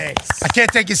doing that. I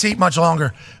can't take his heat much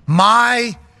longer.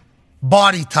 My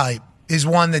body type is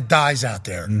one that dies out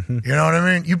there. You know what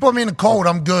I mean? You put me in the cold,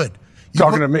 I'm good.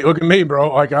 Talking to me. Look at me,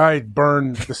 bro. Like, I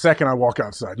burn the second I walk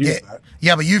outside. You know that.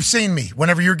 Yeah, but you've seen me.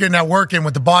 Whenever you're getting that work in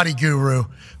with the body guru,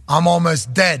 I'm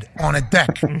almost dead on a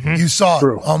deck. You saw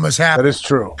True. it almost happen. That is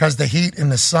true. Because the heat in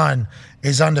the sun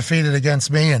is undefeated against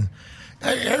me, and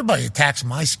everybody attacks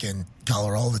my skin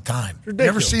color all the time. You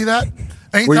ever see that?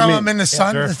 Anytime mean? I'm in the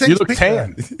sun, sure. the things You look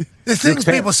tan. The things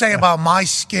tan. people say about my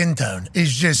skin tone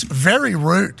is just very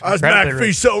rude. How's Incredibly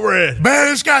McAfee so red? Man,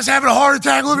 this guy's having a heart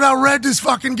attack. Look at how red this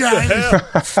fucking guy is.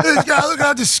 This guy, look at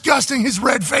how disgusting his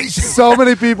red face is. So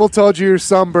many people told you you're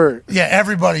sunburned. Yeah,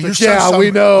 everybody. You're Yeah, so we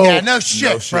know. Yeah, no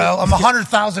shit, bro. I'm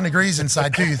 100,000 degrees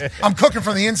inside, too. I'm cooking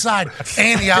from the inside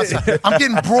and the outside. I'm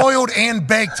getting broiled and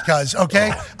baked, cuz,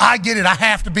 okay? I get it. I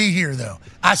have to be here, though.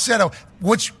 I said,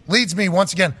 which leads me,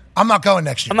 once again, I'm not going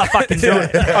next year. I'm not fucking doing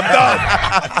it.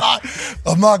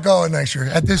 I'm not going next year.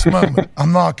 At this moment,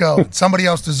 I'm not going. Somebody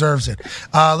else deserves it.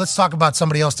 Let's talk about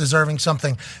somebody else deserving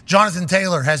something. Jonathan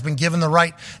Taylor has been given the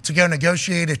right to go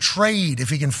negotiate a trade if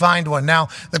he can find one. Now,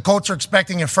 the Colts are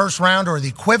expecting a first round or the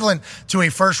equivalent to a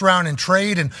first round in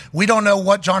trade, and we don't know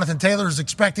what Jonathan Taylor is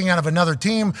expecting out of another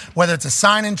team, whether it's a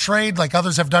sign-in trade like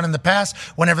others have done in the past,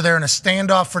 whenever they're in a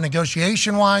standoff for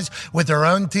negotiation-wise with their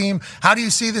own team. How do you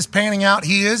see this panning out?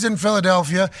 He is in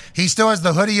Philadelphia. He still has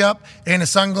the hoodie up and the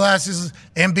sunglasses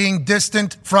and being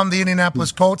distant from the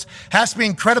Indianapolis Colts. Has to be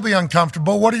incredibly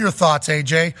uncomfortable. What are your thoughts,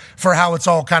 AJ, for how it's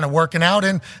all kind of working out?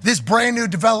 And this brand new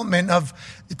development of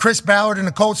Chris Ballard and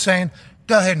the Colts saying,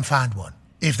 go ahead and find one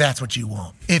if that's what you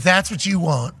want. If that's what you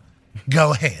want,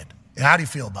 go ahead. How do you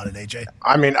feel about it, AJ?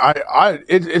 I mean,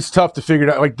 it's tough to figure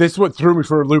it out. Like, this is what threw me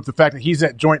for a loop. The fact that he's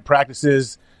at joint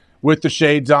practices with the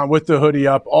shades on, with the hoodie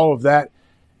up, all of that.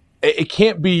 It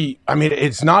can't be, I mean,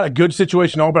 it's not a good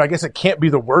situation at all, but I guess it can't be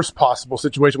the worst possible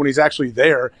situation when he's actually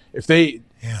there. If they,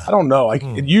 I don't know. Like,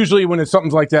 usually when it's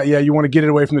something like that, yeah, you want to get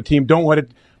it away from the team. Don't let it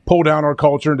pull down our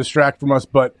culture and distract from us,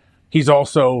 but he's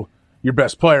also your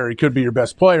best player. He could be your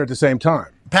best player at the same time.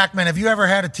 Pacman, have you ever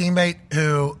had a teammate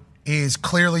who is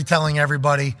clearly telling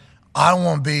everybody, I don't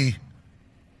want to be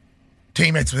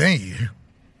teammates with any of you,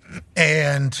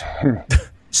 and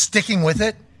sticking with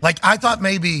it. Like, I thought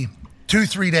maybe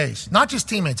 2-3 days, not just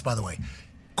teammates, by the way,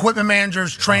 equipment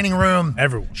managers, training room,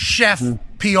 everyone, chef,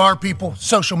 PR people,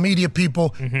 social media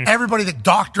people, everybody that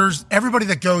doctors, everybody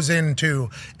that goes into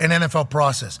an NFL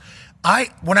process.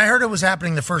 When I heard it was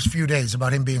happening the first few days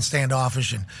about him being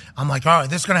standoffish, and I'm like, all right,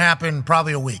 this is going to happen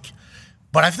probably a week.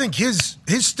 But I think his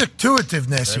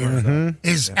stick-to-itiveness here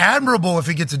is admirable if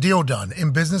he gets a deal done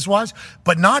in business-wise,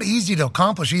 but not easy to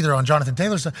accomplish either on Jonathan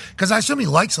Taylor's side, because I assume he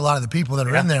likes a lot of the people that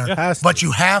are in there. But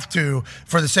you have to,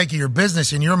 for the sake of your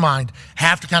business, in your mind,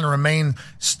 have to kind of remain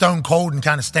stone cold and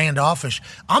kind of standoffish.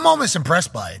 I'm almost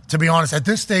impressed by it, to be honest. At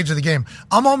this stage of the game,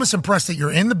 I'm almost impressed that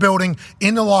you're in the building,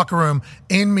 in the locker room,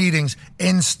 in meetings,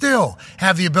 and still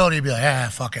have the ability to be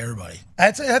like, fuck everybody.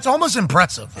 That's almost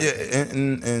impressive. Yeah,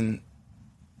 and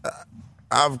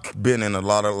I've been in a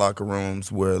lot of locker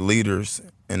rooms where leaders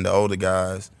and the older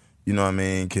guys, you know what I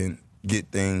mean, can get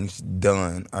things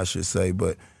done, I should say.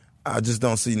 But I just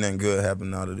don't see nothing good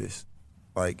happening out of this.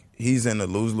 Like, he's in a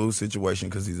lose-lose situation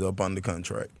because he's up under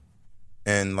contract.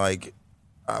 And, like,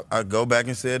 I go back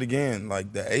and say it again.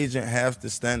 Like, the agent has to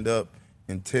stand up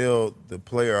and tell the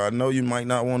player, I know you might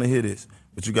not want to hear this,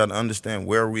 but you got to understand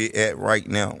where we at right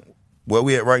now. Where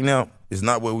we at right now is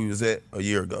not where we was at a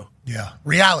year ago. Yeah,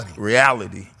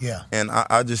 reality. Yeah, and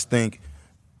I just think,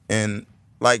 and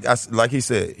like he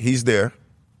said, he's there.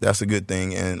 That's a good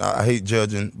thing. And I hate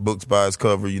judging books by its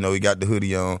cover. You know, he got the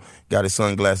hoodie on, got his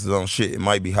sunglasses on. Shit, it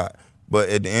might be hot, but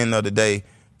at the end of the day,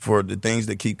 for the things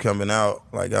that keep coming out,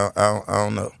 like I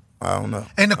don't know.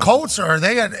 And the Colts, are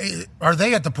they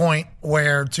at the point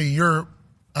where, to your,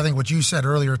 I think what you said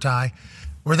earlier, Ty,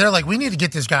 where they're like, we need to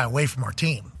get this guy away from our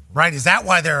team. Right? Is that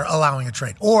why they're allowing a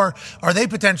trade? Or are they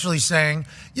potentially saying,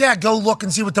 yeah, go look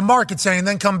and see what the market's saying, and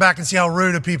then come back and see how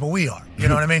rude of people we are? You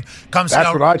know what I mean? That's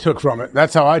what I took from it.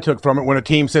 That's how I took from it. When a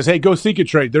team says, hey, go seek a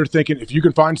trade, they're thinking, if you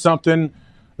can find something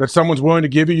that someone's willing to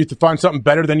give you, to find something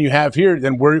better than you have here,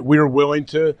 then we're willing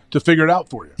to figure it out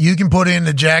for you. You can put in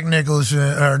the Jack Nicklaus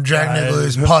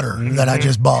putter that I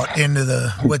just bought into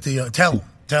tell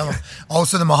them.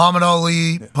 Also, the Muhammad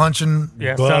Ali punching.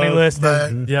 Yeah, Sonny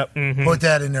Liston. Put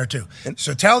that in there, too.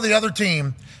 So tell the other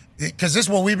team, because this is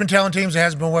what we've been telling teams that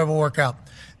hasn't been able to work out.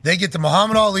 They get the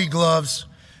Muhammad Ali gloves,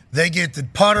 they get the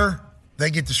putter, they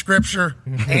get the scripture,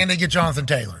 and they get Jonathan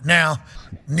Taylor. Now,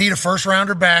 need a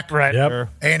first-rounder back. Right. Yep.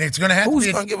 And it's going to have Who's to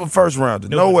be... going to give a first-rounder?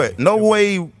 No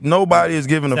way. Nobody is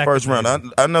giving a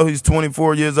first-rounder. I know he's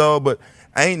 24 years old, but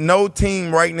ain't no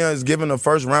team right now is giving a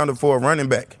first-rounder for a running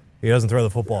back. He doesn't throw the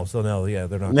football, so no, yeah,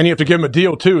 they're not. And then you have to give him a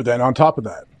deal, too, then, on top of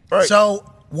that. Right.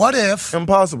 So, what if...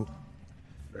 Impossible.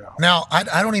 Now,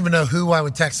 I don't even know who I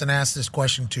would text and ask this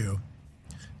question to,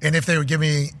 and if they would give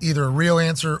me either a real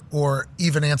answer or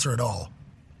even answer at all.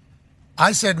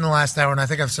 I said in the last hour, and I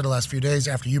think I've said the last few days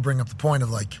after you bring up the point of,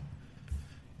 like,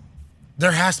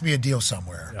 there has to be a deal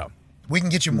somewhere. Yeah. We can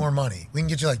get you more money. We can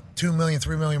get you like $2 million,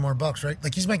 $3 million more bucks, right?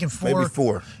 Like, he's making Maybe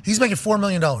four. He's making $4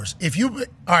 million. All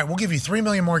right, we'll give you $3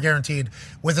 million more guaranteed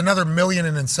with another $1 million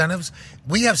in incentives.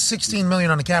 We have $16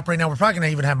 million on the cap right now. We're probably going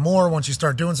to even have more once you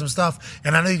start doing some stuff.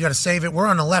 And I know you got to save it. We're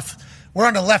on the left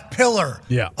pillar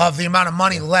of the amount of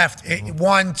money left.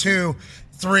 1, 2,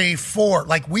 3, 4.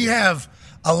 Like, we have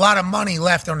a lot of money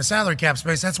left on the salary cap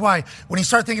space. That's why when you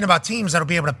start thinking about teams that'll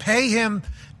be able to pay him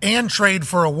and trade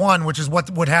for a one, which is what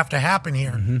would have to happen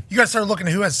here, you got to start looking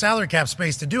at who has salary cap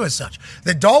space to do as such.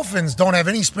 The Dolphins don't have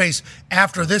any space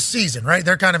after this season, right?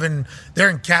 They're kind of they're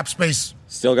in cap space.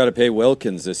 Still got to pay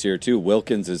Wilkins this year, too.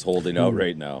 Wilkins is holding out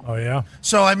right now. Oh, yeah?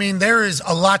 So, I mean, there is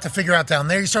a lot to figure out down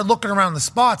there. You start looking around the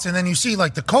spots, and then you see,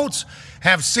 like, the Colts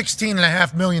have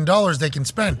 $16.5 million they can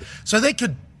spend. So they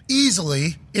could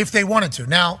easily, if they wanted to.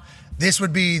 Now, this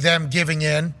would be them giving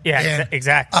in and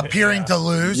exactly. appearing to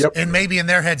lose, and maybe in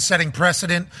their head setting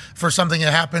precedent for something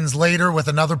that happens later with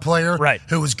another player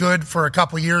who was good for a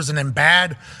couple years and then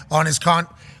bad on his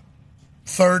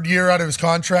third year out of his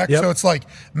contract. So it's like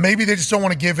maybe they just don't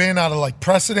want to give in out of like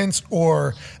precedence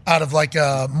or out of like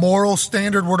a moral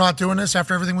standard. We're not doing this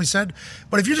after everything we said.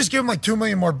 But if you just give him like $2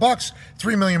 million more bucks,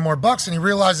 $3 million more bucks, and he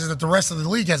realizes that the rest of the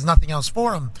league has nothing else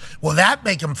for him, will that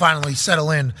make him finally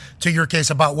settle in to your case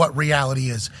about what reality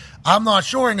is? I'm not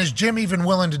sure. And is Jim even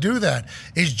willing to do that?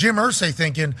 Is Jim Irsay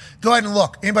thinking, go ahead and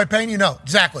look, anybody paying you? No,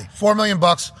 exactly. $4 million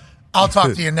bucks. I'll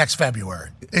talk to you next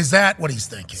February. Is that what he's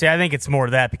thinking? See, I think it's more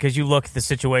that because you look at the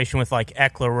situation with like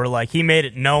Eckler where like he made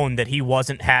it known that he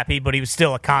wasn't happy, but he was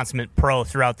still a consummate pro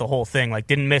throughout the whole thing. Like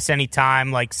didn't miss any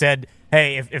time, like said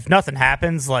hey, if nothing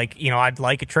happens, like, I'd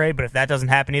like a trade, but if that doesn't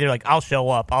happen either, like, I'll show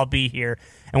up, I'll be here.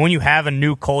 And when you have a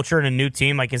new culture and a new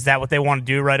team, like, is that what they want to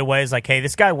do right away? Is like, hey,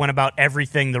 this guy went about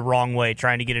everything the wrong way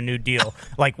trying to get a new deal.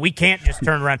 Like, we can't just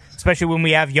turn around, especially when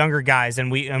we have younger guys and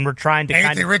we're trying to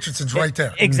Anthony Richardson's right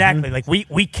there. Exactly. Like,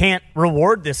 we can't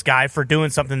reward this guy for doing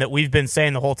something that we've been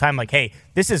saying the whole time. Like, hey,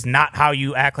 this is not how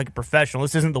you act like a professional.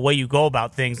 This isn't the way you go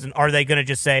about things. And are they going to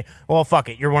just say, well, fuck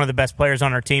it, you're one of the best players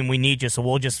on our team, we need you, so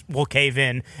we'll cave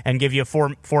in and give you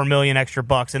 $4 million extra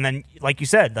bucks. And then, like you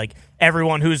said, like,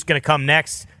 everyone who's going to come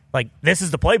next, like, this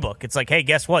is the playbook. It's like, hey,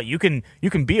 guess what? You can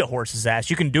be a horse's ass.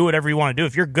 You can do whatever you want to do.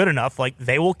 If you're good enough, like,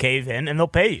 they will cave in and they'll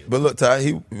pay you. But look, Ty,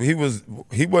 he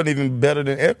wasn't even better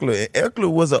than Eckler. Eckler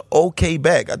was an okay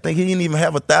back. I think he didn't even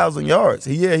have 1,000 yards.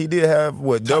 He did have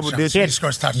double digits. He had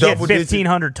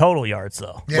 1,500 total yards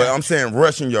though. Yeah. But I'm saying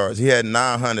rushing yards. He had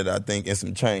 900, I think, and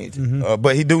some change.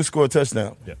 But he do score a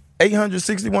touchdown. Yeah.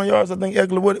 861 yards. I think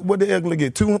Eckler. What did Eckler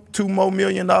get? $2 more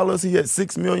million. He had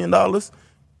 $6 million.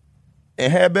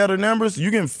 And had better numbers,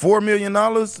 you getting $4 million.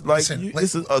 Like,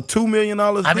 this is a $2 million.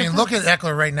 I mean, look at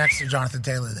Eckler right next to Jonathan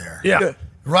Taylor there. Yeah.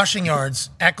 Rushing yards.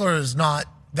 Eckler is not.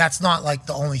 That's not like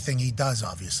the only thing he does,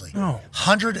 obviously. No.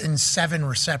 107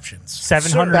 receptions.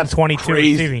 722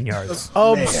 receiving yards.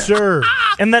 Absurd.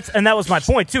 And that was my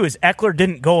point, too, is Eckler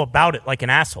didn't go about it like an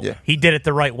asshole. Yeah. He did it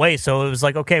the right way. So it was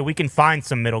like, okay, we can find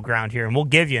some middle ground here, and we'll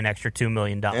give you an extra $2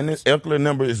 million. And this Eckler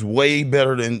number is way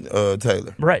better than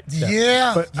Taylor. Right.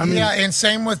 Yeah. But, and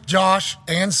same with Josh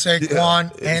and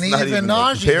Saquon and even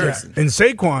Najee. And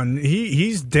Saquon,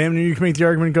 he's damn near, you can make the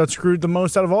argument, got screwed the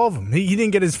most out of all of them. He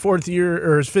didn't get his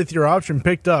his fifth-year option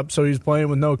picked up, so he's playing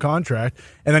with no contract.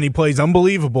 And then he plays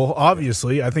unbelievable,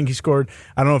 obviously. I think he scored,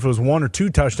 I don't know if it was 1 or 2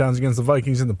 touchdowns against the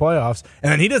Vikings in the playoffs.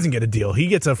 And then he doesn't get a deal. He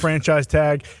gets a franchise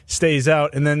tag, stays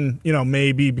out, and then,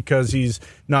 maybe because he's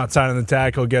not signing the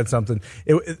tag, he'll get something.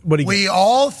 We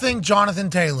all think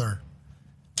Jonathan Taylor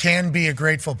can be a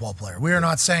great football player. We are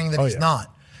not saying that he's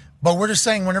not. But we're just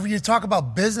saying, whenever you talk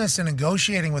about business and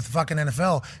negotiating with the fucking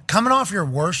NFL, coming off your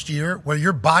worst year, where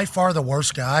you're by far the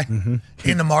worst guy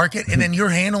in the market, and then you're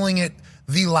handling it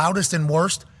the loudest and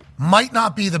worst, might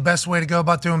not be the best way to go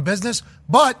about doing business,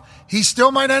 but he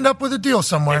still might end up with a deal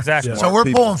somewhere. Exactly. So we're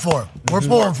pulling for him. We're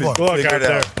pulling for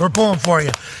him. We're pulling for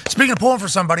you. Speaking of pulling for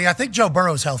somebody, I think Joe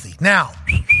Burrow's healthy. Now,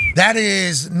 that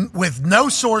is with no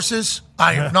sources.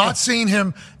 I have not seen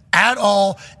him at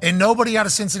all, and nobody out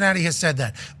of Cincinnati has said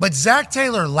that. But Zach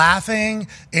Taylor laughing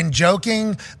and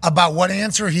joking about what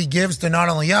answer he gives to not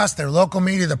only us, their local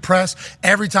media, the press,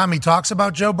 every time he talks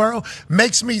about Joe Burrow,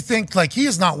 makes me think like he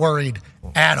is not worried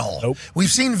at all. Nope.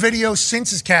 We've seen videos since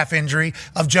his calf injury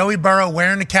of Joey Burrow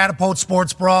wearing the Catapult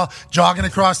sports bra, jogging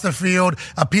across the field,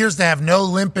 appears to have no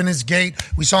limp in his gait.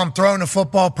 We saw him throwing the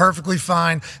football perfectly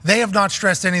fine. They have not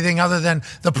stressed anything other than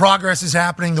the progress is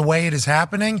happening the way it is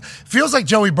happening. Feels like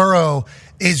Joey Burrow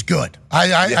is good.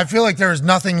 I feel like there is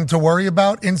nothing to worry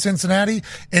about in Cincinnati,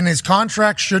 and his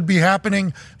contract should be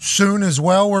happening soon as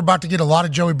well. We're about to get a lot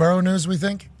of Joey Burrow news, we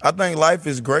think. I think life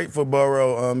is great for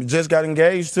Burrow. He just got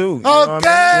engaged, too.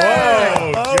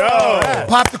 Okay. Whoa, Joe.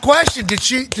 Pop the question. Did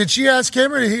she ask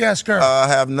him or did he ask her? I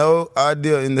have no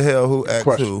idea in the hell who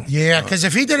asked who. Yeah, because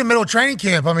if he did a middle training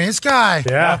camp, I mean, this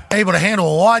guy able to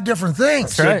handle a lot of different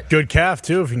things. That's right. Good calf,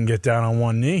 too, if he can get down on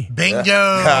one knee.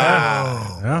 Bingo.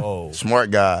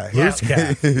 Smart guy.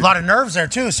 A lot of nerves there,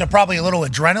 too, so probably a little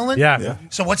adrenaline. Yeah.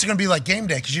 So what's it going to be like game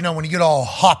day? Because, when you get all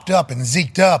hopped up and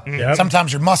zeked up,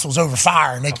 sometimes your muscles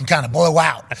overfire and they can kind of blow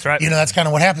out. That's right. That's kind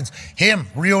of what happens. Him,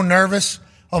 real nervous.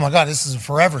 Oh, my God, this is a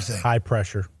forever thing. High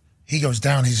pressure. He goes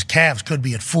down. His calves could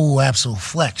be at full absolute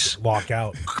flex. Lock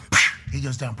out. He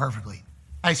goes down perfectly.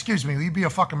 Hey, excuse me, will you be a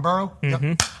fucking Burrow?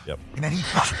 Mm-hmm. Yep. And then he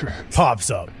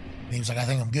pops up. And he was like, I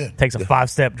think I'm good. Takes a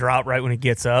 5-step drop right when he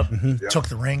gets up. Mm-hmm. Took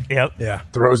the ring. Yep. Yeah.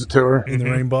 Throws it to her. In the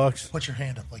ring box. Put your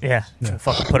hand up like this. Yeah.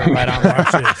 Fucking put it right on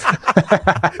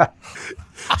there.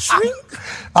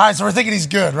 All right, so we're thinking he's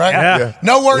good, right? Yeah.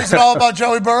 No worries at all about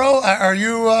Joey Burrow. Are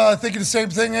you thinking the same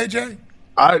thing, AJ?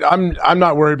 I'm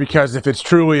not worried because if it's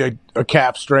truly a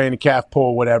calf strain, a calf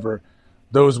pull, whatever,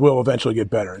 those will eventually get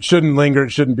better. It shouldn't linger. It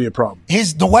shouldn't be a problem.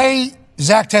 The way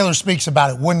Zach Taylor speaks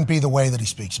about it wouldn't be the way that he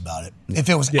speaks about it if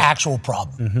it was actual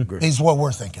problem, is what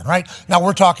we're thinking, right? Now,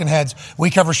 we're talking heads. We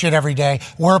cover shit every day.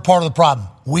 We're a part of the problem.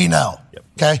 We know.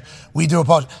 Okay? We do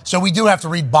apologize. So we do have to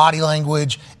read body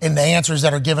language and the answers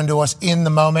that are given to us in the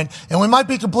moment. And we might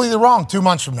be completely wrong 2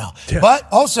 months from now. Yeah. But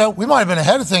also, we might have been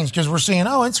ahead of things because we're seeing,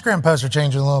 Instagram posts are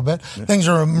changing a little bit. Yeah. Things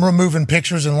are removing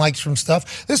pictures and likes from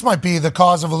stuff. This might be the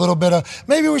cause of a little bit of,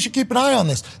 maybe we should keep an eye on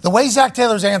this. The way Zach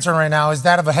Taylor's answering right now is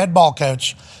that of a head ball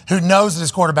coach who knows that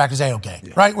his quarterback is A-OK.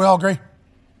 Yeah. Right? We all agree?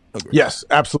 Yes,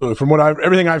 absolutely. From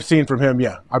everything I've seen from him,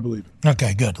 yeah, I believe it.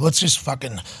 Okay, good. Let's just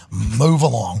fucking move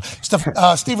along.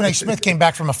 Stephen A. Smith came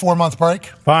back from a 4-month break.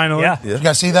 Finally. Yeah. You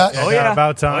guys see that? Oh, yeah.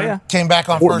 About time. Oh, yeah. Came back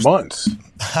on 4 first. months.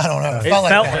 I don't know. It It felt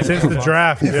like felt that. like Since the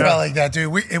draft. It felt like that,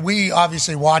 dude. We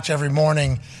obviously watch every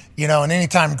morning, and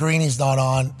anytime Greeny's not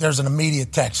on, there's an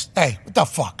immediate text. Hey, what the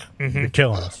fuck? You're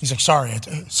killing us. He's like, sorry,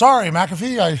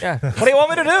 McAfee. Yeah. What do you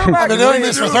want me to do? I've been doing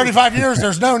this for 35 years.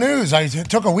 There's no news. I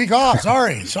took a week off.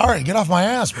 Sorry. Get off my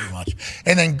ass, pretty much.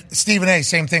 And then Stephen A.,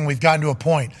 same thing. We've gotten to a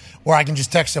point where I can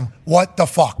just text him, what the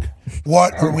fuck?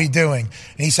 What are we doing?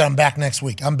 And he said, I'm back next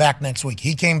week.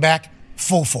 He came back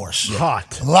full force.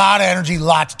 Hot. A lot of energy,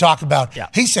 lot to talk about. Yeah.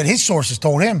 He said his sources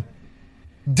told him,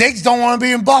 Diggs don't want to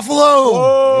be in Buffalo.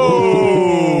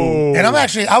 Oh. And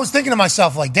I was thinking to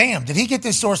myself, like, damn, did he get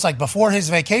this source like before his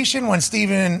vacation when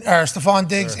Stephon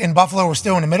Diggs in Buffalo were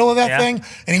still in the middle of that thing?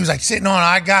 And he was like sitting on,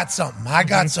 I got something.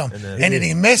 And did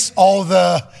he miss all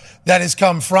that has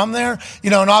come from there?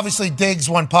 And obviously Diggs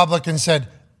went public and said,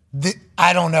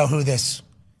 I don't know who this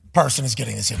person is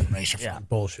getting this information from. Yeah.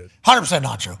 Bullshit. 100%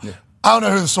 not true. Yeah. I don't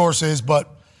know who the source is, but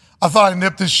I thought I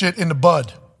nipped this shit in the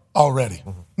bud already.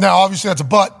 Mm-hmm. Now, obviously, that's a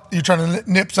butt. You're trying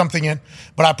to nip something in,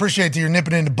 but I appreciate that you're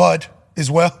nipping in the bud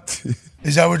as well.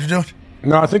 Is that what you're doing?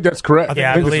 No, I think that's correct.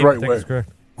 Yeah, I think it's the right way. That's correct.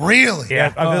 Really?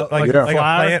 Yeah. Like a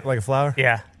plant, like a flower.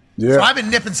 Yeah. Yeah, So I've been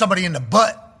nipping somebody in the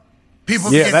butt.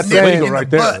 People yeah, get that's nipped illegal in right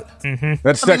the there. butt. Mm-hmm.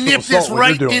 That's I'm gonna sexual nip this assault. What you're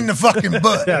right doing. in the fucking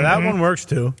butt. Yeah, that one works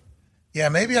too. Yeah,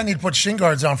 maybe I need to put shin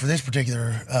guards on for this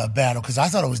particular battle because I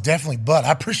thought it was definitely butt.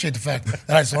 I appreciate the fact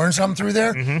that I just learned something through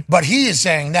there. But he is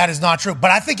saying that is not true. But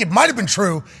I think it might have been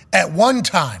true at one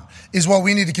time is what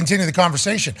we need to continue the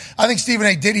conversation. I think Stephen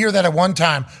A. did hear that at one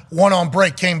time. One on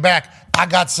break, came back. I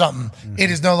got something.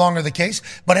 It is no longer the case.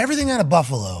 But everything out of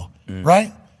Buffalo,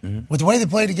 right? With the way they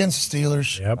played against the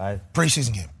Steelers,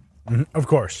 preseason game. Of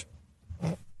course.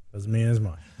 Doesn't mean as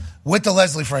much. With the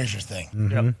Leslie Frazier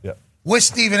thing. Yep. With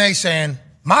Stephen A. saying,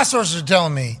 my sources are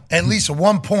telling me at least at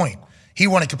one point he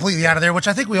wanted completely out of there, which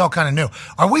I think we all kind of knew.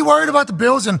 Are we worried about the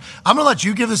Bills? And I'm going to let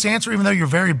you give this answer, even though you're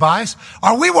very biased.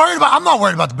 Are we worried about? I'm not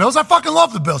worried about the Bills. I fucking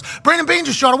love the Bills. Brandon Beane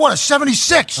just shot a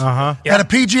 76 at a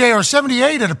PGA or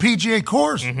 78 at a PGA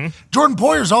course. Jordan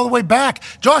Poyer's all the way back.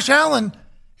 Josh Allen,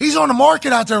 he's on the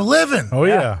market out there living. Oh,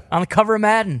 yeah. On the cover of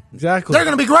Madden. Exactly. They're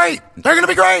going to be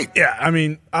great. Yeah, I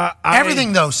mean,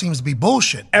 Everything, though, seems to be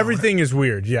bullshit. Everything is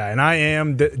weird, yeah. And I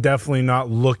am definitely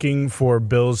not looking for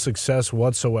Bill's success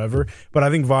whatsoever. But I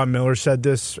think Von Miller said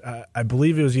this, I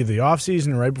believe it was either the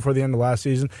offseason or right before the end of last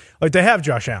season. Like, they have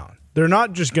Josh Allen. They're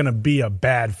not just going to be a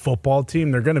bad football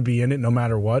team. They're going to be in it no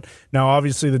matter what. Now,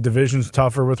 obviously, the division's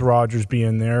tougher with Rodgers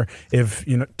being there. If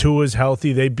Tua's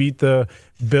healthy, they beat the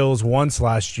Bills once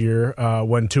last year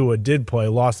when Tua did play,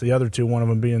 lost the other two, one of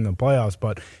them being in the playoffs.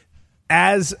 But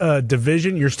as a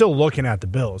division, you're still looking at the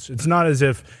Bills. It's not as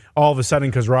if all of a sudden,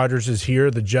 because Rodgers is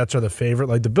here, the Jets are the favorite.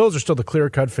 Like, the Bills are still the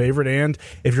clear-cut favorite, and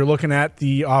if you're looking at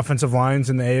the offensive lines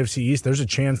in the AFC East, there's a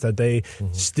chance that they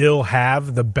still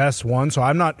have the best one. So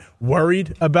I'm not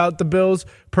worried about the Bills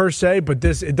per se, but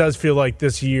it does feel like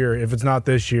this year, if it's not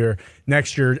this year,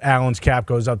 next year Allen's cap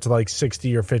goes up to like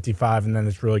 60 or 55, and then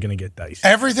it's really going to get dicey.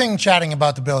 Everything chatting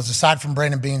about the Bills, aside from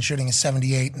Brandon Beane shooting a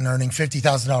 78 and earning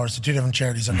 $50,000 to two different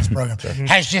charities on this program,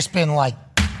 has just been like,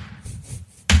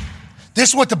 this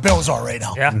is what the Bills are right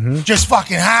now. Yeah. Just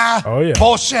fucking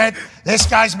bullshit. This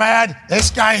guy's mad.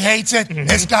 This guy hates it.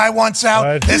 This guy wants out.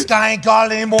 Right. This guy ain't got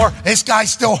it anymore. This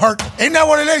guy's still hurt. Isn't that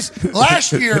what it is?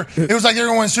 Last year, it was like they're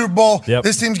going to win the Super Bowl. Yep.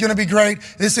 This team's going to be great.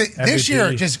 This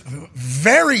year, just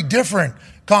very different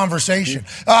conversation.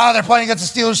 They're playing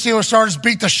against the Steelers. Steelers starters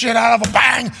beat the shit out of them.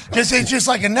 Bang. It's just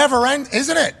like a never end,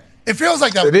 isn't it? It feels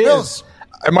like that with the Bills.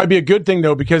 It might be a good thing,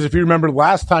 though, because if you remember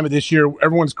last time of this year,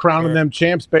 everyone's crowning them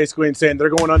champs basically and saying they're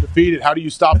going undefeated. How do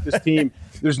you stop this team?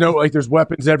 There's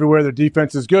weapons everywhere. Their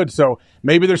defense is good. So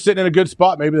maybe they're sitting in a good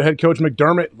spot. Maybe the head coach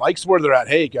McDermott likes where they're at.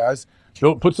 Hey, guys,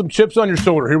 put some chips on your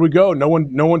shoulder. Here we go. No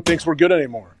one thinks we're good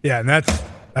anymore. Yeah, and that's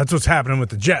what's happening with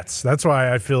the Jets. That's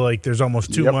why I feel like there's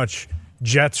almost too much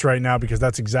Jets right now, because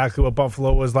that's exactly what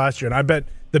Buffalo was last year. And I bet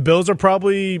the Bills are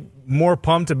probably more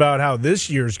pumped about how this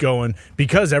year's going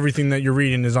because everything that you're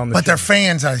reading is on the But they're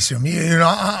fans, I assume.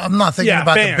 I'm not thinking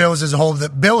about fans. the Bills as a whole. The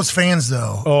Bills fans,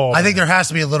 though, I think there has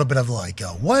to be a little bit of like,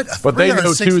 what? But they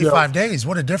know too, though, days.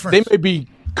 What a difference. They may be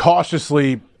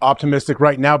cautiously optimistic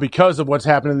right now because of what's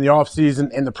happened in the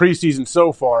offseason and the preseason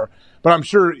so far. But I'm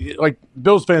sure, like,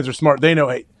 Bills fans are smart. They know,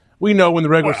 hey, we know when the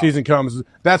regular season comes,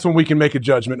 that's when we can make a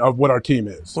judgment of what our team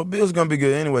is. Well, Bills going to be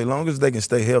good anyway, as long as they can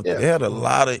stay healthy. Yeah. They had a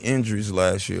lot of injuries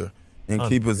last year in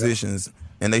key positions,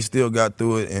 and they still got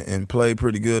through it and played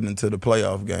pretty good into the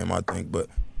playoff game, I think. But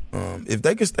if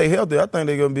they can stay healthy, I think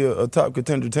they're going to be a top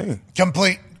contender team.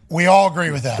 Complete. We all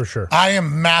agree with that. For sure. I am a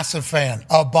massive fan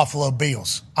of Buffalo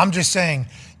Bills. I'm just saying,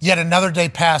 yet another day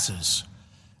passes,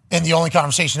 and the only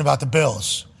conversation about the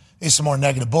Bills is some more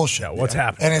negative bullshit. Yeah, what's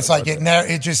happening? And it's like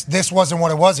this wasn't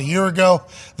what it was a year ago.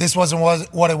 This wasn't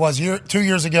what it was 2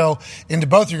 years ago into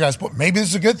both you guys. But maybe this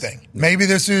is a good thing. Maybe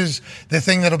this is the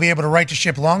thing that'll be able to right the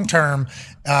ship long term.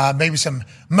 Maybe some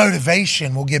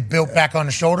motivation will get built back on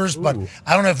the shoulders. But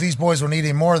I don't know if these boys will need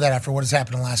any more of that after what has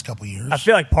happened in the last couple of years. I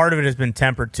feel like part of it has been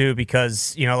tempered too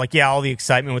because, all the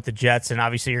excitement with the Jets, and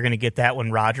obviously you're going to get that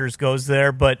when Rodgers goes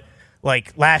there. But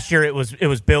like last year, it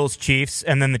was Bills Chiefs,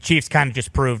 and then the Chiefs kind of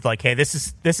just proved like, hey, this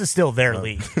is still their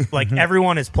league. Like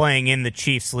everyone is playing in the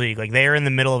Chiefs league. Like they are in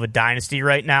the middle of a dynasty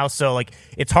right now, so like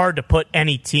it's hard to put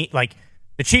any team like.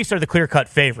 The Chiefs are the clear-cut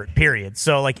favorite, period.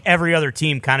 So, like, every other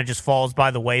team kind of just falls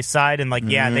by the wayside. And, like,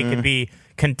 they could be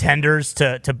contenders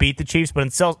to beat the Chiefs. But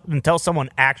until someone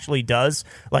actually does,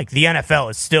 like, the NFL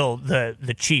is still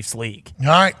the Chiefs league. All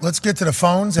right, let's get to the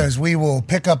phones as we will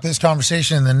pick up this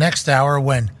conversation in the next hour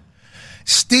when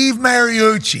Steve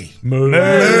Mariucci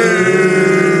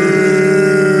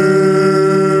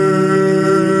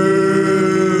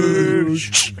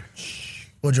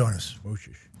will join us.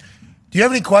 Do you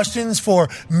have any questions for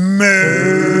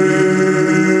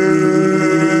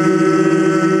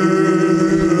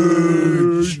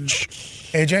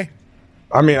AJ?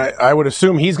 I mean, I would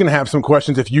assume he's going to have some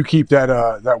questions if you keep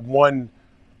that one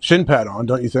shin pad on,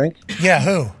 don't you think? Yeah,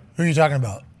 who? Who are you talking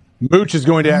about? Mooch is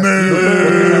going to ask you what the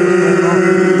hell is going on.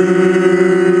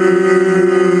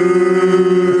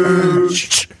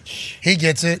 He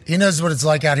gets it. He knows what it's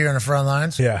like out here on the front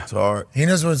lines. Yeah. It's hard. He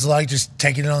knows what it's like just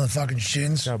taking it on the fucking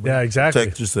shins. Yeah, exactly.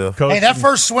 Protect yourself. Hey, that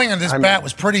first swing on this bat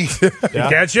was pretty.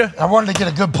 Get you? I wanted to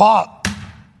get a good pop.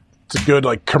 It's a good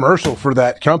commercial for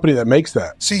that company that makes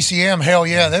that. CCM, hell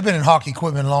yeah. They've been in hockey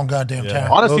equipment a long goddamn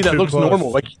time. Honestly, that looks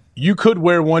normal. Like you could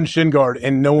wear one shin guard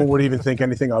and no one would even think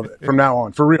anything of it from now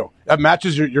on. For real. That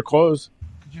matches your clothes.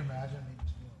 Could you imagine?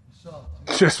 What's up?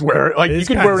 Just wear it. Like you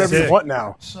can wear whatever you want now.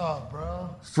 What's up, bro?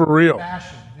 For real.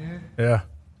 Fashion, dude. Yeah.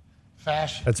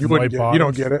 Fashion. That's You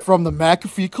don't get it. From the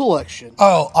McAfee collection.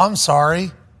 Oh, I'm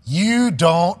sorry. You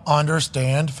don't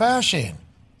understand fashion.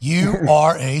 You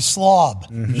are a slob.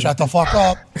 Shut the fuck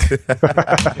up.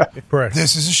 Correct.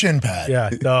 This is a shin pad. Yeah,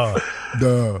 duh.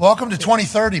 Welcome to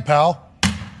 2030, pal.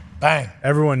 Bang.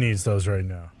 Everyone needs those right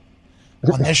now.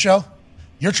 On this show?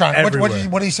 You're trying.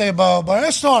 What do you say about? But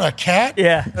that's not a cat.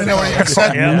 Yeah. You know what he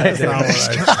said? That's not what I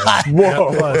said.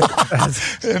 Whoa.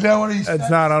 You know what he said?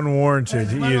 That's not unwarranted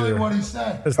That's literally either. what he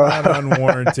said. It's not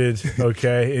unwarranted.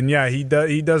 Okay, and yeah, he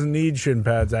doesn't need shin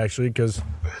pads actually because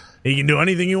he can do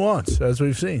anything he wants, as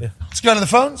we've seen. Let's go to the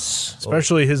phones.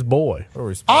 Especially his boy.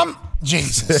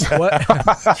 Jesus. What?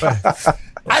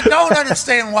 I don't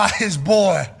understand why his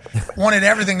boy wanted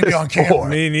everything to be on camera.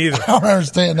 Me neither. I don't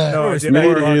understand that. No, Me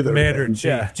neither. Commander in Chief.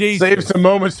 Yeah. Save some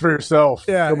moments for yourself.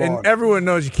 Yeah, Come and on. everyone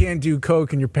knows you can't do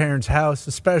coke in your parents' house,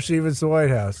 especially if it's the White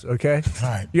House. Okay, All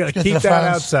right. you got Let's to get keep to the that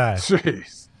phones. outside.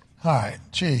 Jeez. All right.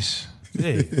 Jeez.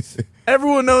 Jeez.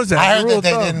 Everyone knows that. I heard Rule that of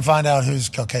they thumb. didn't find out who's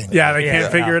cocaine. Yeah, they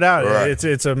can't figure it out. Right.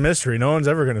 It's a mystery. No one's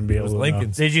ever going to be able to know.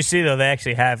 Lincoln's. Did you see though? They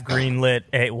actually have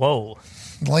greenlit whoa.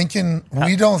 Lincoln,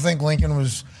 we don't think Lincoln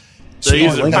was. They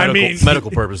used it for I mean,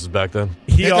 medical purposes back then.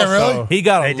 He Did they also, really? He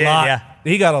got They a did, lot. yeah.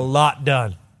 He got a lot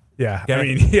done. Yeah, Okay. I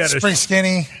mean, he had Pretty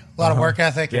skinny, a lot of work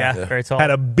ethic. Yeah, very tall.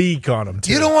 had a beak on him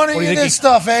too. You don't want What to do eat you think this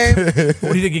stuff, Abe.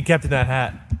 What do you think he kept in that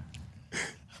hat?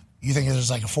 You think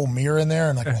there's like a full mirror in there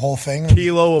and like a whole thing?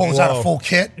 Kilo of What was that, a blow. full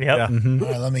kit? Yep. Yeah. All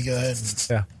right, let me go ahead and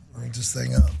Yeah. ring this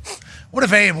thing up. What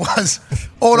if Abe was,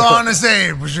 old honest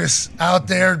Abe was just out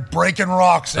there breaking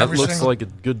rocks That every looks single like it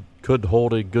could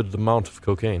hold a good amount of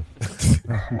cocaine. That's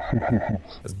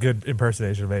a good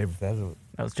impersonation of Abe. That's what,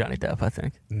 That was Johnny Depp, I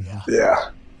think. Yeah.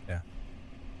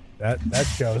 That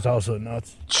show is also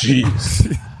nuts.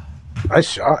 Jeez. Nice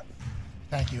shot.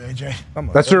 Thank you, AJ.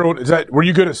 That's your. Is that? Were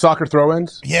you good at soccer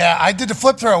throw-ins? Yeah, I did the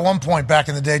flip throw at one point back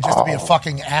in the day just to be a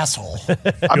fucking asshole. I've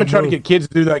been trying to get kids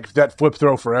to do that flip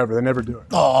throw forever. They never do it.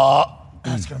 Oh,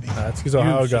 that's going to be That's because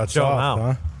Ohio got show 'em soft,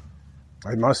 out. huh?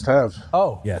 I must have.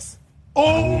 Oh. yes. Not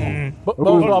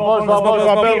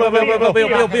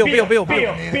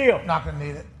going to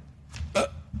need it.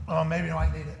 Oh, maybe I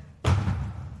might need it.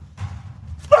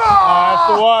 That's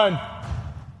the one.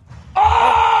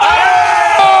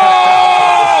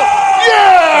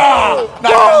 Not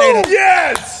going to need it.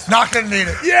 Yes. Not going to need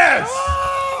it. Yes.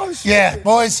 Yeah,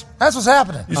 boys, that's what's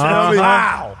happening.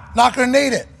 Wow. Not going to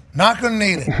need it. Not going to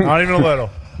need it. Not even a little.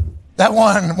 That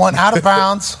one went out of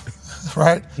bounds.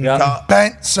 right? Yeah.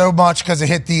 Bent so much because it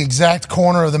hit the exact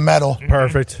corner of the metal.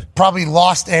 Perfect. Probably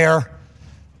lost air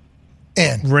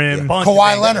in. Rim.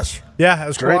 Kawhi Leonard. Yeah, that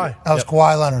was Kawhi. That was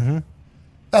Kawhi Leonard.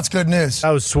 That's good news. That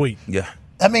was sweet. Yeah.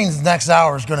 That means the next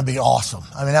hour is going to be awesome.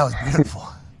 I mean, that was beautiful.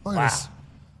 Look at this.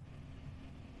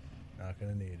 Not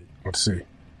going to need it. Let's see.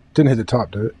 Didn't hit the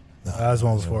top, did it? No, that was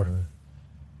one before.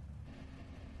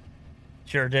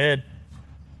 Sure did.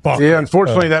 Yeah,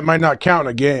 unfortunately, that might not count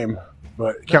in a game,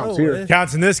 but it counts here.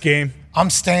 Counts in this game. I'm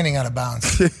standing out of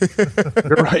bounds.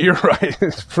 You're right.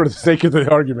 For the sake of the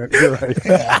argument, you're right.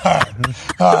 Yeah,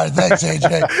 all right. Thanks,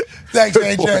 AJ. Thanks,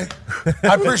 AJ.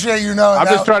 I appreciate you knowing I'm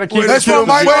that. just trying to keep That's it what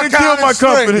my way to kill my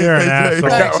company. You're an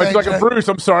asshole. It's like a Bruce.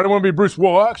 I'm sorry. I don't want to be Bruce.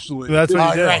 Well, actually. That's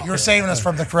what you did. Right, you're saving us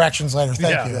from the corrections later.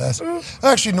 Thank you.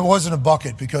 Actually, it wasn't a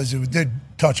bucket because it did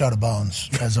touch out of bounds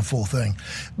as a full thing.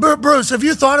 Bruce, have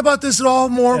you thought about this at all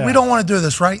more? Yeah. We don't want to do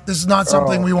this, right? This is not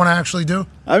something we want to actually do.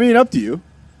 I mean, up to you.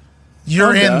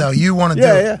 You're in, though. You want to do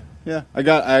it. Yeah.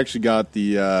 I actually got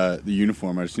the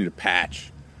uniform. I just need a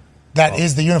patch. That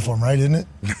is the uniform, right? Isn't it?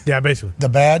 Yeah, basically. The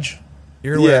badge?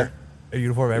 You're going to wear a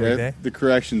uniform every day? The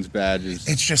corrections badges.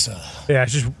 It's just a... Yeah,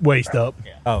 it's just waist up.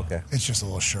 Oh, okay. It's just a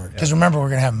little shirt. Because remember, we're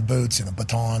going to have them boots and a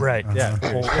baton. Right. Yeah.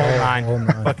 Whole nine.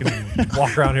 Fucking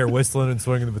walk around here whistling and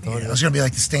swinging the baton. Yeah, it was going to be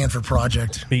like the Stanford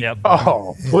Project. Yep.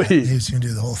 Oh, please. He was going to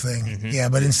do the whole thing. Yeah,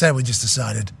 but instead we just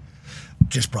decided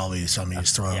just probably something you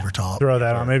just throw over top. Throw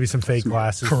that on. Maybe some fake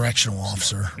glasses. Correctional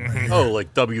officer. Right Oh,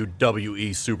 like WWE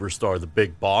superstar, the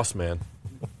Big Boss Man.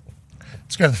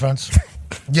 Scared of the fence.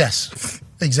 Yes,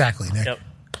 exactly, Nick. Yep.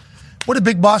 What did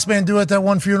Big Boss Man do at that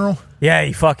one funeral? Yeah,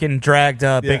 he fucking dragged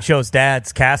Big Show's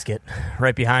dad's casket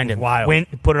right behind him. Wild.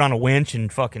 Put it on a winch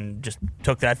and fucking just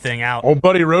took that thing out. Old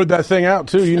buddy rode that thing out,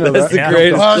 too. You know That's that. the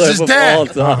greatest Well, it's clip his of dad. all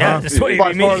time. Yeah, that's what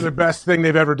By you far mean. the best thing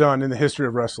they've ever done in the history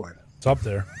of wrestling. It's up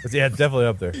there. Yeah, it's definitely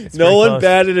up there. No pretty one close.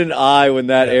 batted an eye when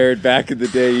that aired back in the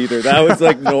day either. That was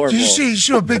like normal. Did you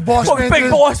see what Big Boss Fucking Man Big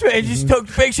did? Boss Man just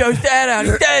took Big Show's dad out.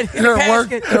 He's dead in They're a at work.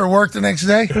 casket. They're at work the next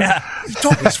day. Yeah. He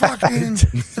took his fucking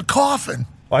the coffin.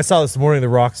 Well, I saw this morning The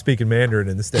Rock speaking Mandarin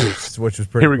in the States, which was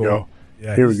pretty Here we cool. go.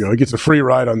 Yeah, Here we go. He gets a free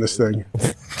ride on this thing.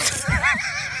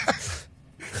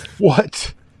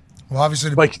 What? Well,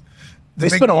 obviously, Like, they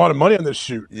big- spent a lot of money on this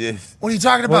shoot. Yes. what are you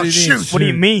talking about? Shoot. What do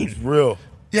you mean? Real.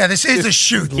 Yeah, this is a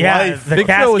shoot. Yeah, the Big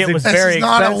Show casket was was This very is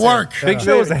not expensive. at work. Big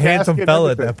Show was a The handsome casket, fella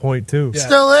at everything. that point, too.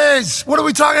 Still is. What are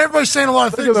we talking? Everybody's saying a lot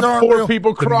of Look things at that the aren't poor real.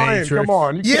 people crying. Matrix. Come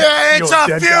on. You Yeah, can't it's kill a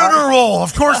dead guy. funeral.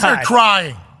 Of course they're God.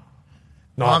 crying.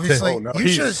 Not Obviously, Oh, no. you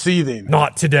He's should. seething.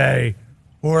 Not today.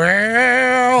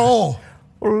 Well,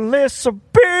 Well, it's a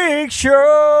big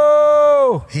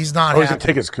show. he's not Oh, he's happy. going to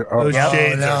take his... Oh, Those no.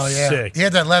 shades no, are yeah. sick. He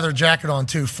had that leather jacket on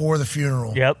too for the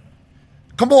funeral. Yep.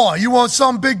 Come on, you want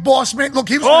some Big Boss Man? Look,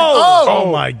 he was.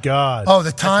 Oh, my God. Oh,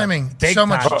 the timing. big So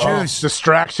much time. juice.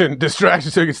 Distraction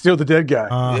so he can steal the dead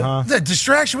guy. The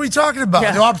distraction. What are you talking about?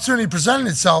 Yeah. The opportunity presented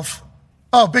itself.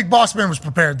 Oh, Big Boss Man was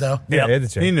prepared though. Yeah, he had to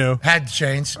change. He knew. Had to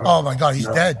change. Oh my God, he's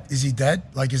dead. Is he dead?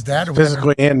 Like his dad? Are we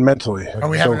Physically and mentally.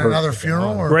 having another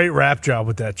funeral? Or? Great rap job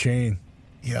with that chain.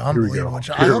 Yeah, unbelievable.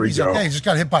 go. I Here hope we he's go. okay. He just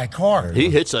got hit by a car. He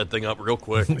hits that thing up real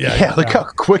quick. Yeah, look how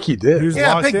quick he did. He was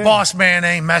Yeah, locked Big in. Boss Man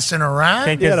ain't messing around.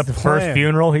 Think He had this is a the first plan.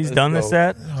 funeral he's done this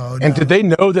at? Oh, And no. did they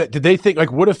know that? Did they think,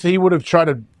 like, what if he would have tried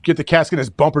to get the casket and his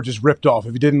bumper just ripped off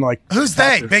if he didn't, like... Who's they?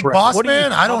 pass it Big correct? Boss What are you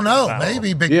Man? I don't know. talking about?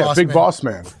 Maybe Big Yeah, Boss Big Man. Boss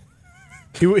Man.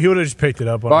 He would have just picked it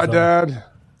up on Bye, his own. Dad.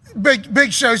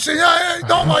 Big Show said,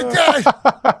 "Oh my dad,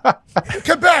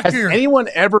 come back Has here." anyone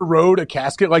ever rode a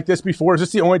casket like this before? Is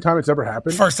this the only time it's ever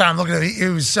happened? First time looking at it, it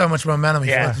was so much momentum. He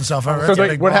Yeah. flipped himself over. So, That's a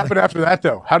like, big what body. happened after that,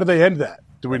 though? How did they end that?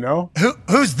 Do we know?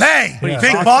 Who's they? Big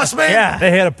Boss Man? Yeah.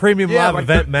 They had a premium live like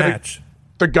event the- match.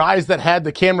 The guys that had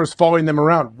the cameras following them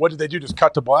around, what did they do? Just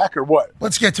cut to black or what?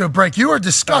 Let's get to a break. You are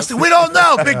disgusting. We don't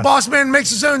know. Big Boss Man makes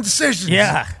his own decisions.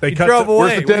 Yeah. They He cut drove the, away.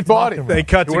 Where's the What are you dead body? talking They about?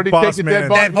 cut Where the did he take Boss the Man. dead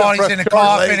body? Dead body's in a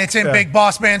coffin. It's in Yeah. Big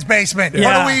Boss Man's basement. What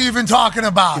Yeah. are we even talking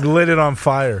about? He lit it on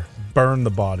fire. Burned the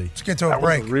body. Let's get to a That was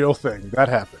break. a real thing. That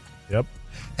happened. Yep.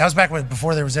 That was back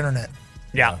before there was internet.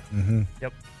 Yeah. Mm-hmm.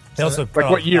 Yep. They also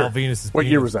Like, what year? Venus's What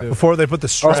year penis, was that? too. Before they put the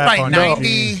strap It's like on.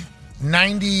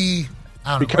 90, I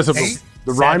don't Because know, of eight?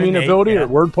 the rhyming 7, 8, ability yeah. or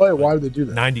wordplay? Why would they do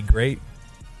that? 90 great.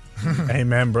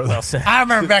 Amen, brother. Well said. I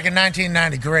remember back in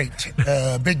 1990,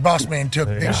 great. Big Boss Man took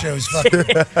Big Show's fucking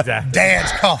Exactly.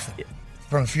 dad's coffin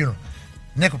from a funeral.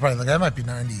 Nick will probably look, that might be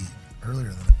 90 earlier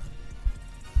than that.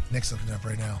 Nick's looking it up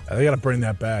right now. They got to bring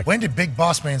that back. When did Big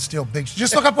Boss Man steal Big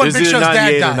Just look up when Is Big it Show's dad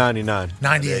 98 or died. 99?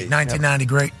 98, 1990,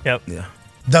 great. Yep. Yeah.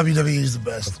 WWE is the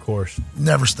best. Of course.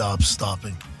 Never stops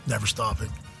stopping. Never stopping.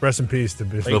 Rest in peace to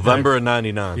Bishop. November of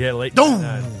 99. Yeah, late. Oh,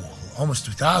 99. almost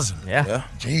 2,000. Yeah.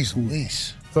 Jeez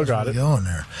Louise. Still got it. Going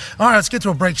there. All right, let's get to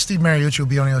a break. Steve Mariucci will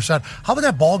be on the other side. How about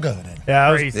that ball going in?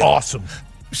 Yeah, that was awesome.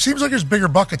 Seems like there's bigger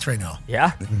buckets right now.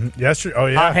 Yeah. Yesterday, oh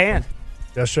yeah. Hot hand.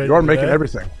 Yesterday, You are making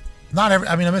everything. Not every.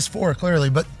 I mean, I missed 4 clearly,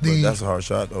 but that's a hard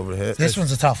shot over the head. This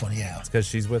one's a tough one. Yeah. It's because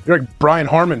she's with. You're like Brian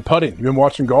Harmon putting. You've been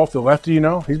watching golf, the lefty,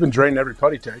 He's been draining every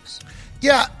putt he takes.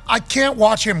 Yeah, I can't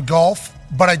watch him golf,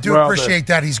 but I do appreciate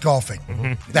that he's golfing.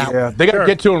 They got to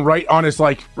get to him right on his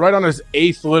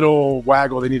 8th little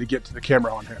waggle. They need to get to the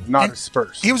camera on him, not his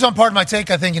first. He was on Pardon My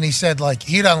Take, I think, and he said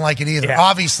he doesn't like it either. Yeah.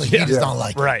 Obviously, he does not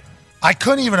like it. Right. I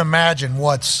couldn't even imagine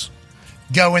what's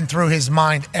going through his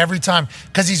mind every time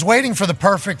because he's waiting for the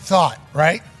perfect thought,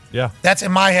 right? Yeah. That's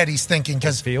in my head. He's thinking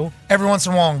because every once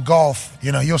in a while in golf,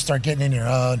 you'll start getting in here.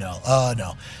 Oh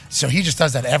no. So he just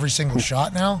does that every single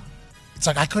shot now. It's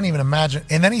like I couldn't even imagine.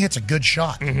 And then he hits a good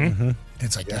shot. Mm-hmm.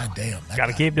 It's like, God damn. Got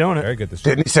to keep doing it. Very good this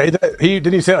Didn't he say that?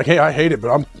 Didn't he say hey, I hate it,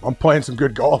 but I'm playing some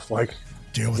good golf.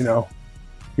 Deal with it.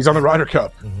 He's on the Ryder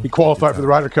Cup. He qualified for the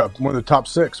Ryder Cup, one of the top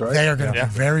 6, right? They are going to be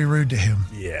very rude to him.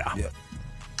 Yeah.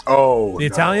 Oh, the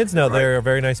Italians, they're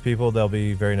very nice people. They'll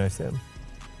be very nice to him.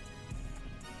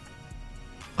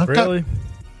 Okay. Really?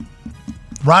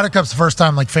 Ryder Cup's the first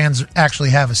time fans actually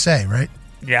have a say, right?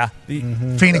 Yeah.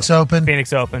 Phoenix Open.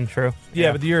 Phoenix Open, true.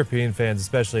 Yeah, but the European fans,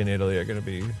 especially in Italy, are going to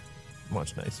be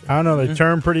much nicer. I don't know. They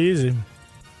turn pretty easy.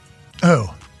 Who?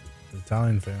 The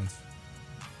Italian fans.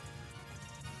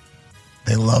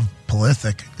 They love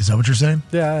Pulisic. Is that what you're saying?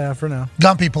 Yeah, for now.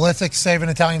 Gumpy Pulisic saving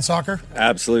Italian soccer?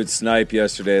 Absolute snipe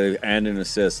yesterday and an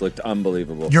assist. Looked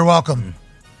unbelievable. You're welcome.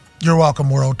 You're welcome,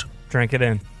 world. Drink it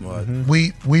in.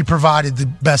 We provided the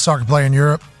best soccer player in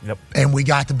Europe. Yep. And we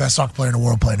got the best soccer player in the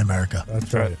world playing in America.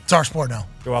 That's right. It's our sport now.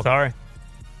 You're welcome. Sorry.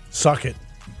 Suck it.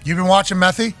 You've been watching the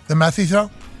Methy throw?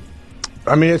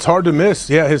 I mean, it's hard to miss.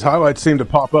 Yeah, his highlights seem to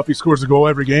pop up. He scores a goal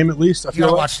every game at least. You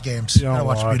gotta watch the games. You gotta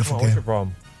watch a beautiful What's game. your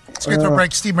problem? Let's get to a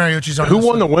break. Steve Mariucci's on. Who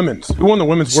won the women's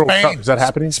World Cup? Is that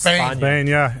happening? Spain,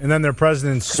 yeah. And then their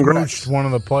president smooched one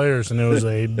of the players, and it was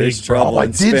a big trouble. I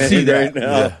did see that.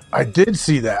 Yeah. I did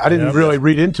see that. I didn't really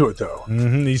read into it though.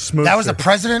 Mm-hmm. He smooched. That was the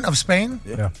president of Spain?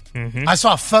 Yeah. Mm-hmm. I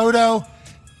saw a photo,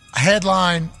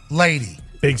 headline, lady.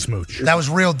 Big smooch. That was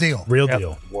real deal. Real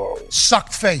deal. Whoa.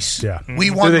 Sucked face. Yeah. We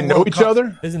won. Do they the know World each Cup.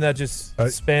 other? Isn't that just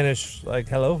Spanish,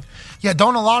 hello? Yeah,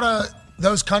 don't a lot of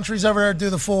those countries over there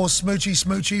do the full smoochy,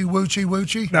 woochy,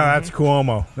 woochy? No, that's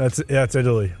Cuomo. That's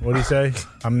Italy. What do you say?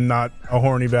 I'm not a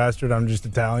horny bastard. I'm just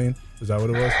Italian. Is that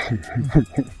what it was?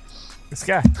 This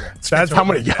guy. That's how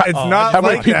many guys. It's not how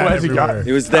many like people that has he got? everywhere.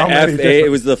 It was the FA. It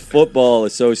was the Football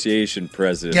Association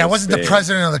president. Yeah, it wasn't the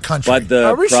president of the country. But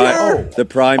the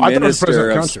prime I thought it was minister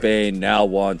president of of country. Spain now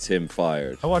wants him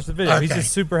fired. I watched the video. He's Okay.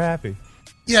 just super happy.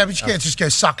 Yeah, but you can't just go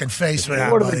sucking face with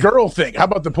What did the girl think? How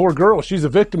about the poor girl? She's a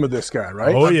victim of this guy,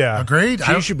 right? Oh yeah, Agreed.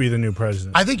 She should be the new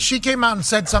president. I think she came out and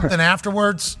said something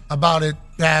afterwards about it.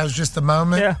 Yeah, it was just a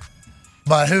moment. Yeah.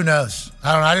 But who knows?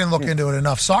 I don't know. I didn't look into it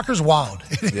enough. Soccer's wild.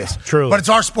 It is. Truly. But it's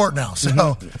our sport now,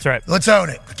 so That's right. let's own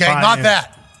it. Okay, Fine, not yeah.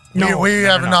 that. No, we never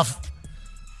have not. enough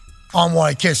on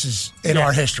white kisses in Yeah.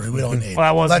 our history. We don't need. Well,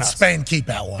 that wasn't Let us. Spain keep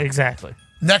that one. Exactly.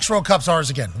 Next World Cup's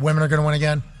ours again. Women are going to win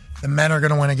again. The men are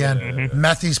going to win again.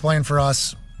 Methy's playing for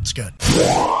us. It's good.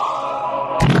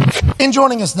 In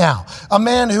joining us now, a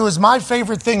man who is my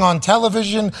favorite thing on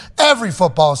television every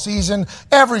football season,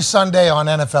 every Sunday on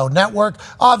NFL Network,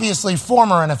 obviously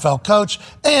former NFL coach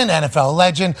and NFL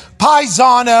legend,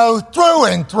 Paisano through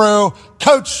and through,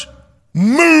 Coach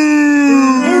Moo.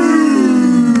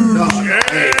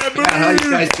 How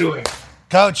you guys doing?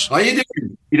 Coach. How you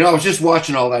doing? I was just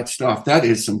watching all that stuff. That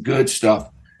is some good stuff.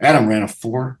 Adam ran a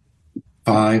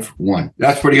 4.51.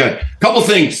 That's pretty good. Couple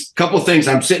things.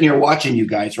 I'm sitting here watching you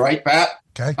guys, right, Pat?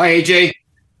 Okay. Hi, AJ.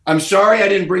 I'm sorry I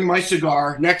didn't bring my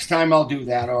cigar. Next time I'll do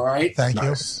that, all right? Thank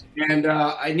you. And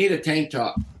I need a tank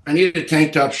top. I need a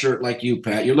tank top shirt like you,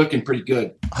 Pat. You're looking pretty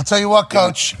good. I'll tell you what,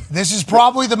 Coach. This is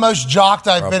probably the most jocked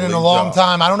I've been in a long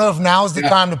time. I don't know if now is the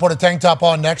time to put a tank top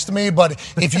on next to me, but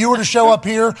if you were to show up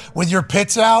here with your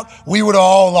pits out, we would have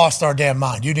all lost our damn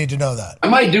mind. You need to know that. I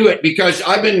might do it because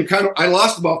I've been I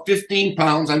lost about 15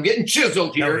 pounds. I'm getting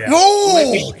chiseled here.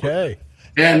 Oh, okay.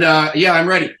 And I'm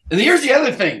ready. And here's the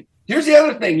other thing. You're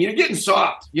getting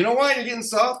soft. You know why you're getting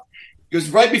soft? Because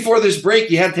right before this break,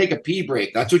 you had to take a pee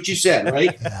break. That's what you said,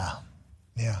 right?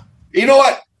 Yeah. You know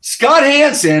what? Scott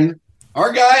Hansen,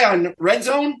 our guy on Red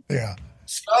Zone. Yeah.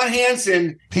 Scott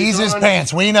Hansen. Pees his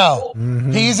pants. We know.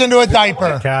 Pees into a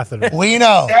diaper. Catheter. We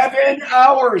know. 7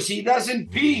 hours. He doesn't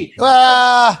pee. He's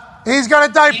got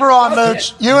a diaper on,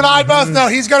 Mooch. You and I both know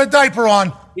he's got a diaper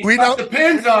on. He's got the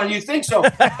pins on. You think so?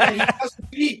 And he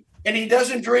doesn't pee. and he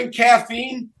doesn't drink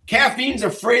caffeine. Caffeine's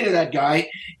afraid of that guy.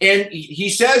 And he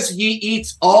says he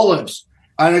eats olives.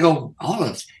 And I go,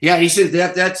 olives? Yeah, he said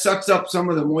that sucks up some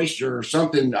of the moisture or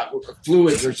something,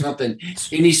 fluids or something.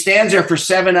 And he stands there for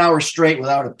 7 hours straight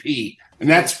without a pee. And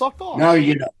that's, now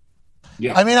you know.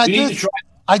 Yeah. I mean,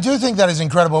 I do think that is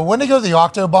incredible. When they go to the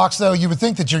octo box, though, you would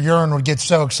think that your urine would get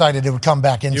so excited it would come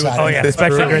back inside. Oh, yeah,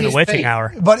 especially during the witching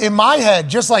hour. But in my head,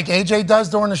 just like AJ does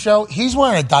during the show, he's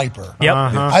wearing a diaper. Yep.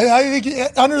 I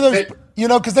think under those,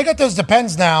 because they got those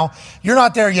Depends now. You're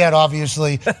not there yet,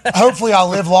 obviously. Hopefully, I'll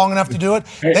live long enough to do it.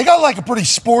 They got like a pretty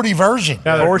sporty version.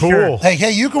 Yeah, they're cool. Hey,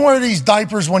 you can wear these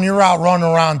diapers when you're out running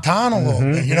around town a little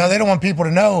bit. They don't want people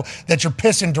to know that you're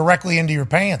pissing directly into your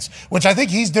pants, which I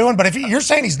think he's doing. But if you're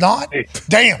saying he's not,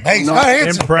 damn, hey, he's not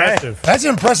handsome. Impressive. That's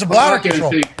impressive bladder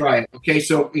control. Right. Okay,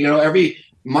 so,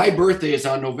 my birthday is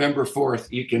on November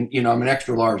 4th. You can, I'm an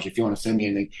extra large if you want to send me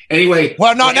anything. Anyway.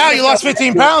 Well, not now. You lost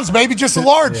 15 pounds. Maybe just a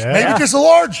large. Yeah. Maybe just a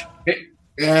large.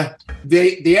 Yeah.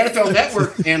 The NFL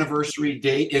Network anniversary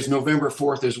date is November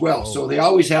 4th as well. So they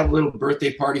always have a little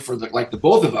birthday party for the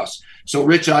both of us. So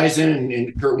Rich Eisen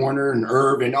and Kurt Warner and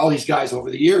Irv and all these guys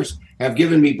over the years have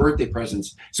given me birthday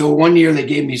presents. So one year they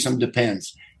gave me some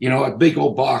Depends, a big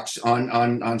old box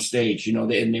on stage, and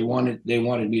they wanted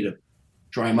me to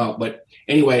try them out. But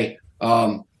anyway,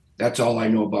 that's all I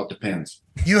know about Depends.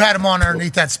 You had him on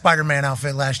underneath that Spider-Man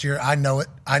outfit last year. I know it.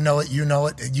 You know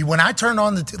it. When I turned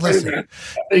on the listen, that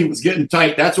thing was getting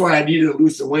tight. That's why I needed to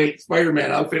lose some weight. Spider-Man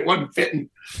outfit wasn't fitting.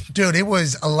 Dude, it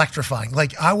was electrifying.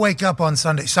 Like, I wake up on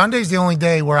Sunday. Sunday's the only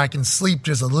day where I can sleep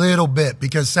just a little bit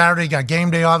because Saturday got game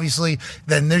day, obviously.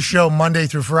 Then this show Monday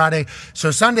through Friday.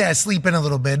 So Sunday I sleep in a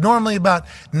little bit. Normally about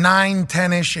 9,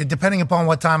 10-ish, depending upon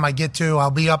what time I get to.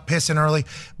 I'll be up pissing early.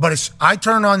 But I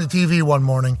turned on the TV one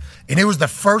morning, and it was the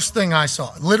first thing I saw.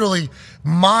 Literally,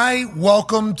 my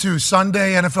welcome to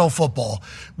Sunday NFL football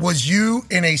was you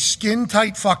in a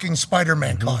skin-tight fucking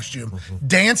Spider-Man costume,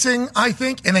 dancing, I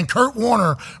think, and then Kurt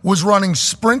Warner was running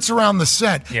sprints around the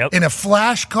set in a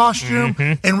Flash costume.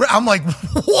 And I'm like,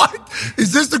 what?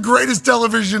 Is this the greatest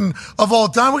television of all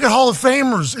time? We got Hall of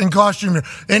Famers in costume.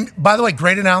 And by the way,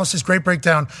 great analysis, great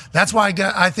breakdown. That's why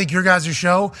I think your guys'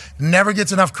 show never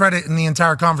gets enough credit in the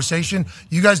entire conversation.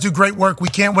 You guys do great work. We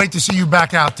can't wait to see you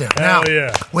back out there. Now,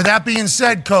 with that being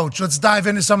said, Coach, let's dive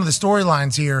into some of the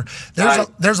storylines here.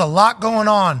 There's a lot going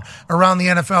on around the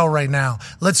NFL right now.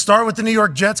 Let's start with the New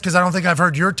York Jets because I don't think I've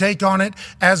heard your take on it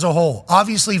as a whole.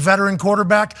 Obviously, veteran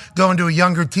quarterback going to a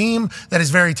younger team that is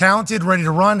very talented, ready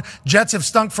to run. Jets have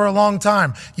stunk for a long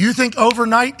time. You think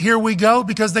overnight, here we go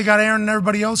because they got Aaron and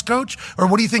everybody else, Coach? Or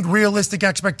what do you think realistic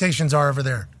expectations are over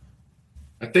there?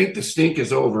 I think the stink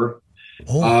is over.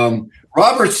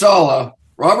 Robert Saleh,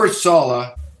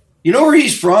 you know where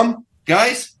he's from,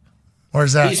 guys?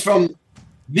 Where's that? He's from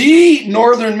the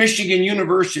Northern Michigan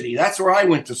University. That's where I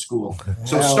went to school.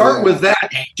 So start with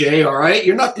that, AJ, all right?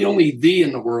 You're not the only "the"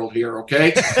 in the world here,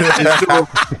 okay?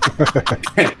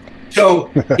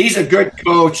 So he's a good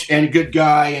coach and a good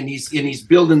guy, and he's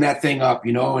building that thing up,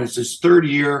 and it's his third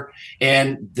year,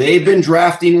 and they've been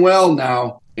drafting well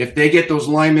now. If they get those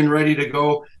linemen ready to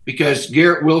go, because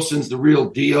Garrett Wilson's the real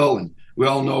deal, and we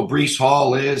all know Breece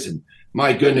Hall is, and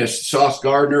my goodness, Sauce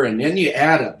Gardner, and then you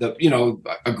add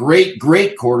a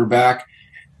great quarterback.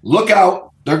 Look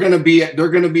out! They're going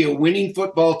to be a winning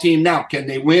football team. Now, can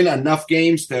they win enough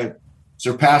games to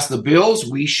surpass the Bills?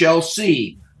 We shall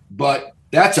see. But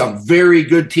that's a very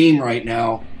good team right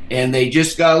now, and they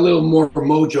just got a little more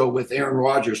mojo with Aaron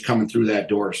Rodgers coming through that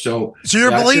door. So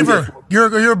you're a believer.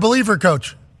 You're a believer,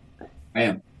 Coach. I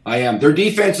am. Their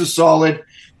defense is solid.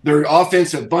 Their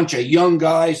offense, a bunch of young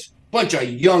guys.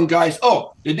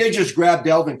 Oh, did they just grab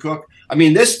Dalvin Cook? I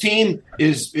mean, this team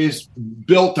is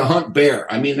built to hunt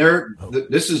bear. I mean,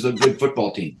 this is a good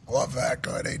football team. Love that.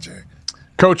 Go ahead, AJ.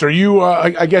 Coach, are you,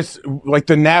 I guess, like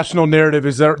the national narrative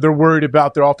is they're worried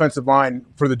about their offensive line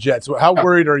for the Jets. How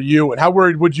worried are you, and how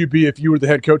worried would you be if you were the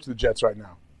head coach of the Jets right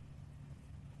now?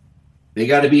 They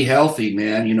got to be healthy,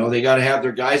 man. They got to have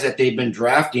their guys that they've been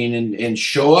drafting and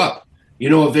show up.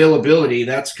 Availability,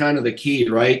 that's kind of the key,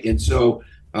 right? And so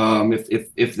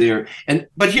if they're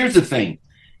 – but here's the thing.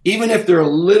 Even if they're a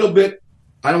little bit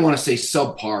 – I don't want to say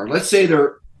subpar. Let's say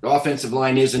their offensive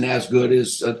line isn't as good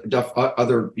as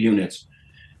other units.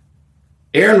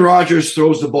 Aaron Rodgers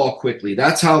throws the ball quickly.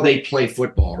 That's how they play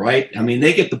football, right? I mean,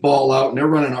 they get the ball out and they're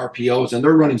running RPOs and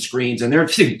they're running screens and they're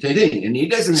and he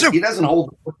doesn't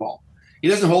hold the football. He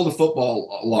doesn't hold the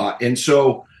football a lot. And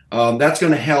so that's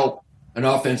going to help an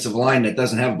offensive line that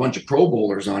doesn't have a bunch of Pro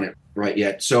Bowlers on it right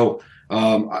yet. So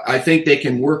I think they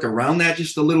can work around that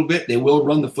just a little bit. They will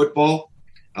run the football.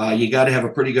 You got to have a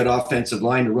pretty good offensive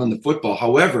line to run the football.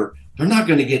 However, they're not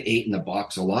going to get 8 in the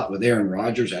box a lot with Aaron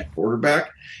Rodgers at quarterback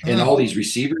and all these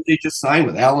receivers they just signed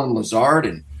with Alan Lazard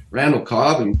and Randall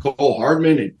Cobb and Cole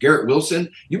Hardman and Garrett Wilson.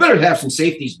 You better have some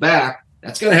safeties back.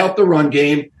 That's going to help the run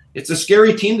game. It's a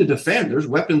scary team to defend. There's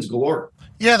weapons galore.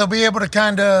 Yeah, they'll be able to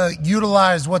kind of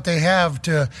utilize what they have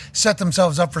to set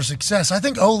themselves up for success. I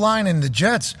think O-line and the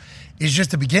Jets is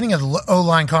just the beginning of the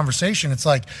O-line conversation. It's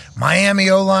like Miami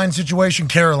O-line situation,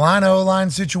 Carolina O-line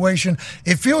situation.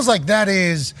 It feels like that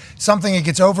is something that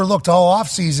gets overlooked all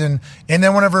offseason, and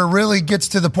then whenever it really gets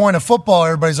to the point of football,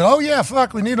 everybody's like, oh, yeah,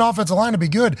 fuck, we need an offensive line to be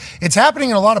good. It's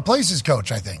happening in a lot of places,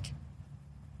 Coach, I think.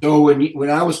 So when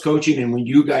I was coaching and when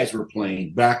you guys were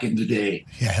playing back in the day.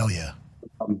 Yeah, hell yeah.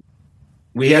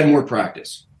 We had more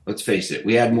practice. Let's face it.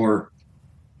 We had more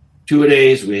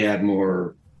two-a-days. We had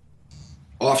more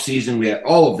off-season. We had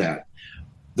all of that.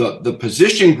 The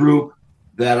position group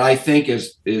that I think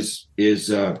is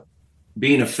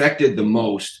being affected the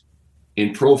most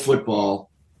in pro football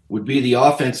would be the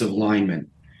offensive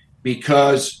linemen,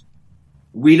 because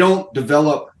we don't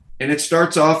develop, and it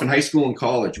starts off in high school and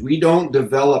college, we don't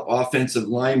develop offensive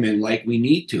linemen like we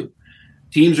need to.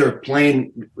 Teams are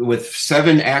playing with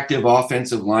 7 active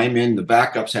offensive linemen. The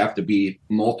backups have to be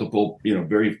multiple,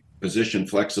 very position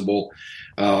flexible.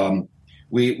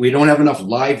 We don't have enough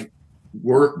live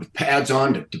work with pads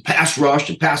on to pass rush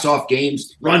and pass off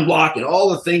games, run block, and all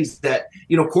the things that,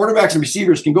 quarterbacks and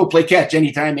receivers can go play catch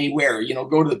anytime, anywhere,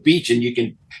 go to the beach and you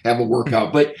can have a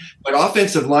workout. But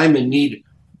offensive linemen need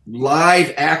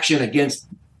live action against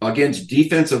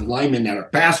defensive linemen that are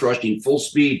pass rushing full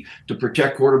speed to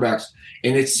protect quarterbacks.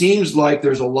 And it seems like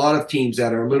there's a lot of teams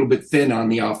that are a little bit thin on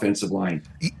the offensive line.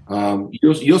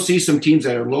 You'll see some teams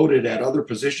that are loaded at other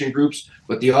position groups,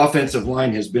 but the offensive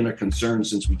line has been a concern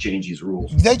since we changed these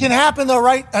rules. They can happen, though,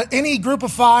 right? Any group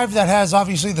of 5 that has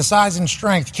obviously the size and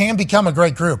strength can become a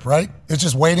great group, right? It's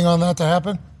just waiting on that to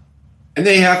happen. And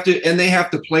they have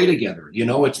to play together.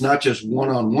 It's not just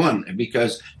one-on-one,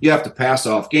 because you have to pass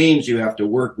off games. You have to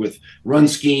work with run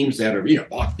schemes that are,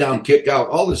 lock down, kick out,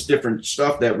 all this different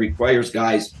stuff that requires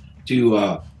guys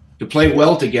to play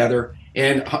well together.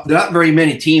 And not very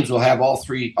many teams will have all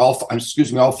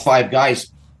 5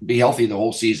 guys be healthy the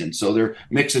whole season. So they're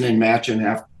mixing and matching.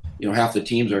 Half the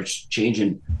teams are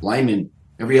changing linemen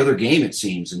every other game, it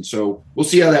seems. And so we'll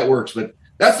see how that works. But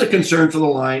that's the concern for the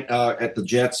line at the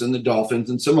Jets and the Dolphins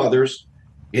and some others.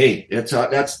 Hey, that's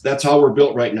how we're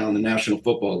built right now in the National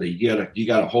Football League. You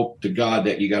gotta hope to God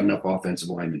that you got enough offensive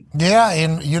linemen. Yeah,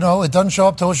 and it doesn't show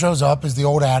up till it shows up is the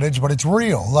old adage, but it's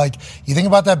real. Like, you think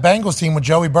about that Bengals team with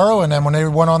Joey Burrow and them when they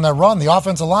went on that run, the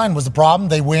offensive line was the problem.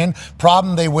 They win,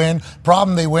 problem they win,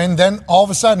 problem they win. Then all of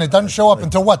a sudden it doesn't show up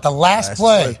until what? The last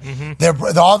play.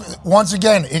 Mm-hmm. Once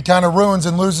again, it kind of ruins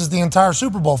and loses the entire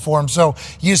Super Bowl for them. So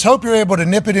you just hope you're able to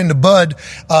nip it in the bud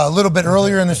a little bit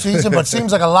earlier in the season, but it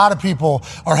seems like a lot of people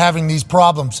are having these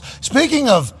problems. Speaking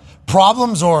of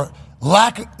problems or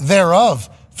lack thereof,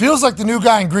 feels like the new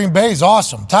guy in Green Bay is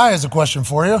awesome. Ty has a question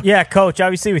for you. Yeah, Coach,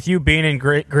 obviously with you being in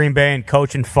Green Bay and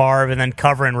coaching Favre and then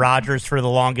covering Rodgers for the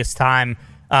longest time,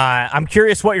 I'm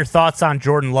curious what your thoughts on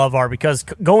Jordan Love are, because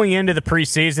going into the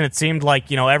preseason, it seemed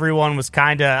like, everyone was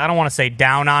kind of, I don't want to say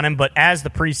down on him, but as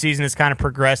the preseason has kind of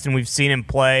progressed and we've seen him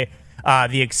play,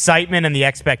 the excitement and the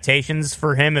expectations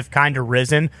for him have kind of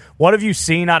risen. What have you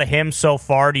seen out of him so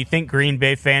far? Do you think Green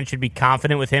Bay fans should be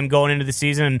confident with him going into the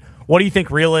season? And what do you think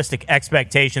realistic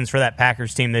expectations for that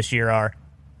Packers team this year are?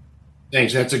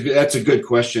 Thanks. That's a good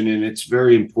question, and it's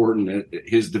very important.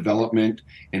 His development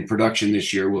and production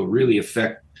this year will really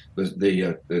affect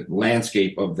the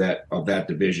landscape of that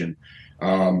division.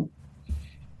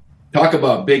 Talk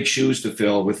about big shoes to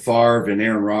fill with Favre and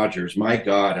Aaron Rodgers. My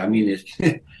God, I mean,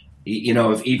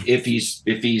 if he's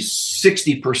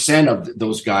 60% of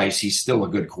those guys, he's still a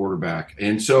good quarterback.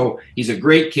 And so he's a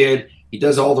great kid. He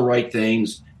does all the right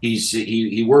things.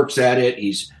 He works at it.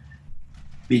 He's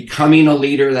becoming a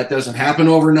leader. That doesn't happen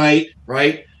overnight,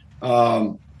 right?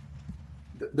 The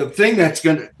thing that's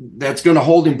gonna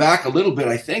hold him back a little bit,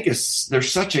 I think, is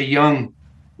there's such a young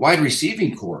wide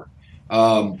receiving core.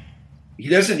 He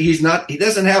doesn't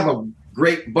have a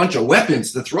great bunch of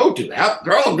weapons to throw to.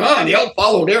 They're all gone. They all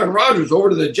followed Aaron Rodgers over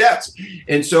to the Jets.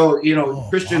 And so,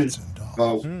 Christian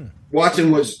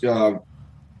Watson was a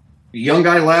young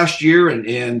guy last year.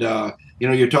 And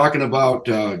you're talking about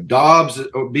Dobbs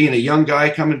being a young guy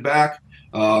coming back.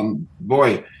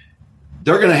 Boy,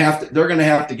 they're going to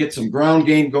have to get some ground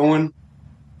game going,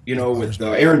 with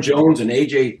Aaron Jones and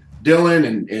A.J. Dillon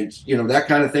and that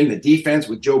kind of thing. The defense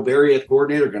with Joe Barry as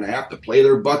coordinator are going to have to play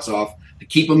their butts off to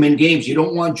keep them in games. You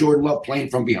don't want Jordan Love playing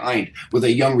from behind with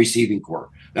a young receiving core.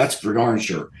 That's for darn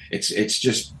sure. It's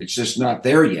just not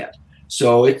there yet.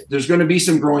 So there's going to be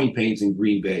some growing pains in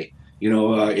Green Bay.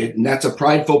 And that's a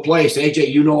prideful place.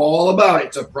 AJ, you know all about it.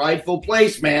 It's a prideful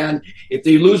place, man. If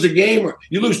they lose a game or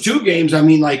you lose 2 games, I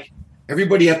mean, like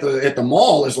everybody at the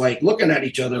mall is like looking at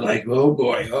each other like, oh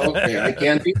boy, okay, I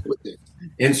can't deal with this.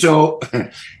 And so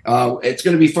it's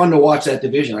going to be fun to watch that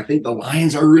division. I think the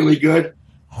Lions are really good.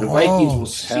 The Vikings will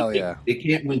see. Hell yeah. They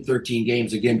can't win 13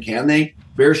 games again, can they?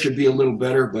 Bears should be a little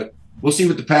better, but we'll see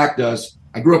what the Pack does.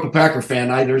 I grew up a Packer fan.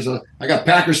 I got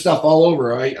Packer stuff all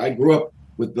over. I grew up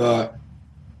with let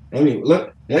me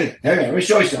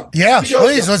show you something. Yeah,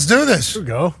 please, let's do this. Here we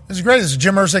go. This is great. This is a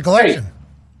Jim Irsay collection. Hey.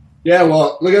 Yeah,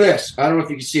 well, look at this. I don't know if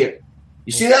you can see it.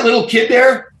 You see that little kid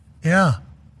there? Yeah.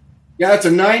 Yeah, it's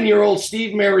a 9-year-old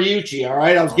Steve Mariucci, all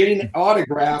right? I was getting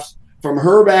autographs from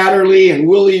Herb Adderley and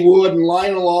Willie Wood and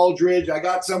Lionel Aldridge. I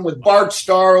got some with Bart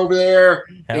Starr over there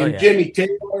and Jimmy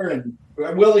Taylor and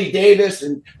Willie Davis.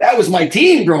 And that was my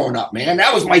team growing up, man.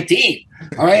 That was my team.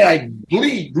 All right, I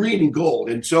bleed green and gold.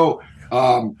 And so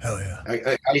hell yeah.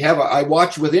 I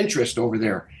watch with interest over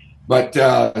there. But,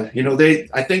 I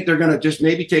think they're going to just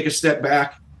maybe take a step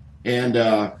back and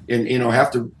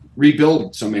have to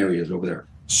rebuild some areas over there.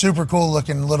 Super cool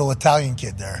looking little Italian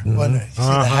kid there. Wasn't it? You see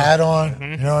the hat on?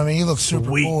 You know what I mean? He looks super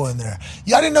cool in there.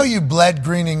 Yeah, I didn't know you bled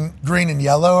green and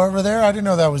yellow over there. I didn't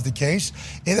know that was the case.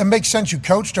 It makes sense you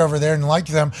coached over there and liked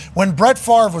them. When Brett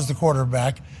Favre was the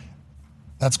quarterback,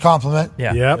 that's a compliment.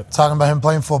 Yeah. Yep. Talking about him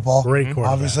playing football. Great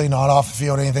quarterback. Obviously not off the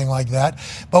field, anything like that.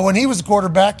 But when he was a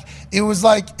quarterback, it was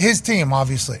like his team,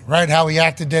 obviously, right? How he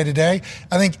acted day to day.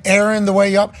 I think Aaron, the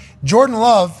way up. Jordan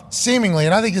Love, seemingly,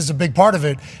 and I think this is a big part of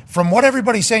it, from what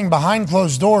everybody's saying behind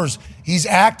closed doors, he's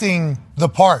acting the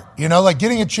part. Like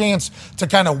getting a chance to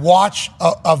kind of watch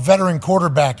a veteran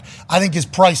quarterback, I think is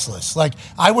priceless. Like,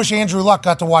 I wish Andrew Luck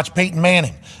got to watch Peyton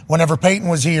Manning whenever Peyton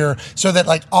was here, so that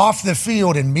like off the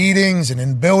field in meetings and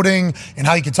in building and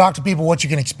how you can talk to people, what you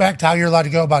can expect, how you're allowed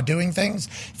to go about doing things.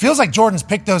 Feels like Jordan's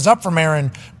picked those up from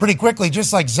Aaron pretty quickly,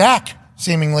 just like Zach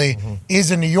seemingly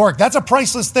is in New York. That's a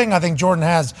priceless thing I think Jordan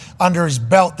has under his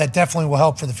belt that definitely will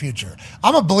help for the future.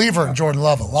 I'm a believer in Jordan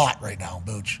Love a lot right now,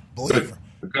 Booch. Believer.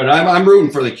 Good. I'm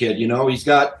rooting for the kid.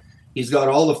 He's got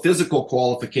all the physical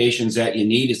qualifications that you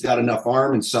need. He's got enough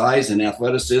arm and size and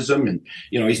athleticism, and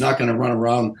he's not going to run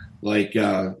around like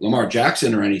Lamar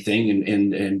Jackson or anything,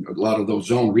 and a lot of those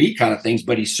zone read kind of things.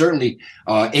 But he's certainly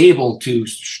able to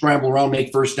scramble around,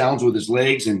 make first downs with his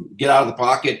legs, and get out of the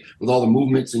pocket with all the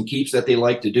movements and keeps that they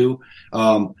like to do.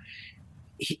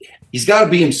 He's got to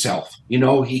be himself.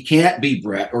 He can't be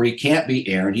Brett or he can't be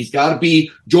Aaron. He's got to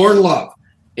be Jordan Love.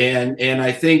 And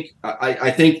I think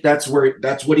that's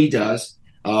what he does.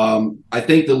 I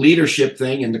think the leadership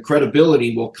thing and the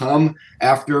credibility will come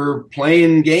after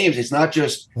playing games. It's not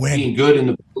just being good in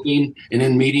the building and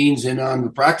in meetings and on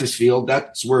the practice field.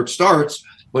 That's where it starts.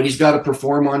 But he's got to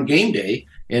perform on game day,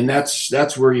 and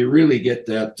that's where you really get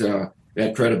that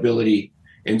credibility.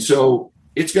 And so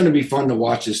it's going to be fun to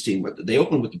watch this team. But they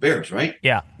opened with the Bears, right?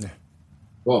 Yeah.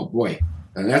 Oh boy.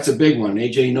 And that's a big one.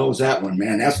 AJ knows that one,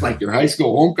 man. That's like your high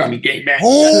school homecoming game, man.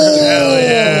 Oh,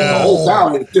 yeah. The whole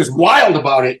town is just wild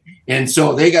about it. And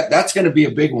so that's going to be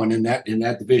a big one in that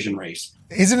division race.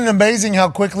 Isn't it amazing how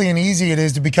quickly and easy it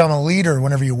is to become a leader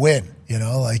whenever you win?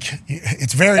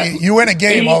 It's you win a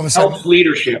game, all of a sudden. Helps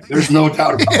leadership. There's no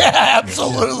doubt about it. Yeah,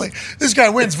 absolutely. This guy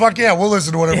wins. Fuck yeah, we'll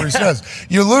listen to whatever he says.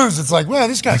 You lose, it's like, well,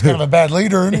 this guy's kind of a bad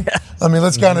leader, isn't he? I mean,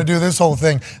 let's kind of do this whole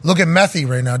thing. Look at Methy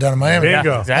right now down in Miami. There you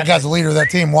go. That guy's the leader of that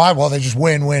team. Why? Well, they just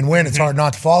win. It's hard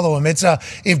not to follow him. It's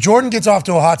if Jordan gets off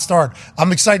to a hot start,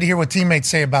 I'm excited to hear what teammates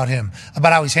say about him,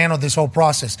 about how he's handled this whole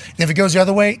process. And if it goes the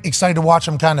other way, excited to watch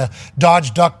him kind of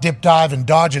dodge, duck, dip, dive, and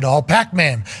dodge it all.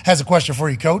 Pacman has a question for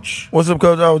you, Coach. What's up,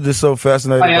 Coach? I was just so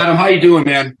fascinated. Hi, Adam. How you doing,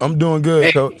 man? I'm doing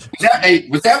good, Coach.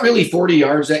 Was that really 40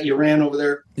 yards that you ran over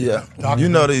there? Yeah. You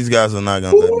know these guys are not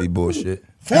going to let me bullshit.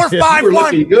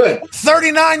 4.51. Good.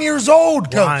 39 years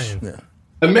old, Coach. Yeah.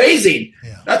 Amazing.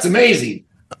 Yeah. That's amazing.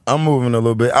 I'm moving a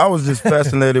little bit. I was just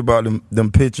fascinated about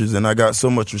them pictures, and I got so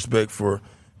much respect for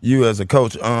you as a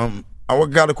coach. I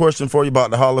got a question for you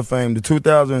about the Hall of Fame. The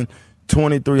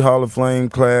 2023 Hall of Fame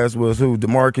class was who?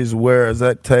 DeMarcus Ware,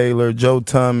 Zach Taylor, Joe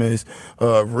Thomas,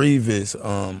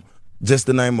 Revis, just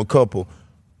to name a couple.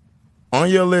 On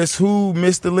your list, who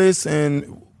missed the list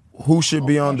and who should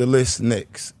be on the list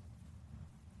next?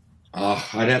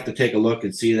 I'd have to take a look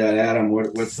and see that, Adam.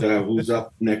 Who's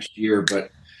up next year?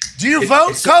 But do you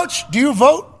vote, Coach? Do you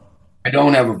vote? I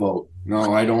don't have a vote.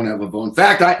 No, I don't have a vote. In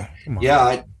fact,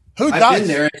 I've been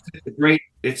there.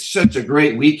 It's such a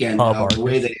great weekend. The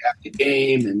way they have the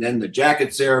game, and then the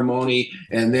jacket ceremony,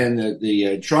 and then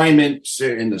the enshrinements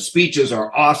and the speeches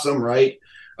are awesome, right?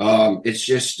 It's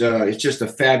just a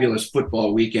fabulous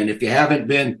football weekend. If you haven't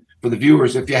been, for the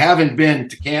viewers, if you haven't been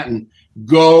to Canton,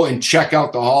 go and check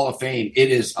out the Hall of Fame. It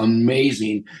is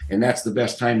amazing, and that's the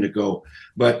best time to go.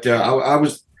 But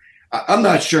I'm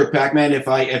not sure, Pacman,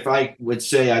 if I would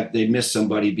say they missed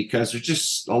somebody, because there's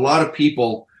just a lot of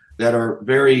people that are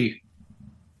very,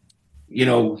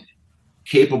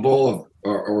 capable of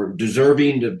or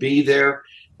deserving to be there.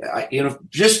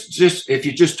 Just if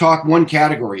you just talk one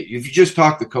category, if you just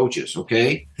talk the coaches,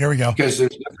 okay? Here we go. Because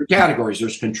there's different categories.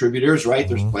 There's contributors, right?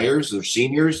 There's players, there's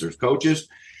seniors, there's coaches.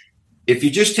 If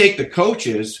you just take the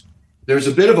coaches, there's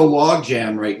a bit of a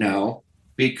logjam right now,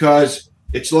 because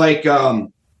it's like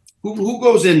who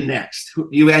goes in next?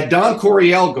 You had Don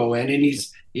Coryell go in, and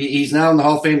he's now in the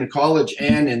Hall of Fame in college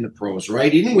and in the pros,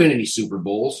 right? He didn't win any Super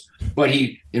Bowls, but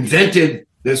he invented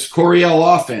this Coryell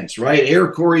offense, right?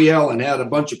 Air Coryell, and had a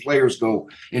bunch of players go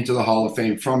into the Hall of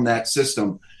Fame from that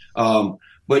system.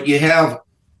 But you have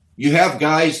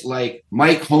guys like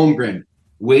Mike Holmgren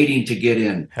waiting to get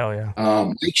in. Hell yeah.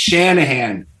 Mike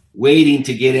Shanahan waiting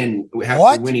to get in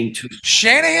after winning 2.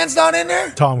 Shanahan's not in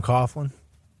there? Tom Coughlin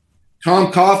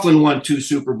won 2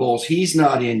 Super Bowls. He's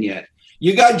not in yet.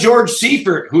 You got George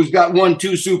Seifert, who's won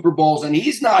 2 Super Bowls, and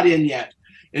he's not in yet.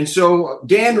 And so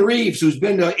Dan Reeves, who's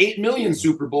been to 8 million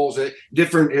Super Bowls, a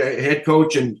different head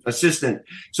coach and assistant.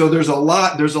 So there's a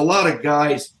lot of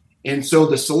guys. And so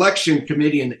the selection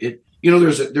committee, and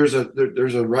there's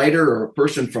a writer or a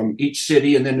person from each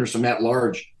city, and then there's some at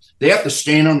large. They have to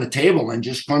stand on the table and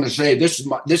just kind of say, this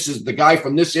is the guy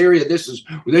from this area. This is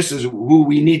who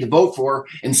we need to vote for,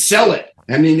 and sell it.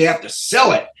 I mean, they have to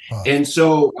sell it. And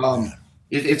so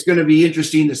it's going to be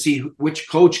interesting to see which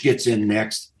coach gets in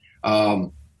next. Yeah,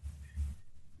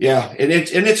 and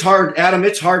it's hard, Adam.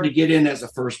 It's hard to get in as a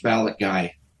first ballot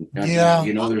guy. Yeah,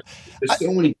 there's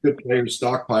so many good players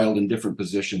stockpiled in different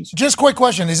positions. Just quick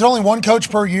question: is it only one coach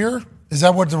per year? Is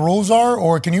that what the rules are,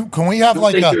 or can we have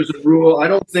there's a rule?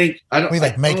 I think there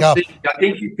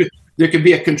could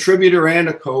be a contributor and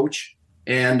a coach,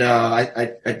 and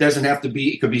it doesn't have to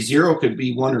be. It could be 0, it could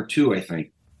be 1 or 2. I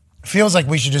think. Feels like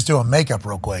we should just do a makeup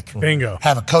real quick. Bingo.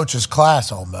 Have a coach's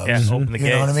class almost. Yeah, open the gates.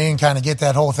 You know what I mean? Kind of get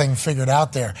that whole thing figured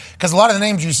out there. Because a lot of the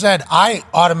names you said, I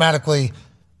automatically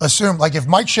assumed, like if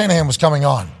Mike Shanahan was coming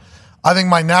on, I think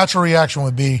my natural reaction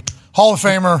would be Hall of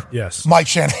Famer, yes, Mike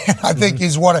Shanahan. I think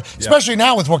he's especially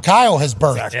now with what Kyle has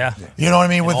birthed. Yeah. You know what I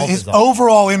mean? With his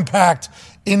overall impact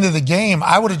into the game,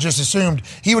 I would have just assumed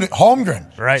he would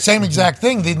Holmgren. Right. Same exact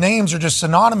thing. The names are just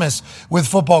synonymous with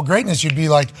football greatness. You'd be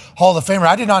like Hall of Famer.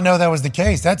 I did not know that was the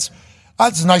case. That's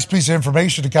a nice piece of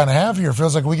information to kind of have here. It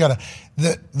feels like we got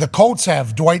the Colts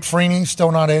have Dwight Freeney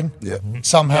still not in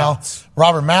somehow. Yeah.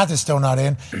 Robert Mathis still not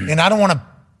in. And I don't want to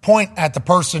point at the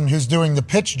person who's doing the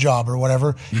pitch job or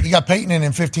whatever. You got Peyton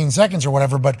in 15 seconds or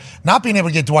whatever, but not being able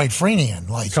to get Dwight Freeney in.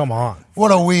 Like, come on.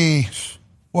 What are we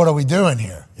doing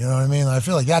here? You know what I mean? I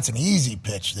feel like that's an easy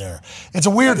pitch there. It's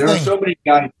a weird thing. There are so many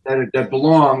guys that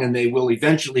belong, and they will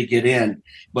eventually get in,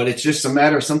 but it's just a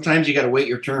matter of sometimes you got to wait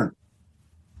your turn.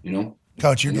 You know?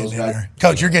 Coach, you're getting in there.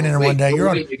 Coach, you're getting in there one day.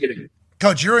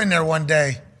 Coach, you're in there one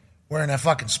day wearing that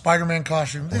fucking Spider-Man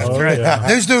costume.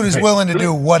 This dude is willing to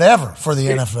do whatever for the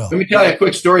NFL. Let me tell you a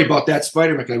quick story about that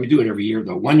Spider-Man. We do it every year,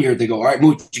 though. One year they go, all right,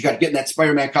 Mooch, you got to get in that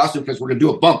Spider-Man costume because we're going to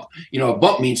do a bump. You know, a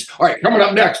bump means, all right, coming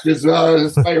up next is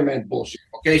Spider-Man bullshit.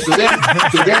 Okay, so then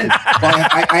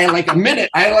I had like a minute.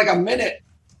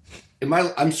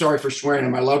 I'm sorry for swearing.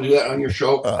 Am I allowed to do that on your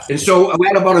show? And so I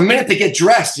had about a minute to get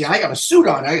dressed. Yeah, I got a suit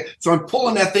on. So I'm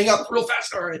pulling that thing up real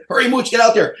fast. All right, hurry, Mooch, get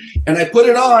out there. And I put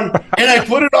it on, and I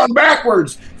put it on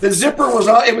backwards. The zipper was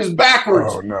on. It was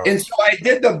backwards. Oh, no. And so I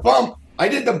did the bump.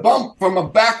 From a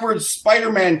backwards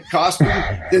Spider-Man costume.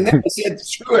 And then I said,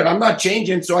 screw it, I'm not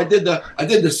changing. So I did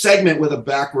the segment with a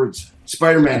backwards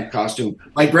Spider-Man costume.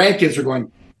 My grandkids are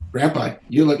going, Grandpa,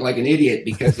 you look like an idiot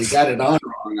because they got it on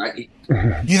wrong.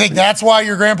 You think that's why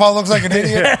your grandpa looks like an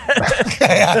idiot?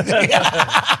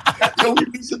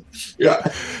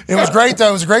 Yeah. It was great, though.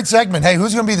 It was a great segment. Hey,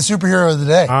 who's going to be the superhero of the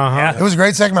day? Uh-huh. It was a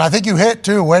great segment. I think you hit,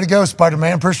 too. Way to go,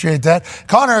 Spider-Man. Appreciate that.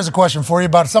 Connor has a question for you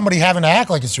about somebody having to act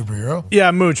like a superhero.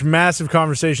 Yeah, Mooch, massive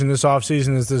conversation this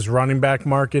offseason is this running back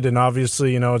market, and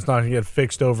obviously, it's not going to get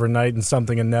fixed overnight, and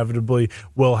something inevitably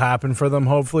will happen for them,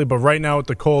 hopefully. But right now with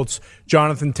the Colts,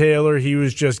 Jonathan Taylor, he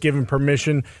was just given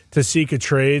permission to seek a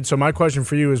trade. So my question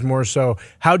for you is more so,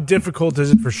 how difficult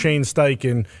is it for Shane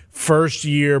Steichen, first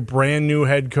year, brand new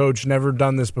head coach, never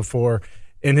done this before,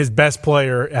 and his best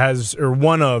player or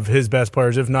one of his best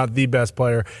players, if not the best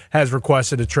player, has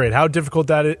requested a trade. How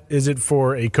difficult is it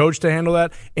for a coach to handle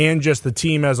that, and just the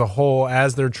team as a whole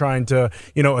as they're trying to,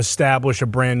 establish a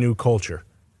brand new culture?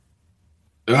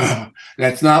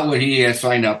 That's not what he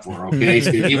signed up for. Okay,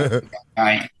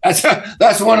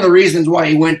 that's one of the reasons why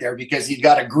he went there, because he's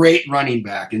got a great running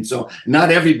back, and so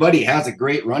not everybody has a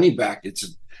great running back.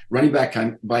 It's running back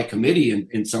by committee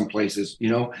in some places,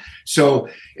 So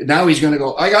now he's going to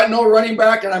go, I got no running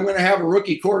back, and I'm going to have a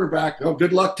rookie quarterback. Oh,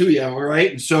 good luck to you. All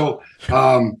right. And so,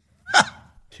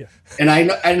 and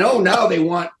I know now they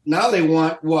want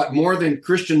what, more than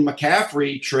Christian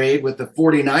McCaffrey trade with the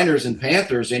 49ers and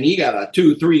Panthers, and he got a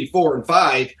 2, 3, 4, and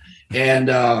 5, and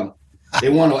they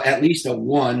want at least a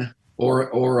 1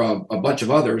 or a bunch of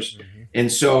others. And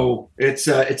so it's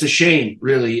a shame,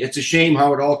 really. It's a shame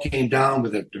how it all came down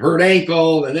with a hurt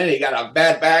ankle, and then he got a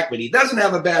bad back, but he doesn't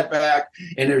have a bad back,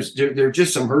 and there are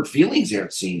just some hurt feelings there,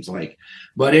 it seems like.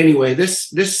 But anyway, this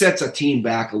sets a team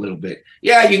back a little bit.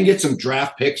 Yeah, you can get some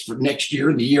draft picks for next year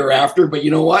and the year after, but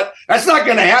you know what? That's not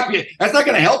going to help you. That's not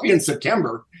going to help you in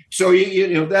September. So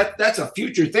that's a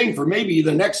future thing for maybe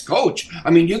the next coach. I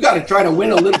mean, you got to try to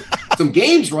win some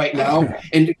games right now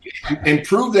and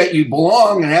prove that you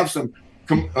belong and have some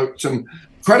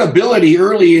credibility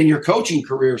early in your coaching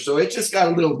career. So it just got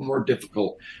a little more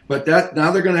difficult. But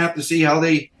now they're going to have to see how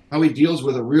he deals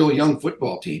with a real young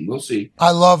football team. We'll see.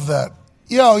 I love that.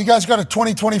 You guys got a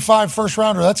 2025 first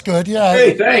rounder. That's good. Yeah.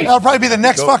 Hey, thanks. That'll probably be the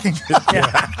next fucking.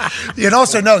 And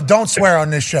also, no, don't swear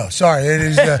on this show. Sorry, it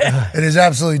is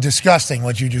absolutely disgusting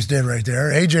what you just did right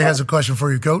there. AJ has a question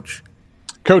for you, Coach.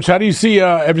 Coach, how do you see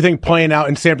everything playing out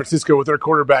in San Francisco with their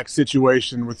quarterback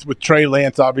situation with Trey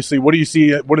Lance? Obviously, what do you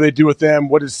see? What do they do with them?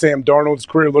 What does Sam Darnold's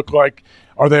career look like?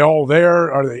 Are they all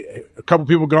there? Are they a couple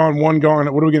people gone, one gone?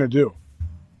 What are we going to do?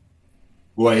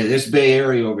 Boy, this Bay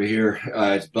Area over here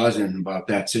is buzzing about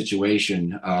that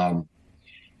situation.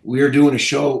 We are doing a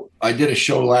show. I did a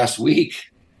show last week.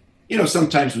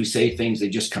 Sometimes we say things, they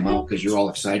just come out because you're all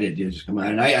excited. They just come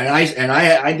out. And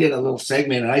I did a little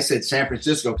segment, and I said San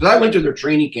Francisco, because I went to their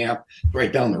training camp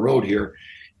right down the road here.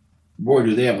 Boy,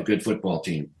 do they have a good football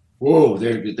team. Whoa,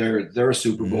 they're a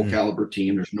Super Bowl caliber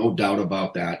team. There's no doubt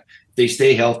about that. If they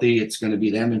stay healthy, it's going to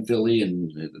be them in Philly,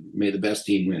 and may the best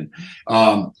team win.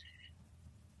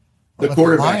 The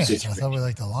quarterback situation. I thought we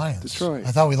liked the Lions. Detroit.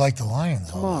 I thought we liked the Lions.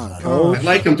 Come on, I'd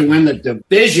like them to win the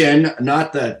division,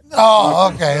 not the.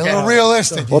 Oh, okay. A little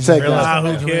realistic. We'll take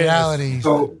that. Reality.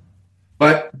 So,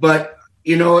 but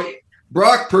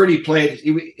Brock Purdy played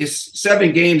his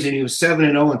 7 games, and he was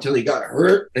 7-0 until he got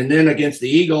hurt, and then against the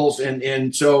Eagles,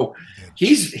 and so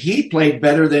he played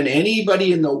better than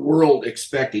anybody in the world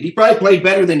expected. He probably played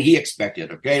better than he expected.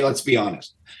 Okay, let's be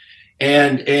honest.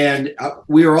 And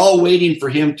we were all waiting for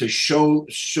him to show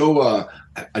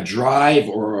a drive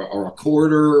or a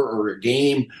quarter or a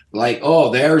game like,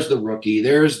 oh, there's the rookie,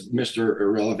 there's Mr.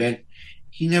 Irrelevant.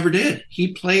 He never did. He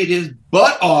played his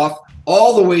butt off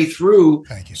all the way through.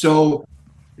 Thank you. So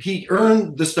he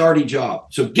earned the starting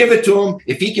job. So give it to him.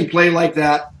 If he can play like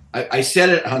that, I said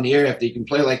it on the air, if they can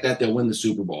play like that, they'll win the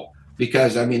Super Bowl.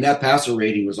 Because, that passer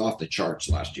rating was off the charts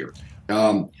last year.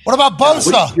 What about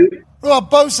Bosa? What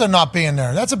about Bosa not being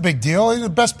there? That's a big deal. He's the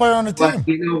best player on the team. But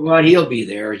you know what? He'll be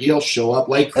there. He'll show up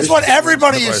like That's what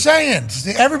everybody is saying.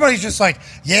 Everybody's just like,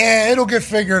 yeah, it'll get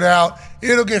figured out.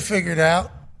 It'll get figured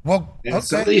out. Well, okay.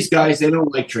 Some of these guys, they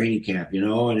don't like training camp,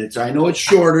 and I know it's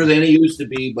shorter than it used to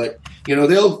be, but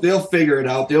they'll figure it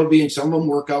out. They'll be in, some of them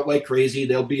work out like crazy.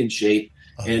 They'll be in shape.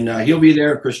 And he'll be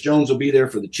there. Chris Jones will be there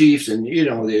for the Chiefs, and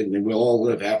we'll all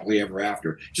live happily ever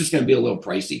after. It's just going to be a little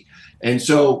pricey. And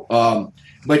so,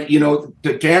 but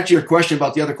to answer your question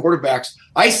about the other quarterbacks,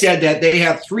 I said that they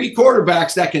have 3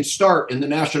 quarterbacks that can start in the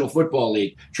National Football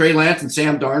League: Trey Lance and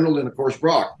Sam Darnold, and of course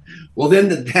Brock. Well,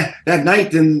 then that night,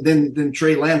 then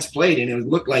Trey Lance played, and it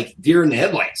looked like deer in the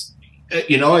headlights.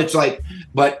 It's like,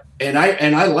 and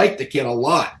I like the kid a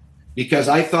lot. Because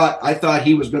I thought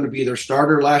he was going to be their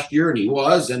starter last year, and he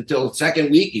was, until the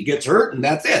second week he gets hurt, and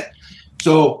that's it.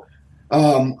 So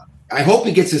I hope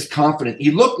he gets his confidence.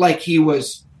 He looked like he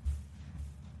was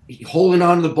holding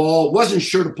on to the ball, wasn't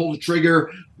sure to pull the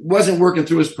trigger, wasn't working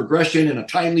through his progression in a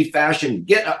timely fashion.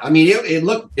 It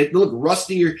looked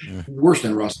rusty, worse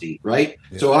than rusty, right?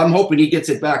 Yeah. So I'm hoping he gets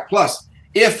it back. Plus,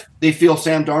 if they feel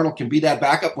Sam Darnold can be that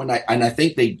backup, and I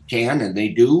think they can, and they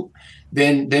do,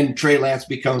 then Trey Lance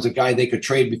becomes a guy they could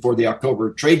trade before the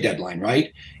October trade deadline,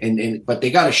 right? But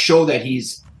they got to show that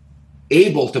he's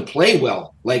able to play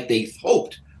well, like they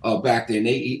hoped back then.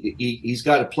 He's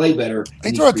got to play better.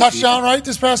 He threw a touchdown, right,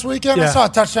 this past weekend? Yeah. I saw a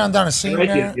touchdown down a seam I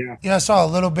there. did, Yeah, I saw a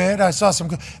little bit. I saw some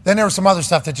good. Then there was some other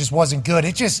stuff that just wasn't good.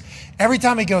 It just, every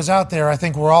time he goes out there, I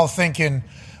think we're all thinking,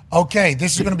 okay,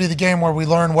 this is going to be the game where we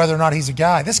learn whether or not he's a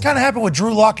guy. This kind of happened with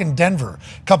Drew Lock in Denver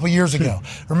a couple years ago.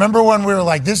 Remember when we were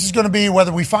like, this is going to be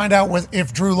whether we find out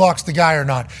if Drew Lock's the guy or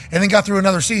not. And then got through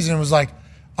another season and was like,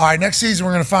 all right, next season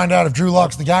we're going to find out if Drew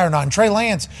Lock's the guy or not. And Trey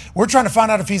Lance, we're trying to find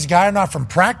out if he's a guy or not from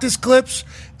practice clips,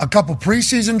 a couple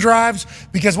preseason drives,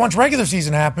 because once regular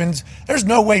season happens, there's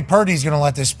no way Purdy's going to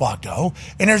let this spot go.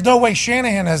 And there's no way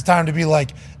Shanahan has time to be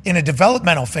like in a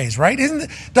developmental phase, right?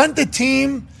 Doesn't the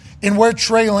team and where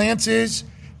Trey Lance is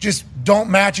just don't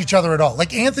match each other at all?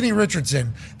 Like Anthony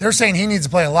Richardson, they're saying he needs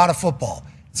to play a lot of football.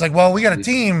 It's like, well, we got a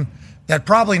team that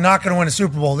probably not going to win a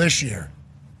Super Bowl this year.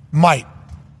 Might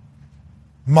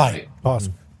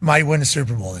win a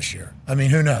Super Bowl this year. I mean,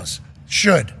 who knows?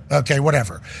 Should. Okay,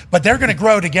 whatever. But they're going to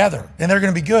grow together, and they're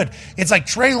going to be good. It's like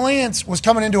Trey Lance was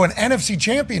coming into an NFC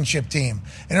championship team,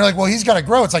 and they're like, well, he's got to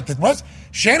grow. It's like, what?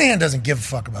 Shanahan doesn't give a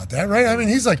fuck about that, right? I mean,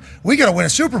 he's like, we got to win a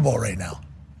Super Bowl right now.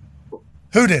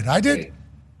 Who did? I did?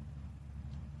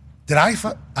 Did I?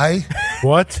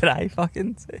 What? Did I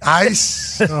fucking say?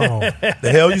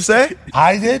 The hell you say?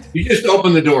 I did? You just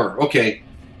opened the door. Okay.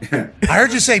 I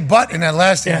heard you say butt in that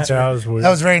last answer. That was weird.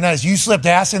 That was very nice. You slipped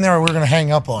ass in there, or we're going to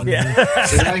hang up on you. Did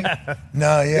I?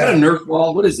 No, Is that a Nerf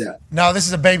ball? What is that? No, this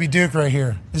is a Baby Duke right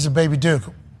here. This is a Baby Duke.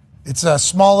 It's a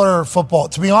smaller football.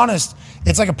 To be honest,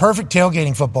 it's like a perfect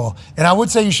tailgating football. And I would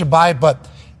say you should buy it, but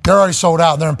they're already sold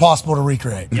out and they're impossible to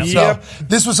recreate. Yep. So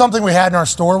this was something we had in our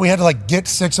store. We had to get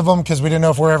 6 of them because we didn't know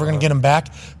if we were ever going to get them back.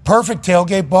 Perfect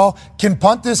tailgate ball. Can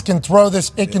punt this, can throw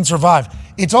this, it can survive.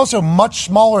 It's also much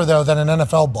smaller, though, than an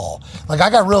NFL ball. I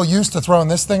got real used to throwing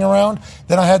this thing around.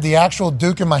 Then I had the actual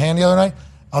Duke in my hand the other night.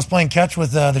 I was playing catch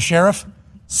with the sheriff,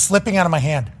 slipping out of my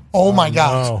hand. Oh my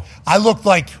gosh. No. I looked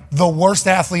like the worst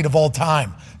athlete of all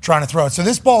time trying to throw it. So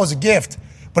this ball is a gift,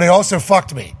 but it also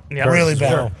fucked me really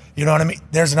bad. Sure. You know what I mean?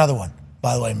 There's another one,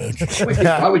 by the way, Mooch.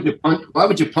 Why would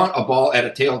you punt a ball at a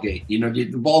tailgate? You know, the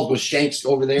ball goes shanks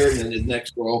over there and then the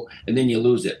next row, and then you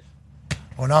lose it.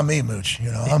 Well, not me, Mooch.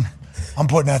 You know, I'm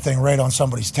putting that thing right on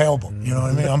somebody's tailbone. You know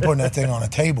what I mean? I'm putting that thing on a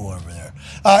table over there.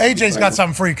 AJ's got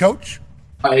something for you, Coach.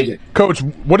 Hi, AJ. Coach,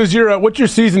 what's your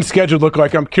season schedule look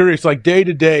like? I'm curious, day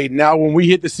to day. Now, when we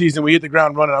hit the season, we hit the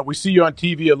ground running. We see you on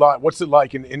TV a lot. What's it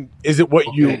like? And is it what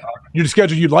your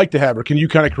schedule you'd like to have, or can you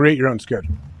kind of create your own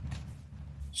schedule?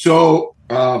 So,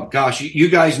 you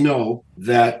guys know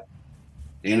that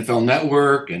the NFL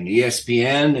Network and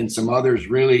ESPN and some others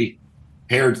really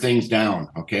pared things down.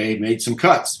 Okay, made some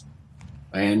cuts,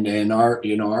 and our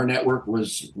network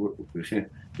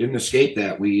didn't escape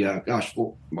that. We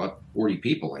about 40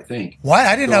 people, I think. What?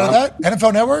 I didn't know that.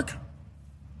 NFL Network?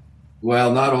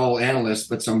 Well, not all analysts,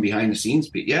 but some behind the scenes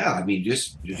people. Yeah, I mean,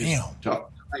 just tough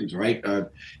times, right?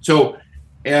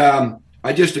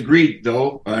 I just agreed,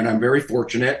 though, and I'm very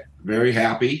fortunate, very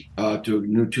happy to a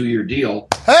new 2-year deal.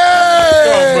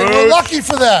 Hey, we're lucky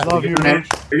for that. You're going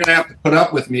to have to put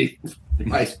up with me in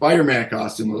my Spider-Man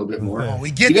costume a little bit more. Oh, we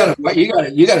get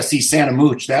you got to see Santa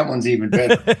Mooch. That one's even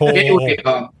better. Anyway,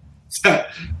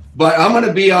 but I'm going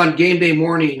to be on game day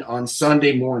morning on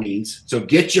Sunday mornings. So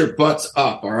get your butts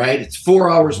up, all right? It's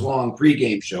 4 hours long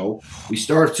pregame show. We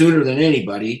start sooner than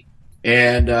anybody,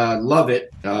 and love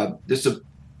it.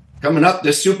 Coming up,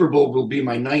 this Super Bowl will be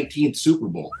my 19th Super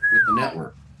Bowl with the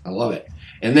network. I love it.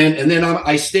 And then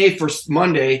I stay for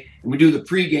Monday, and we do the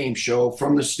pregame show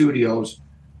from the studios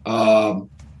for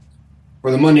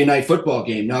the Monday Night Football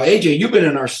game. Now, AJ, you've been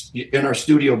in our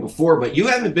studio before, but you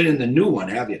haven't been in the new one,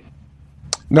 have you?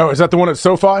 No, is that the one at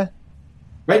SoFi?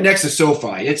 Right next to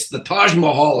SoFi. It's the Taj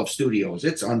Mahal of studios.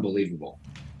 It's unbelievable.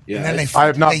 Yeah, I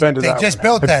have not been to that. They just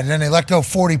built that, and then they let go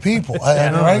 40 people.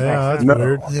 Right? Yeah, that's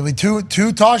weird. There'll be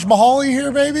two Taj Mahal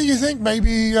here, maybe. You think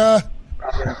maybe? I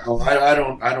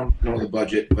don't know the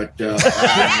budget, but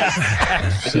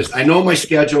I know my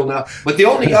schedule now. But the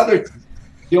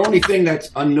only thing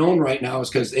that's unknown right now is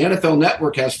because the NFL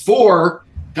Network has 4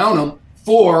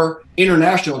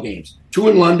 international games: 2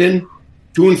 in London,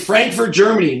 2 in Frankfurt,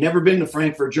 Germany. Never been to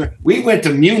Frankfurt, Germany. We went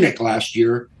to Munich last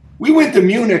year.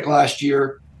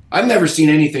 I've never seen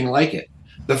anything like it.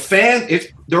 The fans,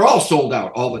 they're all sold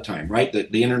out all the time, right?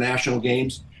 The international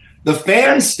games. The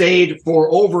fans stayed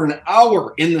for over an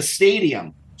hour in the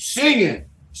stadium singing,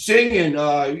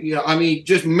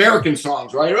 just American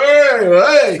songs, right?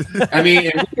 Hey. I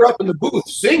mean, and we were up in the booth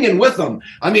singing with them.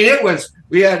 I mean,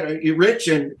 we had Rich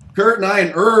and Kurt and I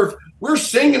and Irv. We're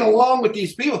singing along with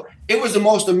these people. It was the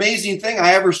most amazing thing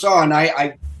I ever saw. And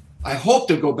I I hope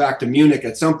to go back to Munich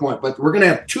at some point, but we're going to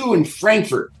have 2 in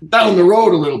Frankfurt down the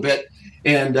road a little bit.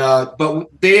 And but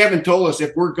they haven't told us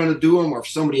if we're going to do them or if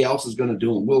somebody else is going to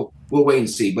do them. We'll wait and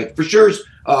see. But for sure,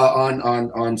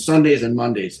 on Sundays and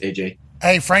Mondays, AJ.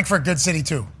 Hey, Frankfurt, good city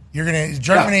too. You're gonna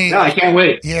Germany. Yeah, I can't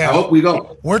wait. Yeah, I hope we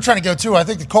go. We're trying to go too. I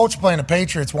think the Colts playing the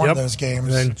Patriots one of those games.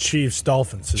 And then Chiefs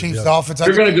Dolphins. Dolphins.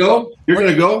 You're gonna go. You're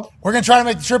gonna go. We're gonna try to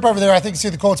make the trip over there. I think to see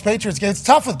the Colts Patriots game. It's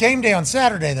tough with game day on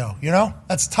Saturday though. You know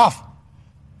that's tough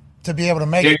to be able to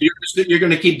make. You're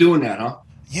gonna keep doing that, huh?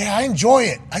 Yeah, I enjoy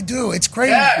it. I do. It's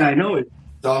crazy. Yeah, I know it.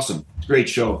 It's awesome. It's a great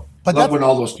show. But love when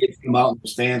all those kids come out and the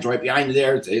stands right behind you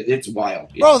there. It's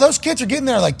wild. Bro, those kids are getting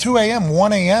there like 2 a.m.,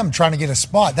 1 a.m. trying to get a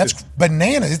spot. That's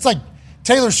bananas. It's like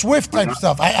Taylor Swift type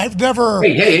stuff. I've never.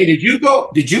 Hey! Did you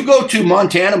go to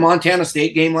Montana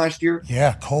State game last year?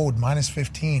 Yeah, cold, minus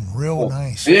 15, real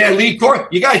nice. Yeah, Lee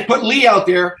Court. You guys put Lee out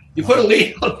there. You put a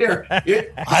Lee out there.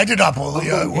 I did not put Lee.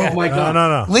 Oh my God!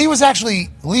 No. Lee was actually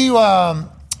Lee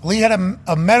had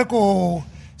a medical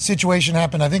situation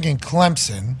happen, I think, in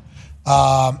Clemson,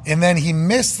 and then he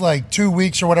missed like 2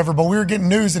 weeks or whatever. But we were getting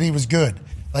news that he was good.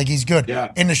 Like he's good.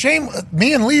 Yeah. And the shame,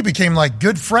 me and Lee became like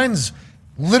good friends.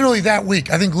 Literally that week,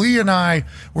 I think Lee and I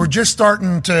were just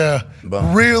starting to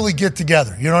really get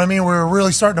together. You know what I mean? We were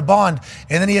really starting to bond.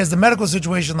 And then he has the medical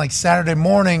situation like Saturday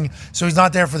morning, so he's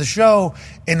not there for the show.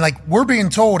 And like we're being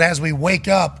told as we wake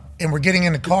up and we're getting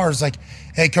in the cars, like,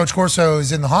 hey, Coach Corso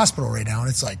is in the hospital right now. And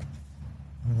it's like,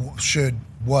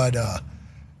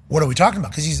 what are we talking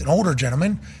about? Because he's an older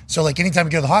gentleman. So, like, anytime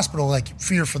we go to the hospital, like,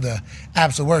 fear for the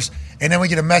absolute worst. And then we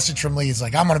get a message from Lee. It's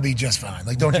like, I'm going to be just fine.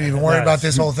 Like, don't you even worry about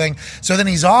this whole thing. So then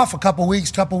he's off a couple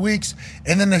weeks.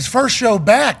 And then his first show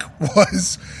back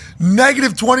was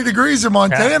negative 20 degrees in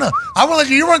Montana. Yeah. I will let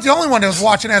you weren't the only one that was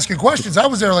watching asking questions. I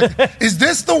was there like, is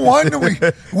this the one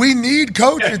that we need,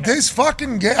 Coach, at this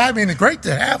fucking game? I mean, it's great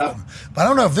to have him. But I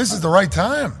don't know if this is the right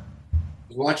time.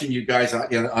 Watching you guys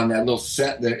on that little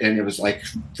set there, and it was like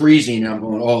freezing. I'm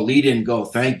going, oh, Lee didn't go.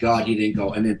 Thank God he didn't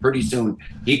go. And then pretty soon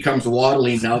he comes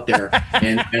waddling out there,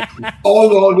 and oh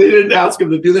no, they didn't ask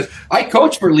him to do this. I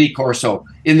coached for Lee Corso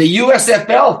in the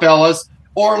USFL, fellas.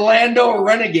 Orlando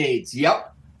Renegades.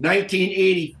 Yep,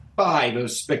 1985. It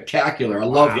was spectacular. I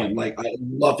love him. I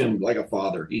loved him like a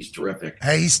father. He's terrific.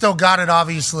 Hey, he's still got it.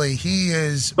 Obviously, he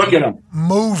is. Look at him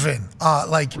moving.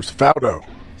 Where's Faudo?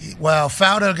 Well,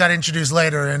 Faudo got introduced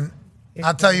later, and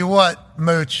I'll tell you what,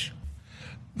 Mooch,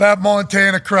 that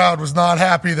Montana crowd was not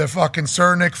happy that fucking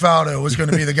Sir Nick Faudo was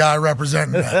going to be the guy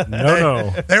representing that.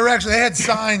 No. They had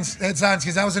signs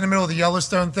because I was in the middle of the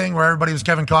Yellowstone thing where everybody was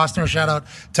Kevin Costner. Shout out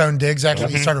Tone Diggs.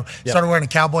 Actually, he started wearing a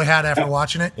cowboy hat after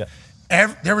watching it. Yeah.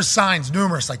 There were signs,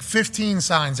 numerous, like 15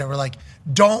 signs that were like,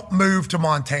 don't move to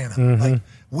Montana. Mm-hmm. Like,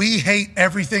 we hate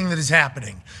everything that is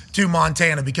happening to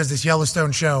Montana because this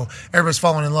Yellowstone show, everybody's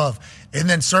falling in love. And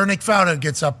then Sir Nick Faudo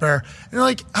gets up there, and they're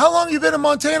like, how long have you been in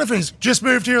Montana? He's just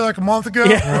moved here like a month ago.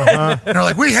 Yeah. And they're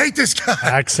like, we hate this guy.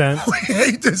 Accent. We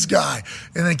hate this guy.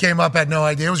 And then came up, had no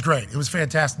idea. It was great. It was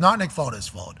fantastic. Not Nick Faudo's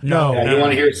fault. No. You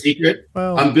want to hear a secret?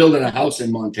 Well, I'm building a house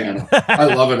in Montana. I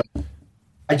love it.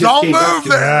 Don't move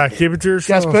there. Yeah, keep it to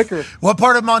yourself. Gas picker. What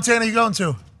part of Montana are you going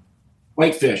to?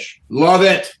 Whitefish. Love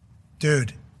it.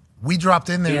 Dude, we dropped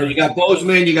in there. You got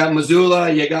Bozeman, you got Missoula,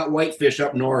 you got Whitefish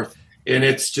up north, and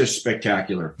it's just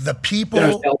spectacular. The people.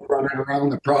 There's elk running around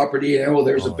the property.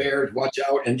 There's a bear. Watch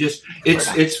out. And just,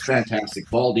 it's fantastic.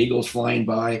 Bald eagles flying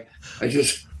by. I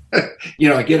just,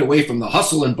 I get away from the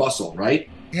hustle and bustle, right?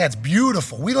 Yeah, it's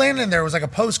beautiful. We landed in there. It was like a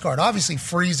postcard. Obviously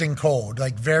freezing cold,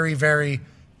 like very, very,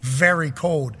 very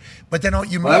cold. But then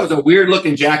that was a weird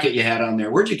looking jacket you had on there.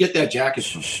 Where'd you get that jacket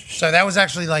from? So that was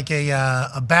actually like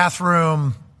a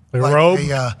bathroom. Like a robe?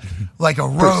 Like a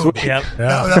robe. Yep.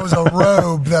 That was a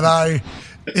robe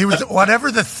it was whatever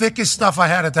the thickest stuff I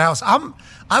had at the house.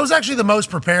 I was actually the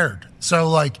most prepared. So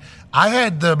like I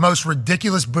had the most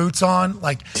ridiculous boots on.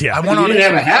 Like I went you didn't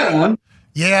have a hat on.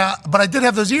 Yeah, but I did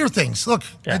have those ear things. Look,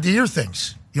 I had the ear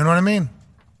things. You know what I mean?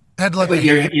 But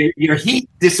your heat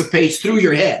dissipates through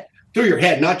your head,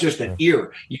 not just an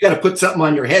ear. You got to put something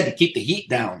on your head to keep the heat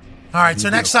down. All right, so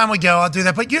next time we go, I'll do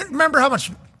that. But you remember how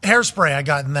much hairspray I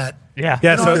got in that? Yeah.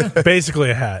 Yeah, so basically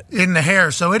a hat. In the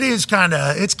hair. So it's kind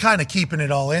of keeping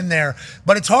it all in there.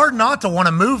 But it's hard not to want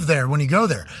to move there when you go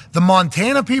there. The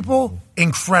Montana people,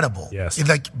 incredible. Yes. It's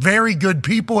like very good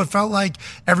people. It felt like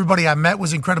everybody I met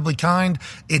was incredibly kind.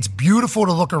 It's beautiful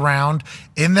to look around.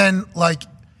 And then, like,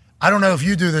 I don't know if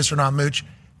you do this or not, Mooch.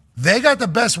 They got the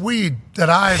best weed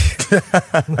that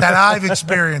I've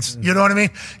experienced. You know what I mean?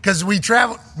 Because we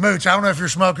travel, Mooch. I don't know if you're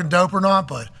smoking dope or not,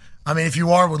 but I mean, if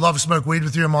you are, would love to smoke weed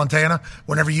with you in Montana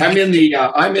whenever you. I'm in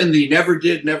the never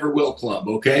did, never will club.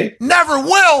 Okay. Never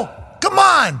will. Come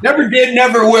on. Never did,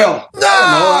 never will.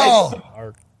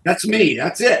 No. That's me.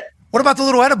 That's it. What about the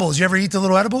little edibles? You ever eat the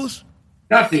little edibles?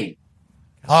 Nothing.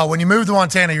 Oh, when you move to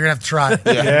Montana, you're gonna have to try it.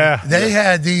 Yeah. They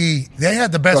had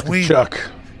the best weed. Chuck.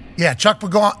 Yeah, Chuck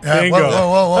would go on.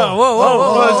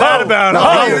 Whoa. What's that about? What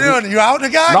are you doing? You out the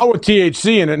guy? Not with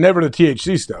THC in it, never the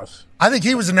THC stuff. I think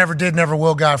he was a never did, never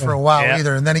will guy for a while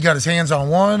either. And then he got his hands on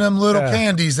one of them little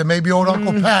candies that maybe old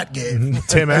Uncle Pat gave.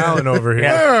 Tim Allen over here.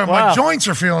 Yeah, my joints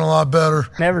are feeling a lot better.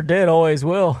 Never did, always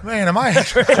will. Man, am I?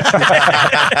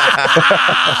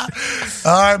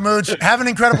 All right, Mooch. Have an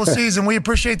incredible season. We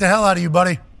appreciate the hell out of you,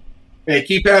 buddy. Hey,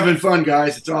 keep having fun,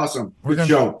 guys. It's awesome. Good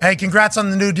show. Hey, congrats on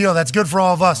the new deal. That's good for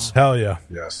all of us. Hell yeah.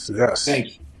 Yes.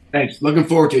 Thanks. Looking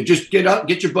forward to it. Just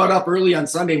get your butt up early on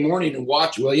Sunday morning and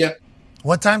watch, will you?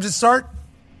 What time does it start?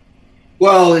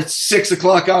 Well, it's 6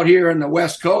 o'clock out here on the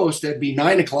West Coast. That'd be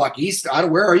 9 o'clock East.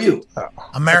 Where are you?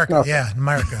 America. Yeah,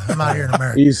 America. I'm out here in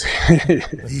America.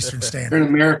 Eastern Standard. You're in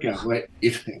America. Wait,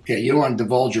 okay, you don't want to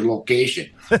divulge your location.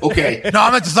 Okay. No,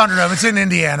 I'm at the Thunderdome. It's in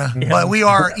Indiana, but we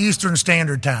are Eastern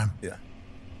Standard Time. Yeah.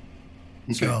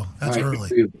 Okay. So that's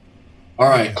early. All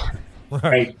right. All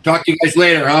right. Talk to you guys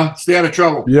later, huh? Stay out of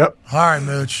trouble. Yep. All right,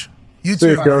 Mooch. You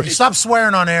too. Right. Stop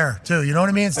swearing on air, too. You know what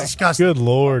I mean? It's disgusting. Good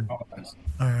Lord. All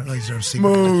right, ladies and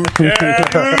Moo. I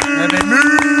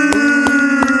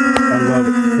love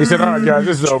it. He said, all right, guys,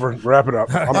 this is over. Wrap it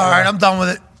up. All right, I'm done with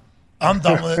it.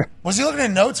 Was he looking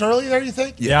at notes earlier, you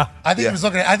think? Yeah. I think he was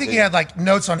looking at, he had like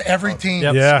notes on every team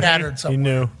scattered somewhere. He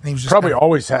knew. And he was just Probably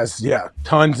always has,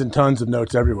 tons and tons of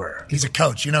notes everywhere. He's a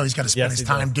coach. You know, he's got to spend his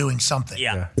time doing something.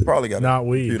 Yeah. Probably got Not a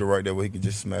weed. computer right there where he could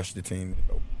just smash the team.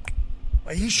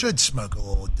 He should smoke a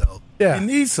little dope. Yeah. He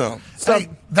needs some. Hey,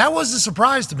 that was a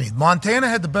surprise to me. Montana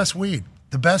had the best weed.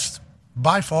 The best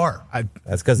by far.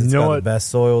 That's because it's got the best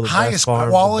soil, the highest best farms,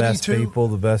 quality the best too. people,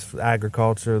 the best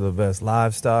agriculture, the best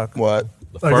livestock. What?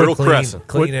 The Fertile Crescent.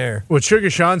 Clean air. What Sugar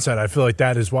Sean said, I feel like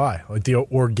that is why. Like the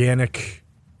organic,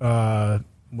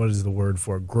 what is the word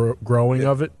for it? Growing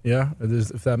of it? Yeah, it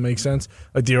is, if that makes sense.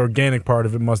 Like the organic part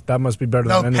of it must be better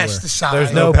No than anywhere. pesticide.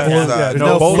 There's no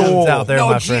pollutants out there,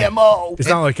 my friend. GMO. It's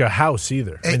not like a house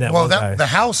either. The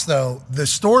house though, the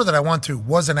store that I went to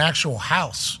was an actual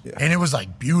house, and it was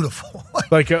like beautiful.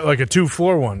 like a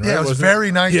 2-floor one, right? Yeah, it was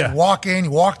very nice. Yeah. You walk in,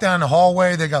 you walk down the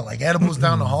hallway. They got like edibles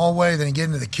down the hallway. Then you get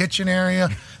into the kitchen area.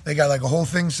 They got like a whole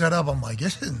thing set up. I'm like,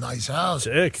 this is a nice house.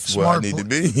 Sick. Where I need to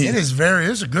be. It is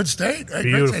it's a good state. Right?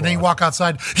 Beautiful. And then you walk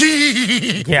outside.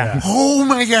 Yeah. Oh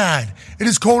my God. It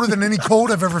is colder than any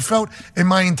cold I've ever felt in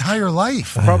my entire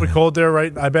life. Probably cold there,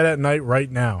 right? I bet at night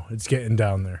right now it's getting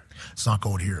down there. It's not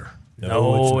cold here.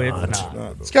 No, it's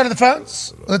not. Let's go to the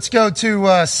phones. Let's go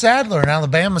to Sadler in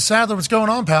Alabama. Sadler, what's going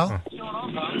on, pal?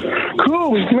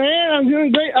 Cool, man. I'm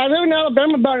doing great. I live in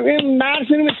Alabama, but I'm in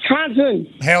Madison,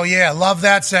 Wisconsin. Hell yeah. Love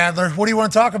that, Sadler. What do you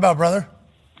want to talk about, brother?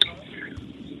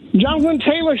 Jonathan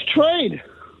Taylor's trade.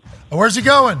 Where's he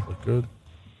going? Good.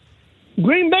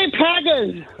 Green Bay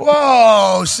Packers.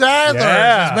 Whoa, Sadler.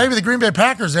 Yeah. Maybe the Green Bay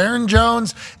Packers. Aaron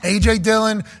Jones, A.J.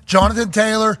 Dillon, Jonathan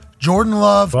Taylor, Jordan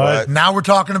Love. But now we're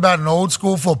talking about an old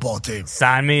school football team.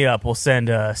 Sign me up. We'll send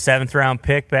a 7th-round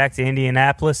pick back to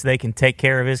Indianapolis. They can take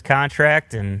care of his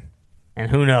contract, and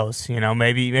who knows? You know,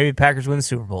 maybe the Packers win the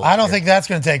Super Bowl. I don't think that's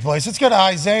going to take place. Let's go to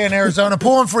Isaiah in Arizona.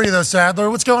 Pulling for you, though, Sadler.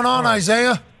 What's going on,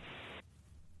 Isaiah?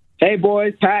 Hey,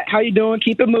 boys. Pat, how you doing?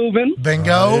 Keep it moving.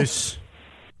 Bingo. Nice.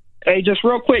 Hey, just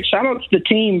real quick, shout out to the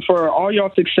team for all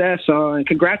y'all success, and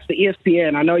congrats to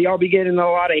ESPN. I know y'all be getting a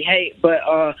lot of hate, but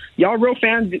y'all real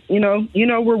fans, you know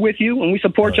we're with you, and we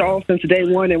support y'all since day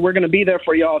one, and we're going to be there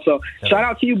for y'all. So shout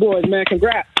out to you boys, man.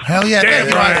 Congrats. Hell yeah. Thank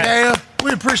you, Isaiah.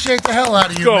 We appreciate the hell out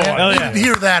of you, man. Hell yeah. Need to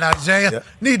hear that, Isaiah. Yeah.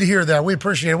 Need to hear that. We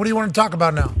appreciate it. What do you want to talk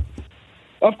about now?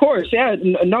 Of course, yeah,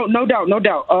 no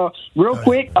doubt. Real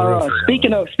quick,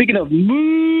 speaking of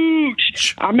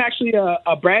mooch, I'm actually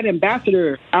a brand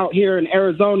ambassador out here in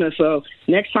Arizona. So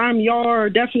next time y'all are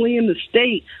definitely in the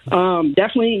state,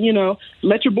 definitely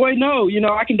let your boy know.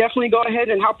 I can definitely go ahead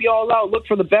and help you all out. Look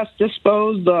for the best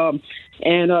disposed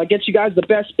and get you guys the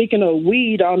best. Speaking of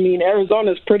weed, I mean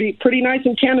Arizona's pretty nice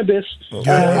in cannabis.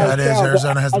 Yeah, it is.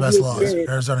 Arizona has the best laws.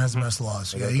 Arizona has the best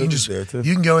laws. Yeah,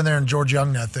 you can go in there and George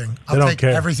Young that thing. I'll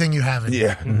take everything you have in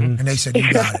there. And they said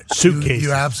you got it. Suitcase.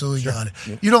 You absolutely got it.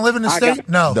 You don't live in the state?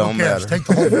 No. Don't Who cares? matter. Take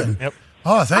the whole thing. Yep.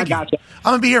 Oh, thank you. Gotcha.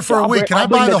 I'm gonna be here for a week. Can I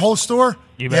buy the whole store?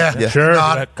 You bet. Yeah. Sure.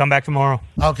 Got it. Come back tomorrow.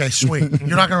 Okay, sweet.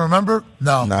 You're not going to remember?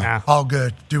 No. No. All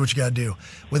good. Do what you got to do.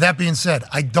 With that being said,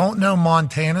 I don't know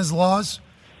Montana's laws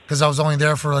because I was only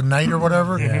there for a night or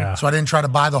whatever. Yeah. So I didn't try to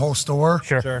buy the whole store.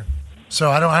 Sure. So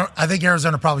I think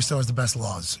Arizona probably still has the best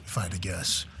laws, if I had to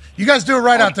guess. You guys do it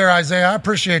right out there, Isaiah. I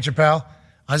appreciate you, pal.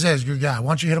 Isaiah's a good guy. Why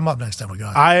don't you hit him up next time we go?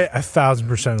 I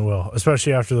 1,000% will,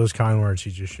 especially after those kind words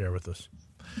he just shared with us.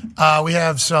 We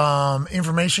have some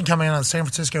information coming in on the San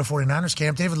Francisco 49ers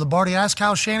camp. David Lombardi asked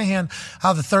Kyle Shanahan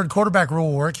how the third quarterback rule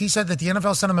will work. He said that the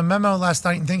NFL sent him a memo last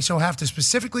night and thinks he'll have to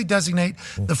specifically designate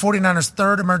the 49ers'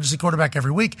 third emergency quarterback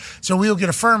every week. So we'll get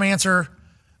a firm answer.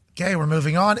 Okay, we're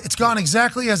moving on. It's gone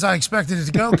exactly as I expected it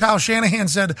to go. Kyle Shanahan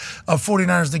said of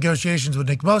 49ers negotiations with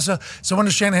Nick Bosa. So when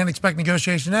does Shanahan expect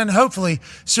negotiation to end? Hopefully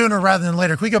sooner rather than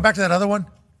later. Can we go back to that other one?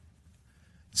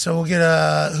 So we'll get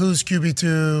who's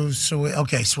QB2. So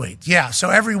okay, sweet. Yeah, so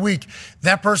every week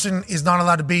that person is not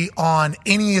allowed to be on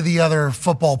any of the other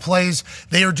football plays.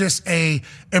 They are just a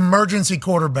emergency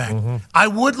quarterback. I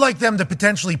would like them to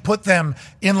potentially put them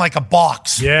in like a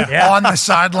box on the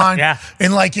sideline.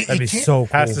 And like that'd be so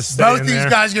cool. Both these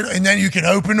guys get, and then you can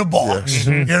open the box.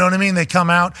 You know what I mean? They come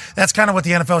out. That's kind of what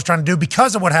the NFL is trying to do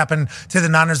because of what happened to the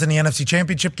Niners in the NFC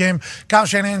Championship game. Kyle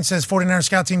Shanahan says 49ers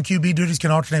scout team QB duties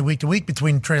can alternate week to week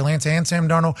between Trey Lance and Sam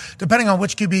Darnold, depending on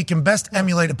which QB can best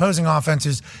emulate opposing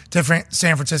offenses to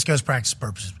San Francisco's practice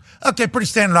purposes. Okay, pretty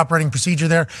standard operating procedure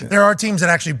there. There are teams that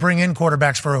actually bring in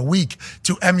quarterbacks for a week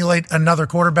to emulate another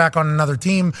quarterback on another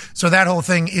team. So that whole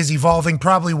thing is evolving,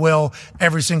 probably will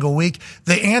every single week.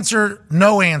 The answer,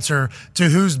 no answer to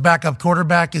who's backup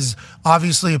quarterback is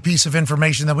obviously a piece of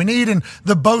information that we need. And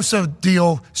the Bosa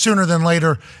deal, sooner than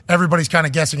later, everybody's kind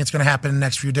of guessing it's going to happen in the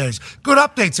next few days. Good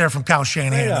updates there from Kyle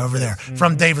Shanahan over there,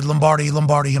 from David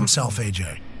Lombardi himself,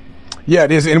 AJ. Yeah,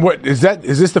 it is. And what is that?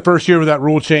 Is this the first year where that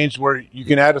rule changed where you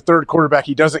can add a third quarterback?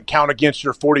 He doesn't count against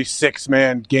your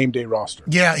 46-man game day roster.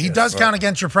 Yeah, he does count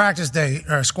against your practice day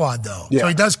or squad, though. Yeah. So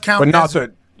he does count. But not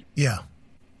the. Yeah.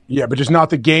 Yeah, but just not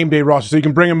the game day roster. So you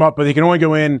can bring him up, but he can only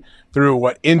go in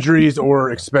through injuries or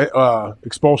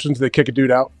expulsions that kick a dude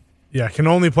out. Yeah, can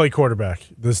only play quarterback.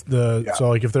 So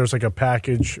like if there's like a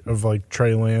package of like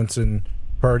Trey Lance and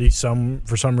Purdy,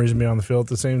 for some reason be on the field at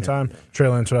the same time, Trey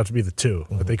Lance would have to be the 2,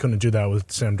 but they couldn't do that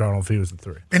with Sam Darnold if he was the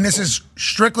 3. And this is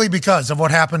strictly because of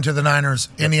what happened to the Niners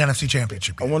in the NFC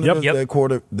Championship game. I wonder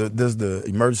does the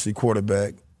emergency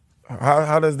quarterback,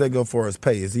 how does that go for his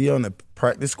pay? Is he on the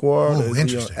practice squad? Oh,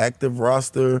 is he on active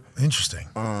roster? Interesting.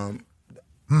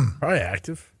 Probably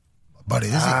active. But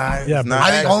is he? Yeah,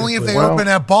 I think only if they open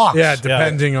that box. Yeah,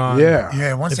 depending on.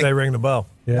 Yeah, once if they ring the bell.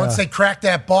 Yeah. Once they crack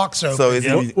that box open. So is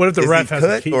he, what if the ref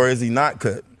has cut or is he not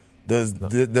cut? Does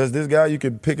this guy, you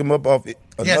can pick him up off another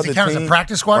does he count as a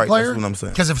practice squad player? That's what I'm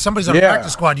saying. Because if somebody's on a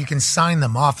practice squad, you can sign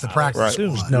them off the practice squad.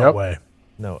 There's no way.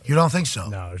 No. You don't think so?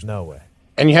 No, there's no way.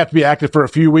 And you have to be active for a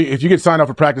few weeks. If you get signed off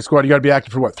for practice squad, you got to be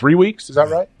active for 3 weeks? Is that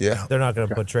right? Yeah. They're not going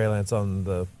to put Trey Lance on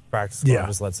the practice squad and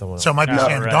just let someone else. So it might be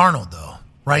Sam Darnold, though,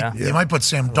 right? Yeah. They might put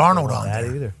Sam Darnold on that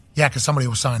there. either. Yeah, because somebody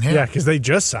will sign him. Yeah, because they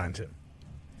just signed him.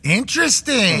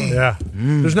 Interesting. Yeah.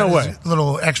 There's no way. A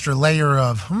little extra layer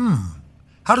of,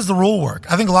 how does the rule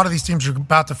work? I think a lot of these teams are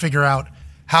about to figure out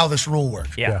how this rule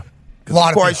works. Yeah.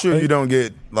 I'm quite sure you don't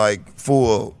get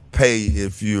full pay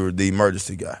if you're the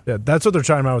emergency guy. Yeah, that's what they're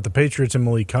talking about with the Patriots and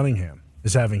Malik Cunningham,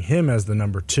 is having him as the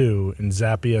number 2 and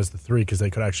Zappy as the 3 because they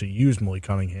could actually use Malik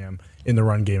Cunningham in the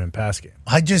run game and pass game.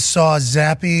 I just saw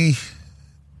Zappy.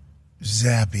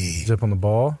 Zip on the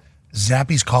ball.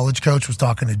 Zappy's college coach was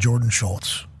talking to Jordan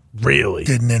Schultz. Really?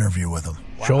 Did an interview with him.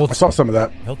 Wow. Schultz. I saw some of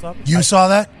that. Hilltop? You saw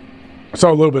that? I saw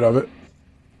a little bit of it.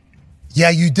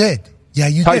 Yeah, you did. Yeah,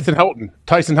 you did. Helton.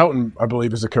 Tyson Helton, I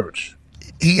believe, is the coach.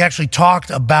 He actually talked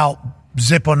about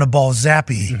zip on the ball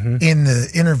Zappy in the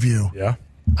interview. Yeah.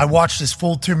 I watched this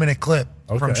full 2-minute clip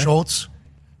from Schultz.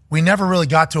 We never really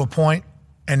got to a point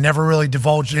and never really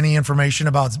divulged any information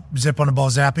about zip on the ball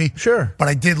Zappy. Sure. But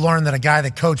I did learn that a guy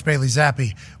that coached Bailey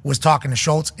Zappy was talking to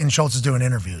Schultz, and Schultz is doing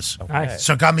interviews. Nice.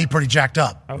 So it got me pretty jacked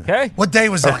up. Okay. What day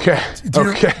was that?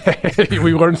 Okay.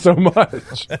 We learned so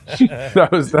much.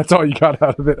 That's all you got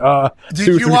out of it.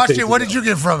 Did you watch it? What did you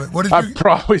get from it? I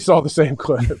probably saw the same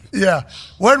clip. Yeah.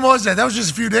 When was that? That was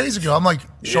just a few days ago. I'm like,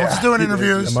 Schultz is doing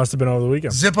interviews. It must have been over the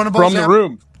weekend. Zip on the ball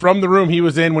From the room he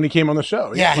was in when he came on the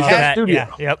show. Yeah. He's got a studio.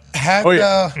 Yep.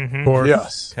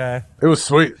 Yes. Okay. It was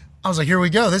sweet. I was like, here we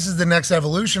go. This is the next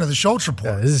evolution of the Schultz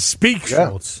report. Yeah, this is Speak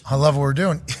Schultz. I love what we're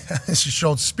doing. This is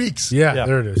Schultz Speaks. Yeah,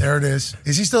 there it is. There it is.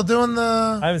 Is he still doing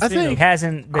the... I think he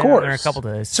hasn't been on there in a couple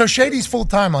days. So Shady's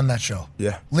full-time on that show.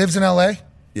 Yeah. Lives in L.A.?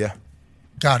 Yeah.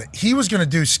 Got it. He was going to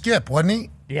do Skip, wasn't he?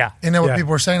 Yeah. And then what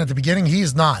people were saying at the beginning, he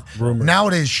is not. Rumor. Now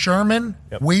it is Sherman,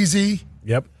 Wheezy,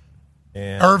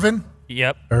 and Irvin.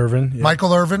 Irvin.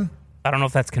 Michael Irvin. I don't know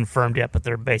if that's confirmed yet, but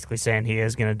they're basically saying he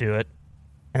is going to do it.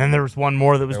 And then there was one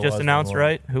more that was There just was announced, one more.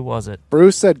 right? Who was it?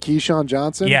 Bruce said Keyshawn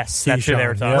Johnson. Yes, that's who they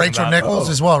were talking Rachel about. Nichols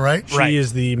as well, right? She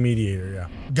is the mediator, yeah.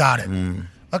 Got it.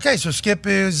 Okay, so Skip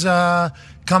is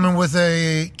coming with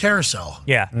a carousel.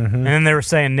 Yeah. And then they were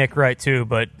saying Nick Wright, too,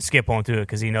 but Skip won't do it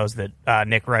because he knows that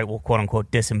Nick Wright will, quote-unquote,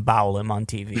 disembowel him on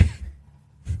TV.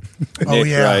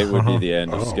 Nick Wright would be the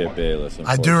end of Skip Bayless.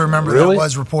 I do remember that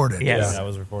was reported. Yes. Yeah, that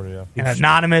was reported, yeah. An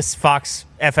anonymous Fox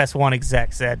FS1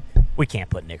 exec said, we can't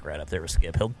put Nick Wright up there with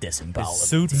Skip. He'll disembowel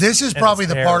him. This is probably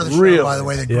the part of the show, by the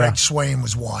way, that Greg Swain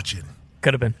was watching.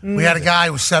 Could have been. We had a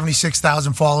guy with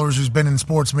 76,000 followers who's been in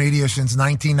sports media since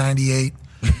 1998.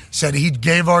 Said he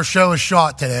gave our show a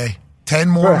shot today. 10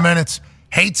 more minutes.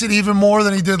 Hates it even more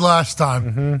than he did last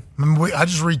time. I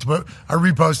just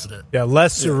reposted it. Yeah,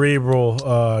 less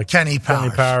cerebral. Kenny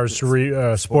Powers.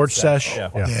 Sports sesh.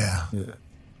 Yeah.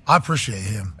 I appreciate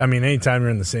him. I mean, anytime you're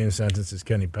in the same sentence as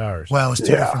Kenny Powers. Well, it was two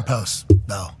different posts,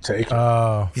 though.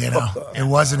 It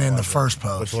wasn't in the first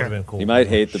post. Which would have been cool. He might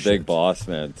hate the big boss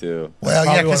man, too. Well,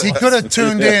 yeah, because he could have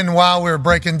tuned in while we were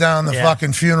breaking down the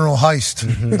fucking funeral heist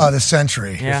of the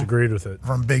century. Disagreed with it.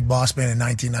 From Big Boss Man in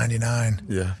 1999.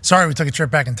 Yeah. Sorry we took a trip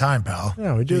back in time, pal.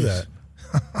 Yeah, we do that.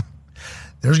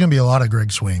 There's going to be a lot of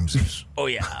Greg Swains. Oh,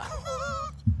 yeah.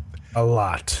 A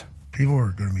lot. People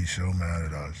are going to be so mad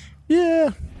at us. Yeah.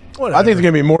 Whatever. I think they're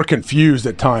going to be more confused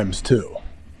at times, too.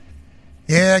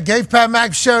 Yeah, gave Pat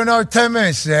Mac show another 10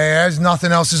 minutes today as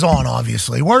nothing else is on,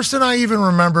 obviously. Worse than I even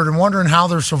remembered, and wondering how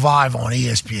they'll survive on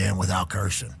ESPN without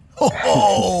cursing.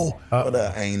 Oh, what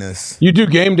a anus. You do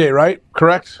game day, right?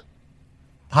 Correct?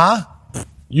 Huh?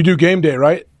 You do game day,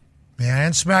 right? Yeah,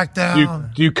 and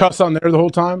SmackDown. Do you cuss on there the whole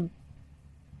time?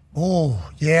 Oh,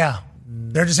 yeah.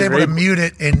 They're just able to mute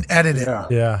it and edit it.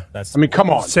 Yeah. I mean, come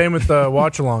on. Same with the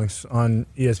watch-alongs on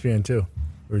ESPN, too.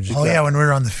 When we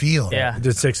were on the field. Yeah. We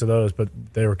did 6 of those, but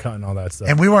they were cutting all that stuff.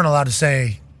 And we weren't allowed to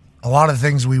say a lot of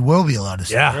things we will be allowed to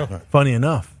say. Yeah. Funny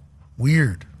enough.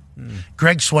 Weird.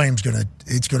 Greg Swain's going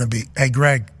to be, hey,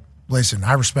 Greg, listen,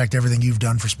 I respect everything you've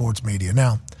done for sports media.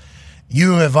 Now,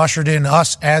 you have ushered in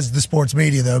us as the sports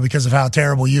media, though, because of how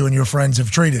terrible you and your friends have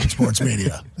treated sports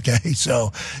media. Okay,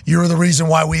 so you're the reason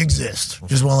why we exist.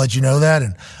 Just want to let you know that.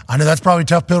 And I know that's probably a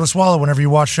tough pill to swallow whenever you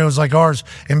watch shows like ours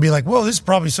and be like, well, this is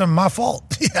probably some of my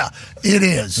fault. Yeah, it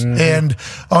is. And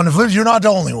on the flip, you're not the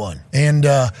only one. And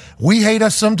we hate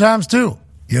us sometimes, too,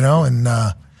 and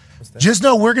just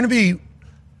know we're going to be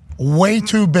way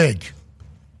too big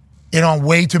and on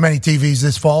way too many TVs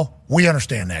this fall. We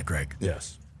understand that, Greg.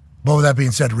 Yes. But with that being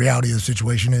said, the reality of the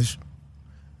situation is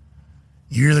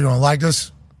you're either going to like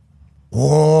us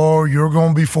or you're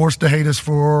going to be forced to hate us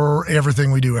for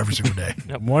everything we do every single day.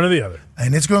 One or the other.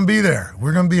 And it's going to be there.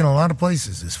 We're going to be in a lot of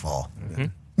places this fall.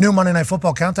 New Monday Night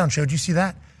Football Countdown Show. Did you see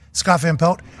that? Scott Van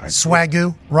Pelt,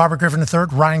 Swagoo, Robert Griffin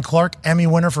III, Ryan Clark, Emmy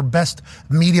winner for Best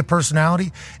Media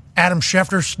Personality. Adam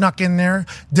Schefter snuck in there,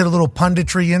 did a little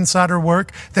punditry insider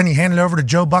work. Then he handed it over to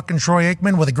Joe Buck and Troy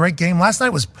Aikman with a great game. Last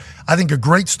night was, I think, a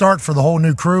great start for the whole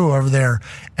new crew over there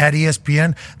at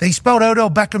ESPN. They spelled Odell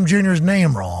Beckham Jr.'s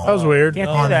name wrong. That was weird.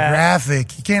 On the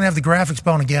graphic. You can't have the graphic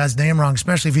spelling a guy's name wrong,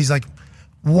 especially if he's like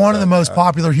one of the most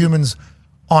popular humans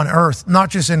on earth, not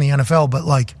just in the NFL, but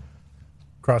like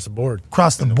across the board.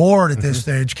 Across the board at this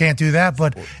stage. Can't do that,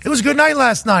 but it was a good night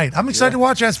last night. I'm excited to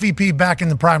watch SVP back in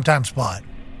the primetime spot.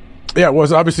 Yeah, it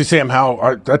was obviously Sam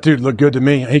Howell. That dude looked good to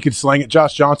me. He could sling it.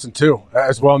 Josh Johnson, too,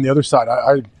 as well on the other side.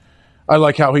 I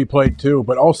like how he played, too.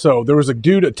 But also, there was a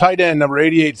dude, a tight end, number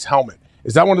 88's helmet.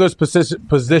 Is that one of those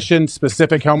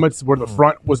position-specific helmets where the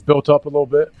front was built up a little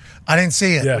bit? I didn't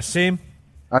see it. Yes. Team?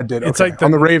 I did. It's okay. like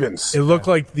on the Ravens. It looked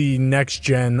like the next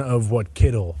gen of what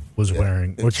Kittle was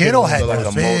wearing. Kittle had like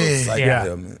a big.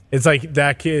 motorcycle. It's like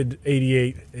that kid,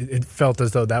 88, it felt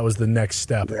as though that was the next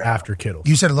step after Kittle.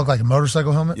 You said it looked like a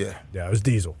motorcycle helmet? Yeah. Yeah, it was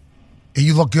Diesel.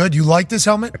 You look good? You like this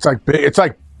helmet? It's like big. It's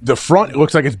like the front. It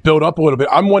looks like it's built up a little bit.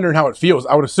 I'm wondering how it feels.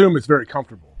 I would assume it's very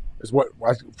comfortable, is what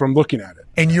from looking at it.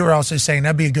 And you were also saying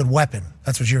that'd be a good weapon.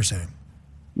 That's what you're saying.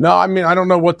 No, I mean I don't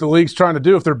know what the league's trying to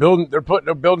do. If they're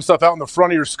building stuff out in the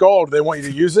front of your skull, do they want you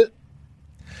to use it?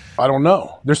 I don't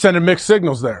know. They're sending mixed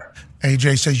signals there.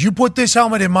 AJ says, you put this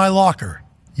helmet in my locker.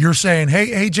 You're saying,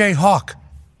 hey, AJ Hawk,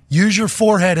 use your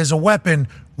forehead as a weapon.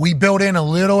 We built in a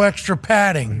little extra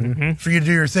padding for you to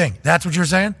do your thing. That's what you're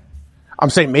saying? I'm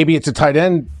saying maybe it's a tight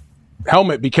end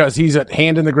helmet because he's at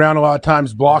hand in the ground a lot of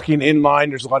times, blocking in line.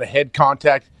 There's a lot of head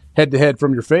contact, head-to-head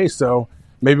from your face, so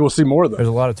maybe we'll see more of those. There's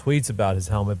a lot of tweets about his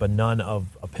helmet, but none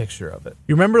of a picture of it.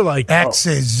 You remember like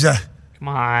X's. Come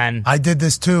on. I did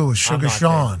this too with Sugar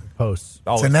Sean. Posts.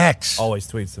 It's an X.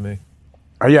 Always tweets to me.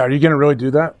 Are you going to really do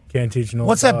that? Can't teach no.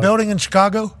 What's that building in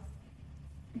Chicago?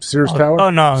 Sears Tower? Oh,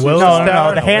 no.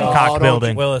 No. The Hancock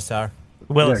building. Willis Tower.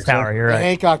 Willis Tower, you're The right.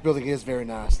 Hancock building is very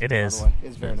nice. It is. By the way.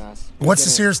 It's very nice. What's the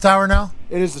Sears Tower now?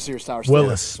 It is the Sears Tower. still.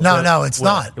 Willis. No, it's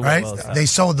not, Willis. right? Willis. They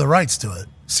sold the rights to it.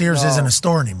 Sears isn't a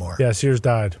store anymore. Yeah, Sears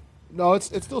died. No, it's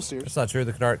still Sears. That's not true.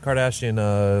 The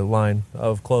Kardashian line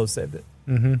of clothes saved it.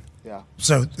 Mm-hmm. Yeah.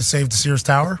 So it saved the Sears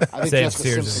Tower? I think Saved Jessica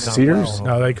Sears. Simpson Sears? done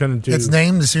well. No, they couldn't do. It's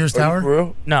named the Sears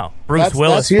Tower? No. Bruce That's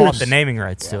Willis Sears. bought the naming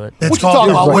rights to it. It's What you called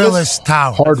talking the about, Willis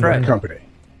Tower. Hardware right. company.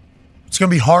 It's going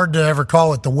to be hard to ever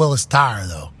call it the Willis Tower,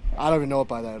 though. I don't even know it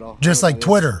by that at all. Just like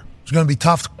Twitter. It's going to be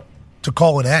tough to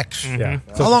call it X. Yeah.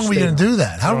 How long are we going to do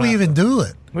that? How do we even do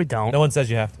it? We don't. No one says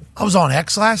you have to. I was on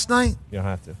X last night. You don't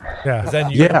have to. Yeah. 'Cause then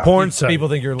you Porn site. people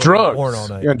think you're looking at porn all Drugs.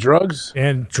 night. Yeah, drugs.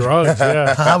 And drugs,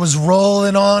 yeah. I was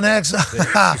rolling on X.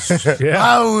 Yeah.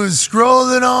 I was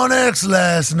scrolling on X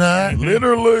last night.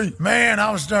 Literally. Man,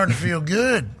 I was starting to feel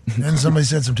good. Then somebody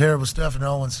said some terrible stuff and it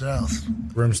all went south.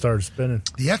 Rim started spinning.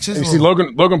 The X is You a see,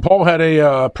 little- Logan Paul had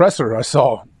a presser I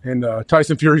saw, and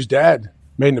Tyson Fury's dad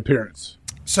made an appearance.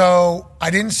 So I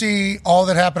didn't see all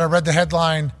that happened. I read the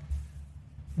headline.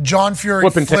 John Fury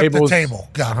Flipping flipped tables. the table.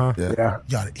 Got it. Yeah.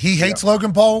 Got it. He hates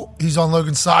Logan Paul. He's on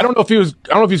Logan's side. I don't know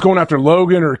if he's going after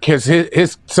Logan or because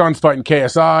his son's fighting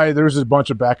KSI. There's a bunch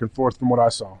of back and forth from what I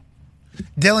saw.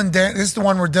 This is the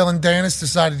one where Dylan Dennis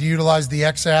decided to utilize the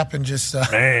X app and just.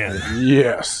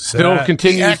 Yes. Still That-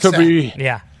 continues The to X be.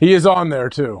 Yeah. He is on there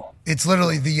too. It's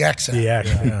literally the X app. The X,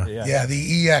 yeah. Yeah,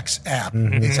 the EX app.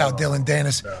 It's how Dylan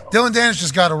Dennis. Dylan Dennis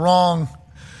just got a wrong.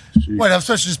 Wait, I'm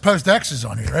supposed to just post X's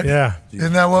on here, right? Yeah.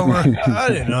 Isn't that what we're? I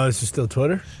didn't know this is still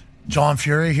Twitter. John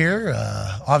Fury here,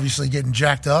 obviously getting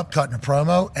jacked up, cutting a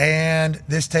promo, and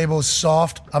this table is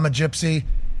soft. I'm a gypsy.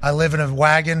 I live in a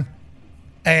wagon,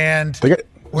 and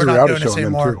we're not doing this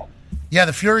anymore. Yeah,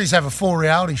 the Furies have a full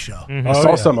reality show. I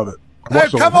saw some of it. Hey,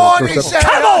 come on, he said,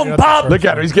 Come on, Bob. Look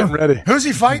at him. He's getting ready. Who's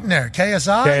he fighting there?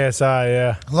 KSI? KSI,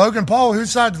 yeah. Logan Paul?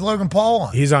 Whose side is Logan Paul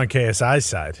on? He's on KSI's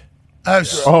side.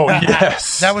 Oh,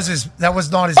 yes. That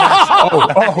was not his.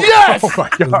 Yes. Oh my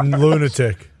God.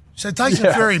 Lunatic. So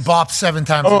Tyson Fury bops 7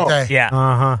 times a day. Yeah.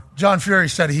 Uh-huh. John Fury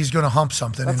said he's going to hump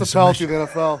something. That's into a penalty submission. in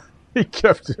the NFL. He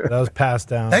kept it. That was passed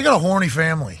down. They got a horny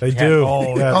family. They do.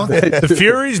 Oh, Yeah. yeah. The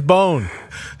Furies bone.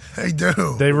 They do.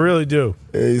 They really do.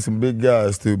 Hey, some big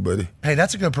guys too, buddy. Hey,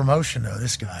 that's a good promotion, though,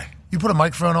 this guy. You put a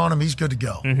microphone on him, he's good to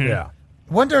go. Yeah.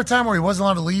 Wasn't there a time where he wasn't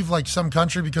allowed to leave, like, some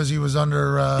country because he was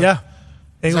under... Yeah.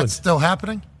 Is that England. still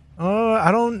happening?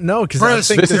 I don't know. Because Chris,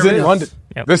 This is in London.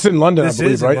 Yep. This is in London, This I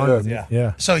believe, is in right? London,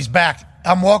 yeah. So he's back.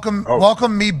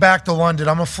 Welcome me back to London.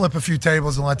 I'm going to flip a few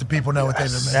tables and let the people know what they've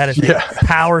been missing. That is a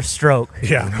power stroke.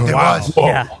 Yeah. It Wow. was.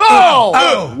 Yeah.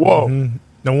 Oh! Whoa.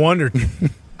 No wonder.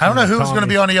 I don't know who was going to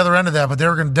be on the other end of that, but they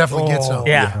were going to definitely get some.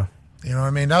 Yeah. You know what I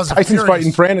mean? That was a Tyson's furious-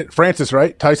 fighting Francis,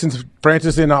 right? Tyson's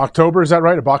Francis in October. Is that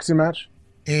right? A boxing match?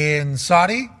 in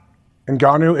Saudi,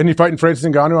 Ngannou. Isn't he fighting Francis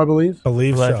Ngannou, I believe?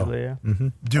 Believe so. Allegedly, yeah.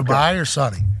 Dubai or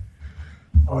Saudi.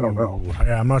 I don't know.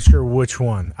 Yeah, I'm not sure which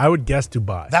one. I would guess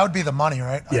Dubai. That would be the money,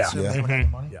 right? I Yeah. assume Yeah. they would have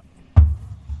the money. Yeah.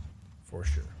 For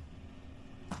sure.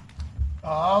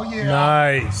 Oh yeah.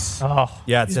 Nice. Oh,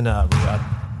 Yeah, it's in Riyadh.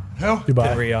 Who?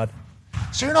 Dubai. In Riyadh.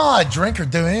 So you're not allowed to drink or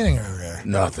do anything over there.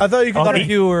 Nothing. I thought you could. If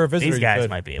you were a visitor, these you guys could.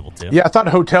 might be able to. Yeah, I thought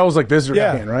hotels like visitors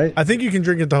Yeah, can, right? I think you can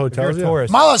drink at the You're hotels. a Yeah.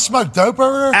 tourist. Am I allowed to smoke dope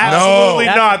over there? Absolutely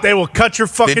No. not. They will cut your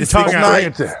fucking 56 tongue out.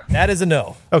 nights. That is a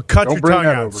no. Oh, cut Don't your bring tongue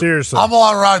that out. over. Seriously. I'm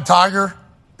allowed to ride Tiger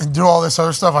and do all this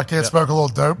other stuff. I can't smoke a little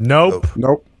dope. Nope.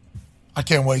 Nope. I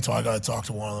can't wait till I got to talk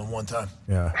to one of them one time.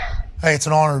 Yeah. Hey, it's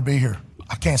an honor to be here.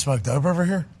 I can't smoke dope over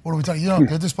here. What are we talking? You know how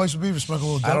good this place would be for smoking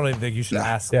a little dope? I don't even think you should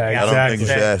ask. Yeah, I exactly. don't think you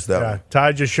should ask that Yeah. one.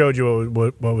 Ty just showed you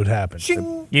what would happen.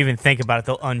 You even think about it,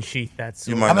 they'll unsheath that.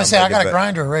 You sword. might I'm going not to say, I make it got a back.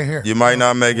 grinder right here. You might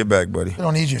not make it back, buddy. We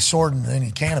don't need you swording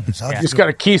any cannabis. I'll Yeah. Just got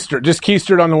to keister. Just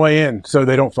keister it on the way in so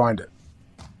they don't find it.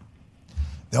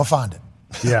 They'll find it.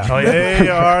 Yeah. Oh, yeah. They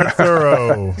are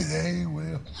thorough. They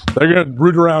will. They're going to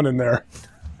root around in there.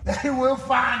 They will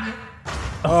find it.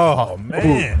 Oh,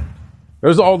 man.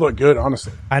 Those all look good,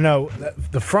 honestly. I know.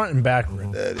 The front and back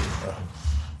room. That is.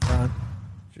 Front,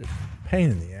 just pain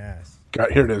in the ass.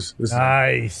 Here it is. This is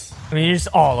Nice. I mean, you're just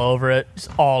all over it. Just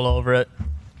all over it.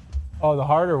 Oh, the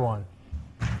harder one.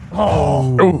 Ooh.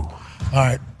 All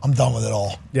right, I'm done with it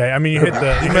all. Yeah, I mean, you hit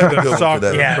the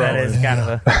soccer. Yeah, that is kind of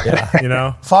a. Yeah, you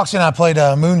know. Foxy and I played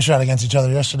moonshot against each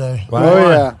other yesterday. Oh,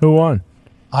 yeah. Who won?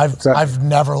 I've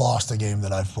never lost a game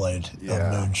that I've played of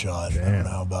moonshot. I don't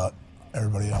know about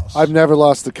everybody else. I've never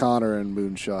lost to Connor in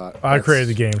Moonshot. I created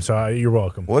the game, so you're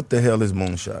welcome. What the hell is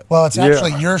moonshot? Well, it's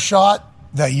actually your shot,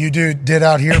 that you did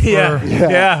out here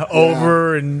for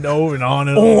over and over and on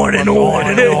and on and on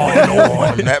and on and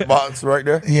on. That box right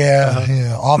there.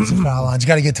 Yeah, opposite foul lines. You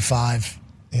got to get to 5.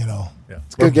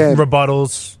 It's a good game.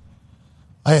 Rebuttals.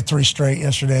 I had 3 straight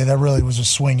yesterday. That really was a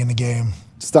swing in the game.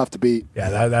 It's tough to beat.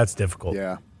 Yeah, that's difficult.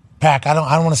 Yeah. Pac, I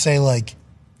don't want to say like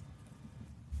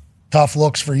tough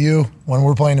looks for you when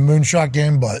we're playing the moonshot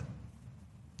game, but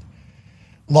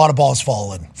a lot of balls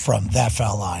falling from that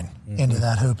foul line into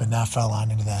that hoop and that foul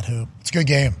line into that hoop. It's a good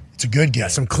game. It's a good game. Yeah,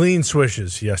 some clean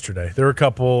swishes yesterday. There were a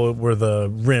couple where the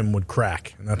rim would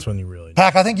crack, and that's when you really...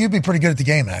 Pac, I think you'd be pretty good at the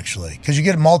game, actually, because you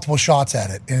get multiple shots at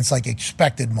it, and it's like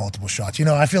expected multiple shots.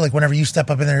 I feel like whenever you step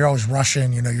up in there, you're always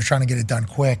rushing. You're trying to get it done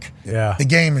quick. Yeah. The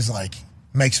game is like,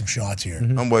 make some shots here.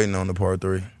 I'm waiting on the part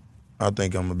 3. I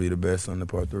think I'm going to be the best on the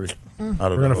part 3. We're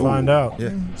going to find out.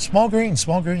 Yeah. Small greens.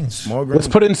 Let's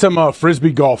put in some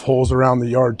Frisbee golf holes around the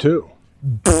yard, too.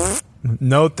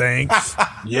 No thanks.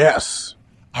 I Yes.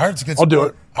 heard it's good. I'll do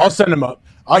it. I'll send them up.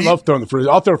 I love throwing the frisbees.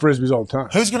 I'll throw frisbees all the time.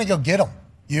 Who's going to go get them?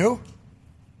 You?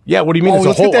 Yeah, what do you mean? It's a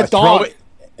let's hole. get that I throw dog. it,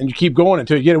 and you keep going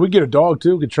until you get it. We get a dog,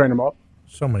 too. We could train them up.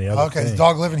 So many other Okay, things. is the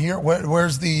dog living here?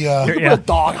 Where's the... We can put a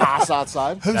dog house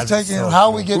outside. Who's taking him?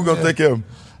 How are we getting... Who's going to take him?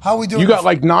 How are we doing You got this?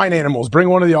 like 9 animals. Bring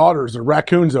one of the otters or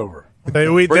raccoons over.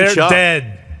 They're Chuck.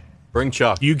 dead. Bring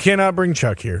Chuck. You cannot bring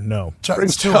Chuck here. No. Chuck,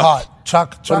 it's too Chuck. hot.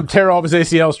 Chuck Let him tear off his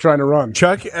ACLs trying to run.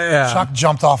 Chuck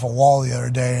jumped off a wall the other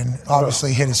day and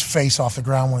obviously hit his face off the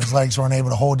ground when his legs weren't able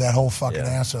to hold that whole fucking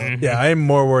ass up. Yeah, I am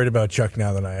more worried about Chuck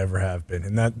now than I ever have been,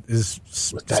 and that is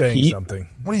that saying heat? something.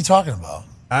 What are you talking about?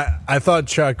 I thought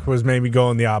Chuck was maybe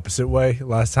going the opposite way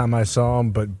last time I saw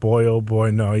him, but boy, oh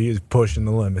boy, no, he is pushing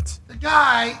the limits. The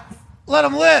guy, let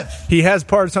him live. He has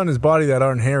parts on his body that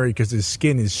aren't hairy because his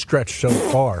skin is stretched so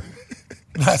far.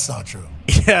 That's not true.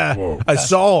 Yeah, I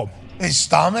saw him. His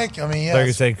stomach, I mean, I thought you were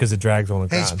yeah. saying because it drags on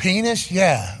the His ground. penis,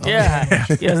 yeah. Yeah,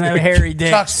 he doesn't have a hairy dick.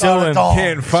 Chuck's Sue not a him. dog.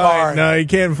 Can't Sorry. find. No, you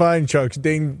can't find Chuck's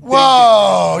ding.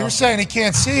 Whoa, you're saying he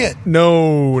can't see it?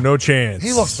 No chance.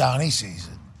 He looks down, he sees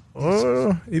it.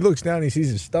 He looks down. He sees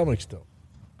his stomach still.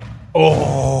 Oh,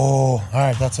 all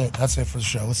right, that's it. That's it for the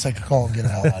show. Let's take a call and get the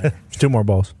hell out of here. There's 2 more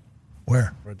balls.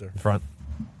 Where? Right there. Front.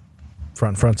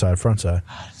 Front side.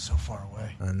 It's so far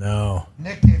away. I know.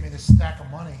 Nick gave me this stack of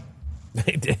money.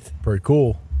 They did. Pretty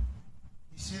cool.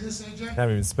 You see this, AJ?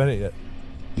 Haven't even spent it yet.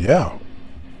 Yeah. All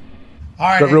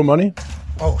right. Is that real money?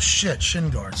 Oh, shit, shin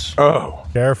guards. Oh.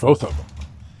 Careful. Both of them.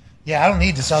 Yeah, I don't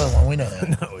need this other one. We know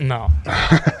that. No.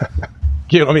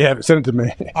 Yeah, let me have it. Send it to me.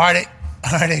 All right,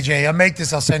 AJ, I make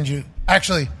this. I'll send you.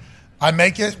 Actually, I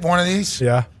make it one of these.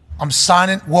 Yeah. I'm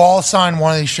signing. We'll all sign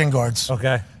one of these shin guards.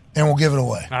 Okay. And we'll give it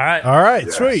away. All right. All right.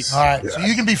 Sweet. All right. So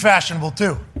you can be fashionable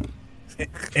too.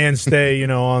 And stay,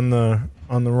 on the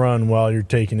run while you're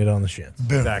taking it on the shins.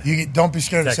 Boom. Exactly. You don't be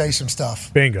scared to say some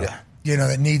stuff. Bingo.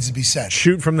 That needs to be said.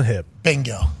 Shoot from the hip.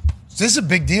 Bingo. This is a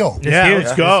big deal. Yeah, huge.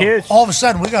 let's go. It's huge. All of a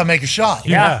sudden, we got to make a shot.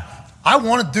 Yeah. I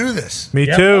want to do this. Me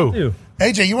too.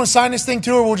 AJ, you want to sign this thing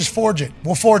too, or we'll just forge it?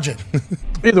 We'll forge it.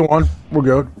 Either one. We're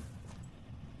good.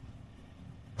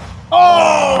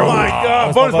 Oh my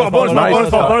God!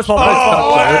 Bonus ball!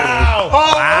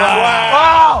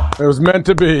 Wow! It was meant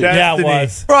to be. Yeah, it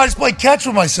was. Bro, I just played catch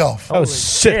with myself. That was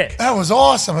sick. That was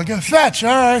awesome. I go fetch. All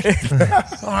right.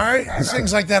 All right.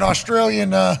 Things like that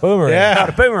Australian. Boomerang. Yeah.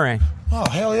 The boomerang. Oh,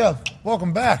 hell yeah.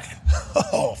 Welcome back.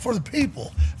 Oh, for the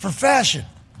people. For fashion.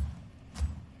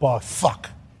 Oh, fuck.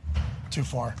 Too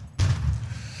far.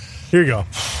 Here you go.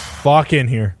 Lock in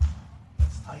here.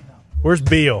 Where's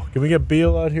Beal? Can we get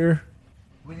Beal out here?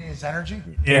 We need his energy.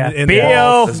 And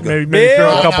Beal. Maybe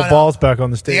throw a couple balls back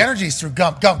on the stage. The energy's through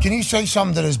Gump. Gump, can you say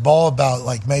something to this ball about,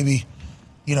 like, maybe,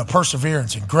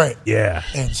 perseverance and grit? Yeah.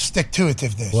 And stick to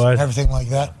itiveness What? and everything like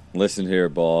that? Listen here,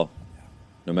 Ball.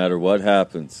 No matter what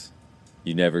happens,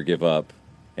 you never give up,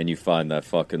 and you find that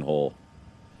fucking hole.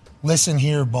 Listen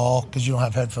here, ball, because you don't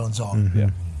have headphones on. Mm-hmm. Yeah.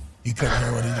 You couldn't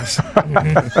hear what he just said.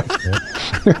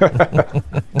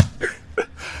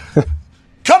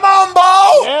 Come on,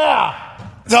 ball! Yeah.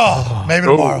 Oh, maybe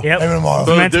tomorrow. Yep. Maybe tomorrow.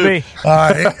 It's meant to be.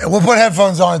 All right. We'll put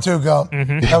headphones on it too, Gump.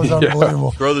 That was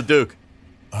unbelievable. Throw the Duke.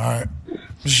 All right.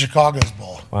 This is Chicago's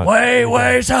ball.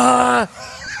 Way, sir.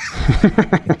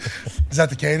 Is that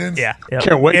the cadence? Yeah.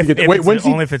 Can't wait to get. Wait, when's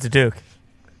he? Only if it's a Duke.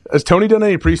 Has Tony done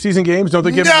any preseason games? Don't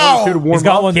they give him No! 1 or 2 to warm He's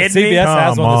got up? one. Kidding me? CBS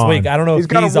has Come one this on. week. I don't know He's if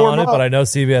gotta he's on warm it, up. but I know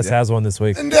CBS has one this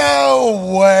week.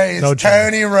 No way. It's No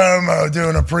chance. Tony Romo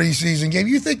doing a preseason game.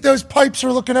 You think those pipes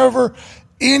are looking over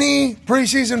any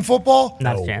preseason football?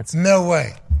 Not a chance. No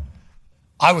way.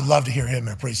 I would love to hear him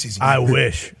in a preseason game. I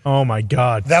wish. Oh, my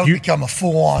God. That would become a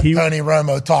full-on Tony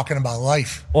Romo talking about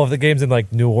life. Well, if the game's in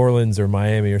like New Orleans or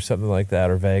Miami or something like that,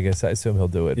 or Vegas, I assume he'll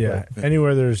do it. Yeah,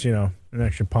 anywhere there's, an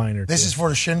extra pint or two. This is for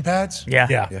the shin pads?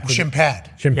 Yeah. Shin pad.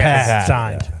 Shin pad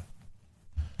signed. Yeah.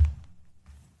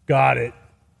 Got it.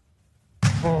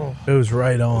 It was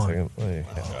right on.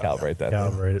 Calibrate that.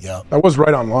 Calibrate it. Yeah. That was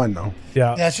right on line, though.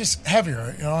 Yeah. Yeah, it's just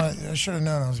heavier. I should have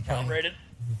known I was Calibrated.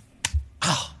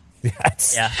 Oh.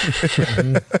 Yes. Yeah.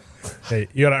 Hey,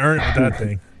 you got to earn it with that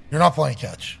thing. You're not playing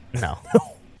catch. No.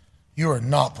 You are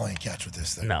not playing catch with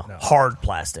this thing. No. Hard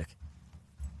plastic.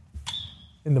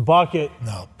 In the bucket.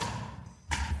 No.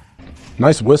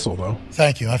 Nice whistle, though.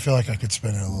 Thank you. I feel like I could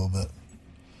spin it a little bit.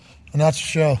 And that's the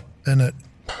show, isn't it?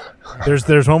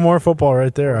 There's one more football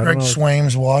right there. Greg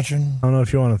Swaim's watching. I don't know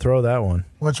if you want to throw that one.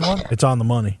 Which one? It's on the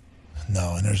money.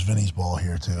 No, and there's Vinny's ball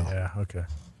here, too. Yeah, okay.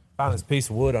 Found this piece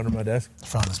of wood under my desk.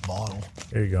 Found this bottle.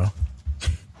 Here you go.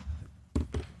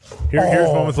 Here's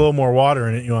one with a little more water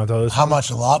in it. You want to throw this? How much?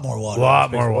 A lot more water. A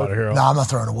lot more water. Here. No, I'm not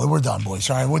throwing it away. We're done, boys.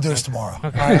 All right, we'll do this tomorrow.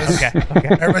 Okay. All right, Okay.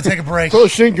 Everybody take a break. Throw a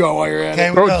Shingo while you're at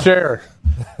it. Throw a chair.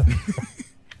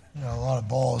 A lot of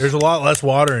balls. There's a lot less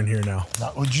water in here now.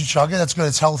 Would you chug it? That's good.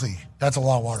 It's healthy. That's a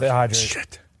lot of water. Stay hydrated.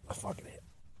 Shit. I fucking hit.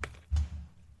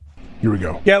 Here we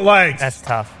go. Get legs. That's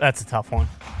tough. That's a tough one.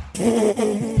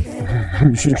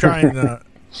 You should try and...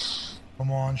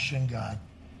 Come on, Shin God.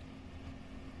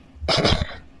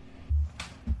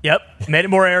 Yep. Made it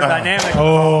more aerodynamic.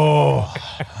 All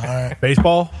right.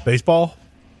 Baseball?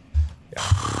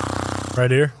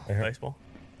 Right here. Baseball.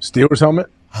 Steelers helmet?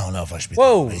 I don't know if I should be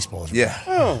Whoa. throwing baseballs.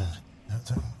 Yeah.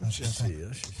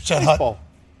 Shut up.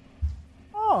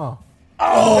 Oh,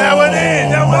 that went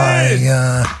in. That went in.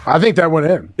 I think that went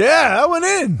in. Yeah, that went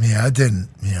in. Yeah, it didn't.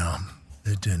 Yeah,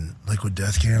 it didn't. Liquid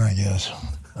death can, I guess.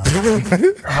 We'll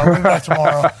be back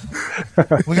tomorrow.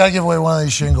 We got to give away one of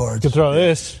these shin guards. You can throw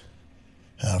this.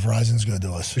 Verizon's good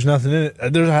to us. There's nothing in it.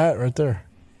 There's a hat right there.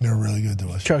 They're really good to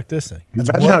us. Chuck this thing.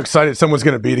 Imagine how excited someone's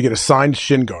going to be to get a signed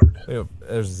shin guard.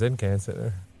 There's a Zen can sitting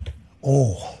there.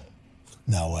 Oh,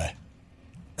 no way.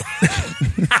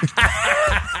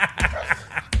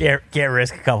 Can't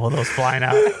risk a couple of those flying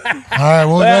out. All right,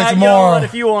 we'll be back tomorrow.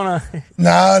 If you want to.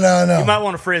 No. You might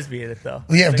want to frisbee it, though.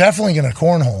 Yeah, definitely going to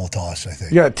cornhole toss, I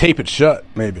think. You got to tape it shut,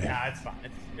 maybe. Nah, it's fine.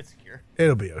 It's secure.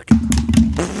 It'll be okay.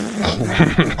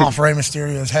 Off Rey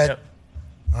Mysterio's head.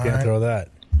 Yep. Can't throw that.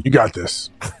 You got this.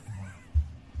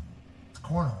 It's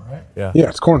cornhole, right? Yeah. Yeah,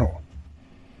 it's cornhole.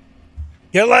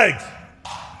 Get legs.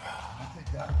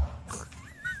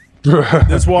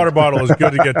 This water bottle is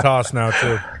good to get tossed now,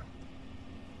 too.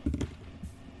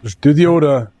 Just do the old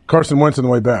Carson Wentz on the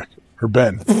way back. Or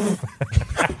Ben.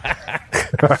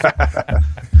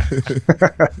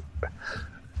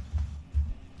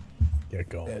 Get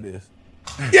going. That is.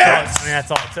 Yes! I mean, that's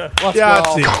all it took. Let's go.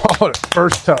 Call it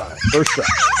first time.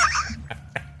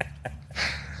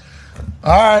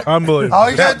 All right. Unbelievable.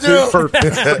 All you got to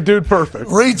do. Dude, perfect.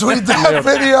 Retweet that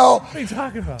video. What are you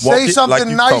talking about? Say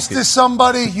something nice to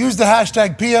somebody. Use the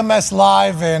hashtag PMS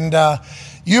Live, and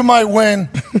you might win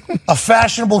a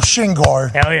fashionable shin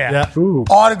guard. Hell yeah.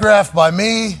 Autographed by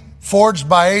me, forged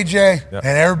by AJ, and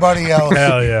everybody else.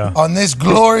 Hell yeah. On this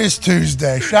glorious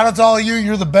Tuesday. Shout out to all of you.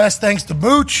 You're the best. Thanks to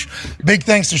Mooch. Big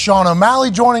thanks to Sean O'Malley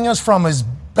joining us from his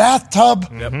bathtub.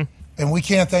 Yep. And we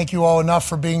can't thank you all enough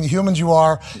for being the humans you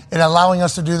are and allowing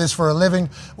us to do this for a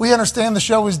living. We understand the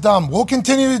show is dumb. We'll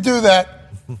continue to do that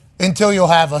until you'll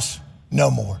have us no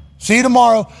more. See you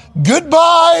tomorrow.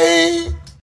 Goodbye.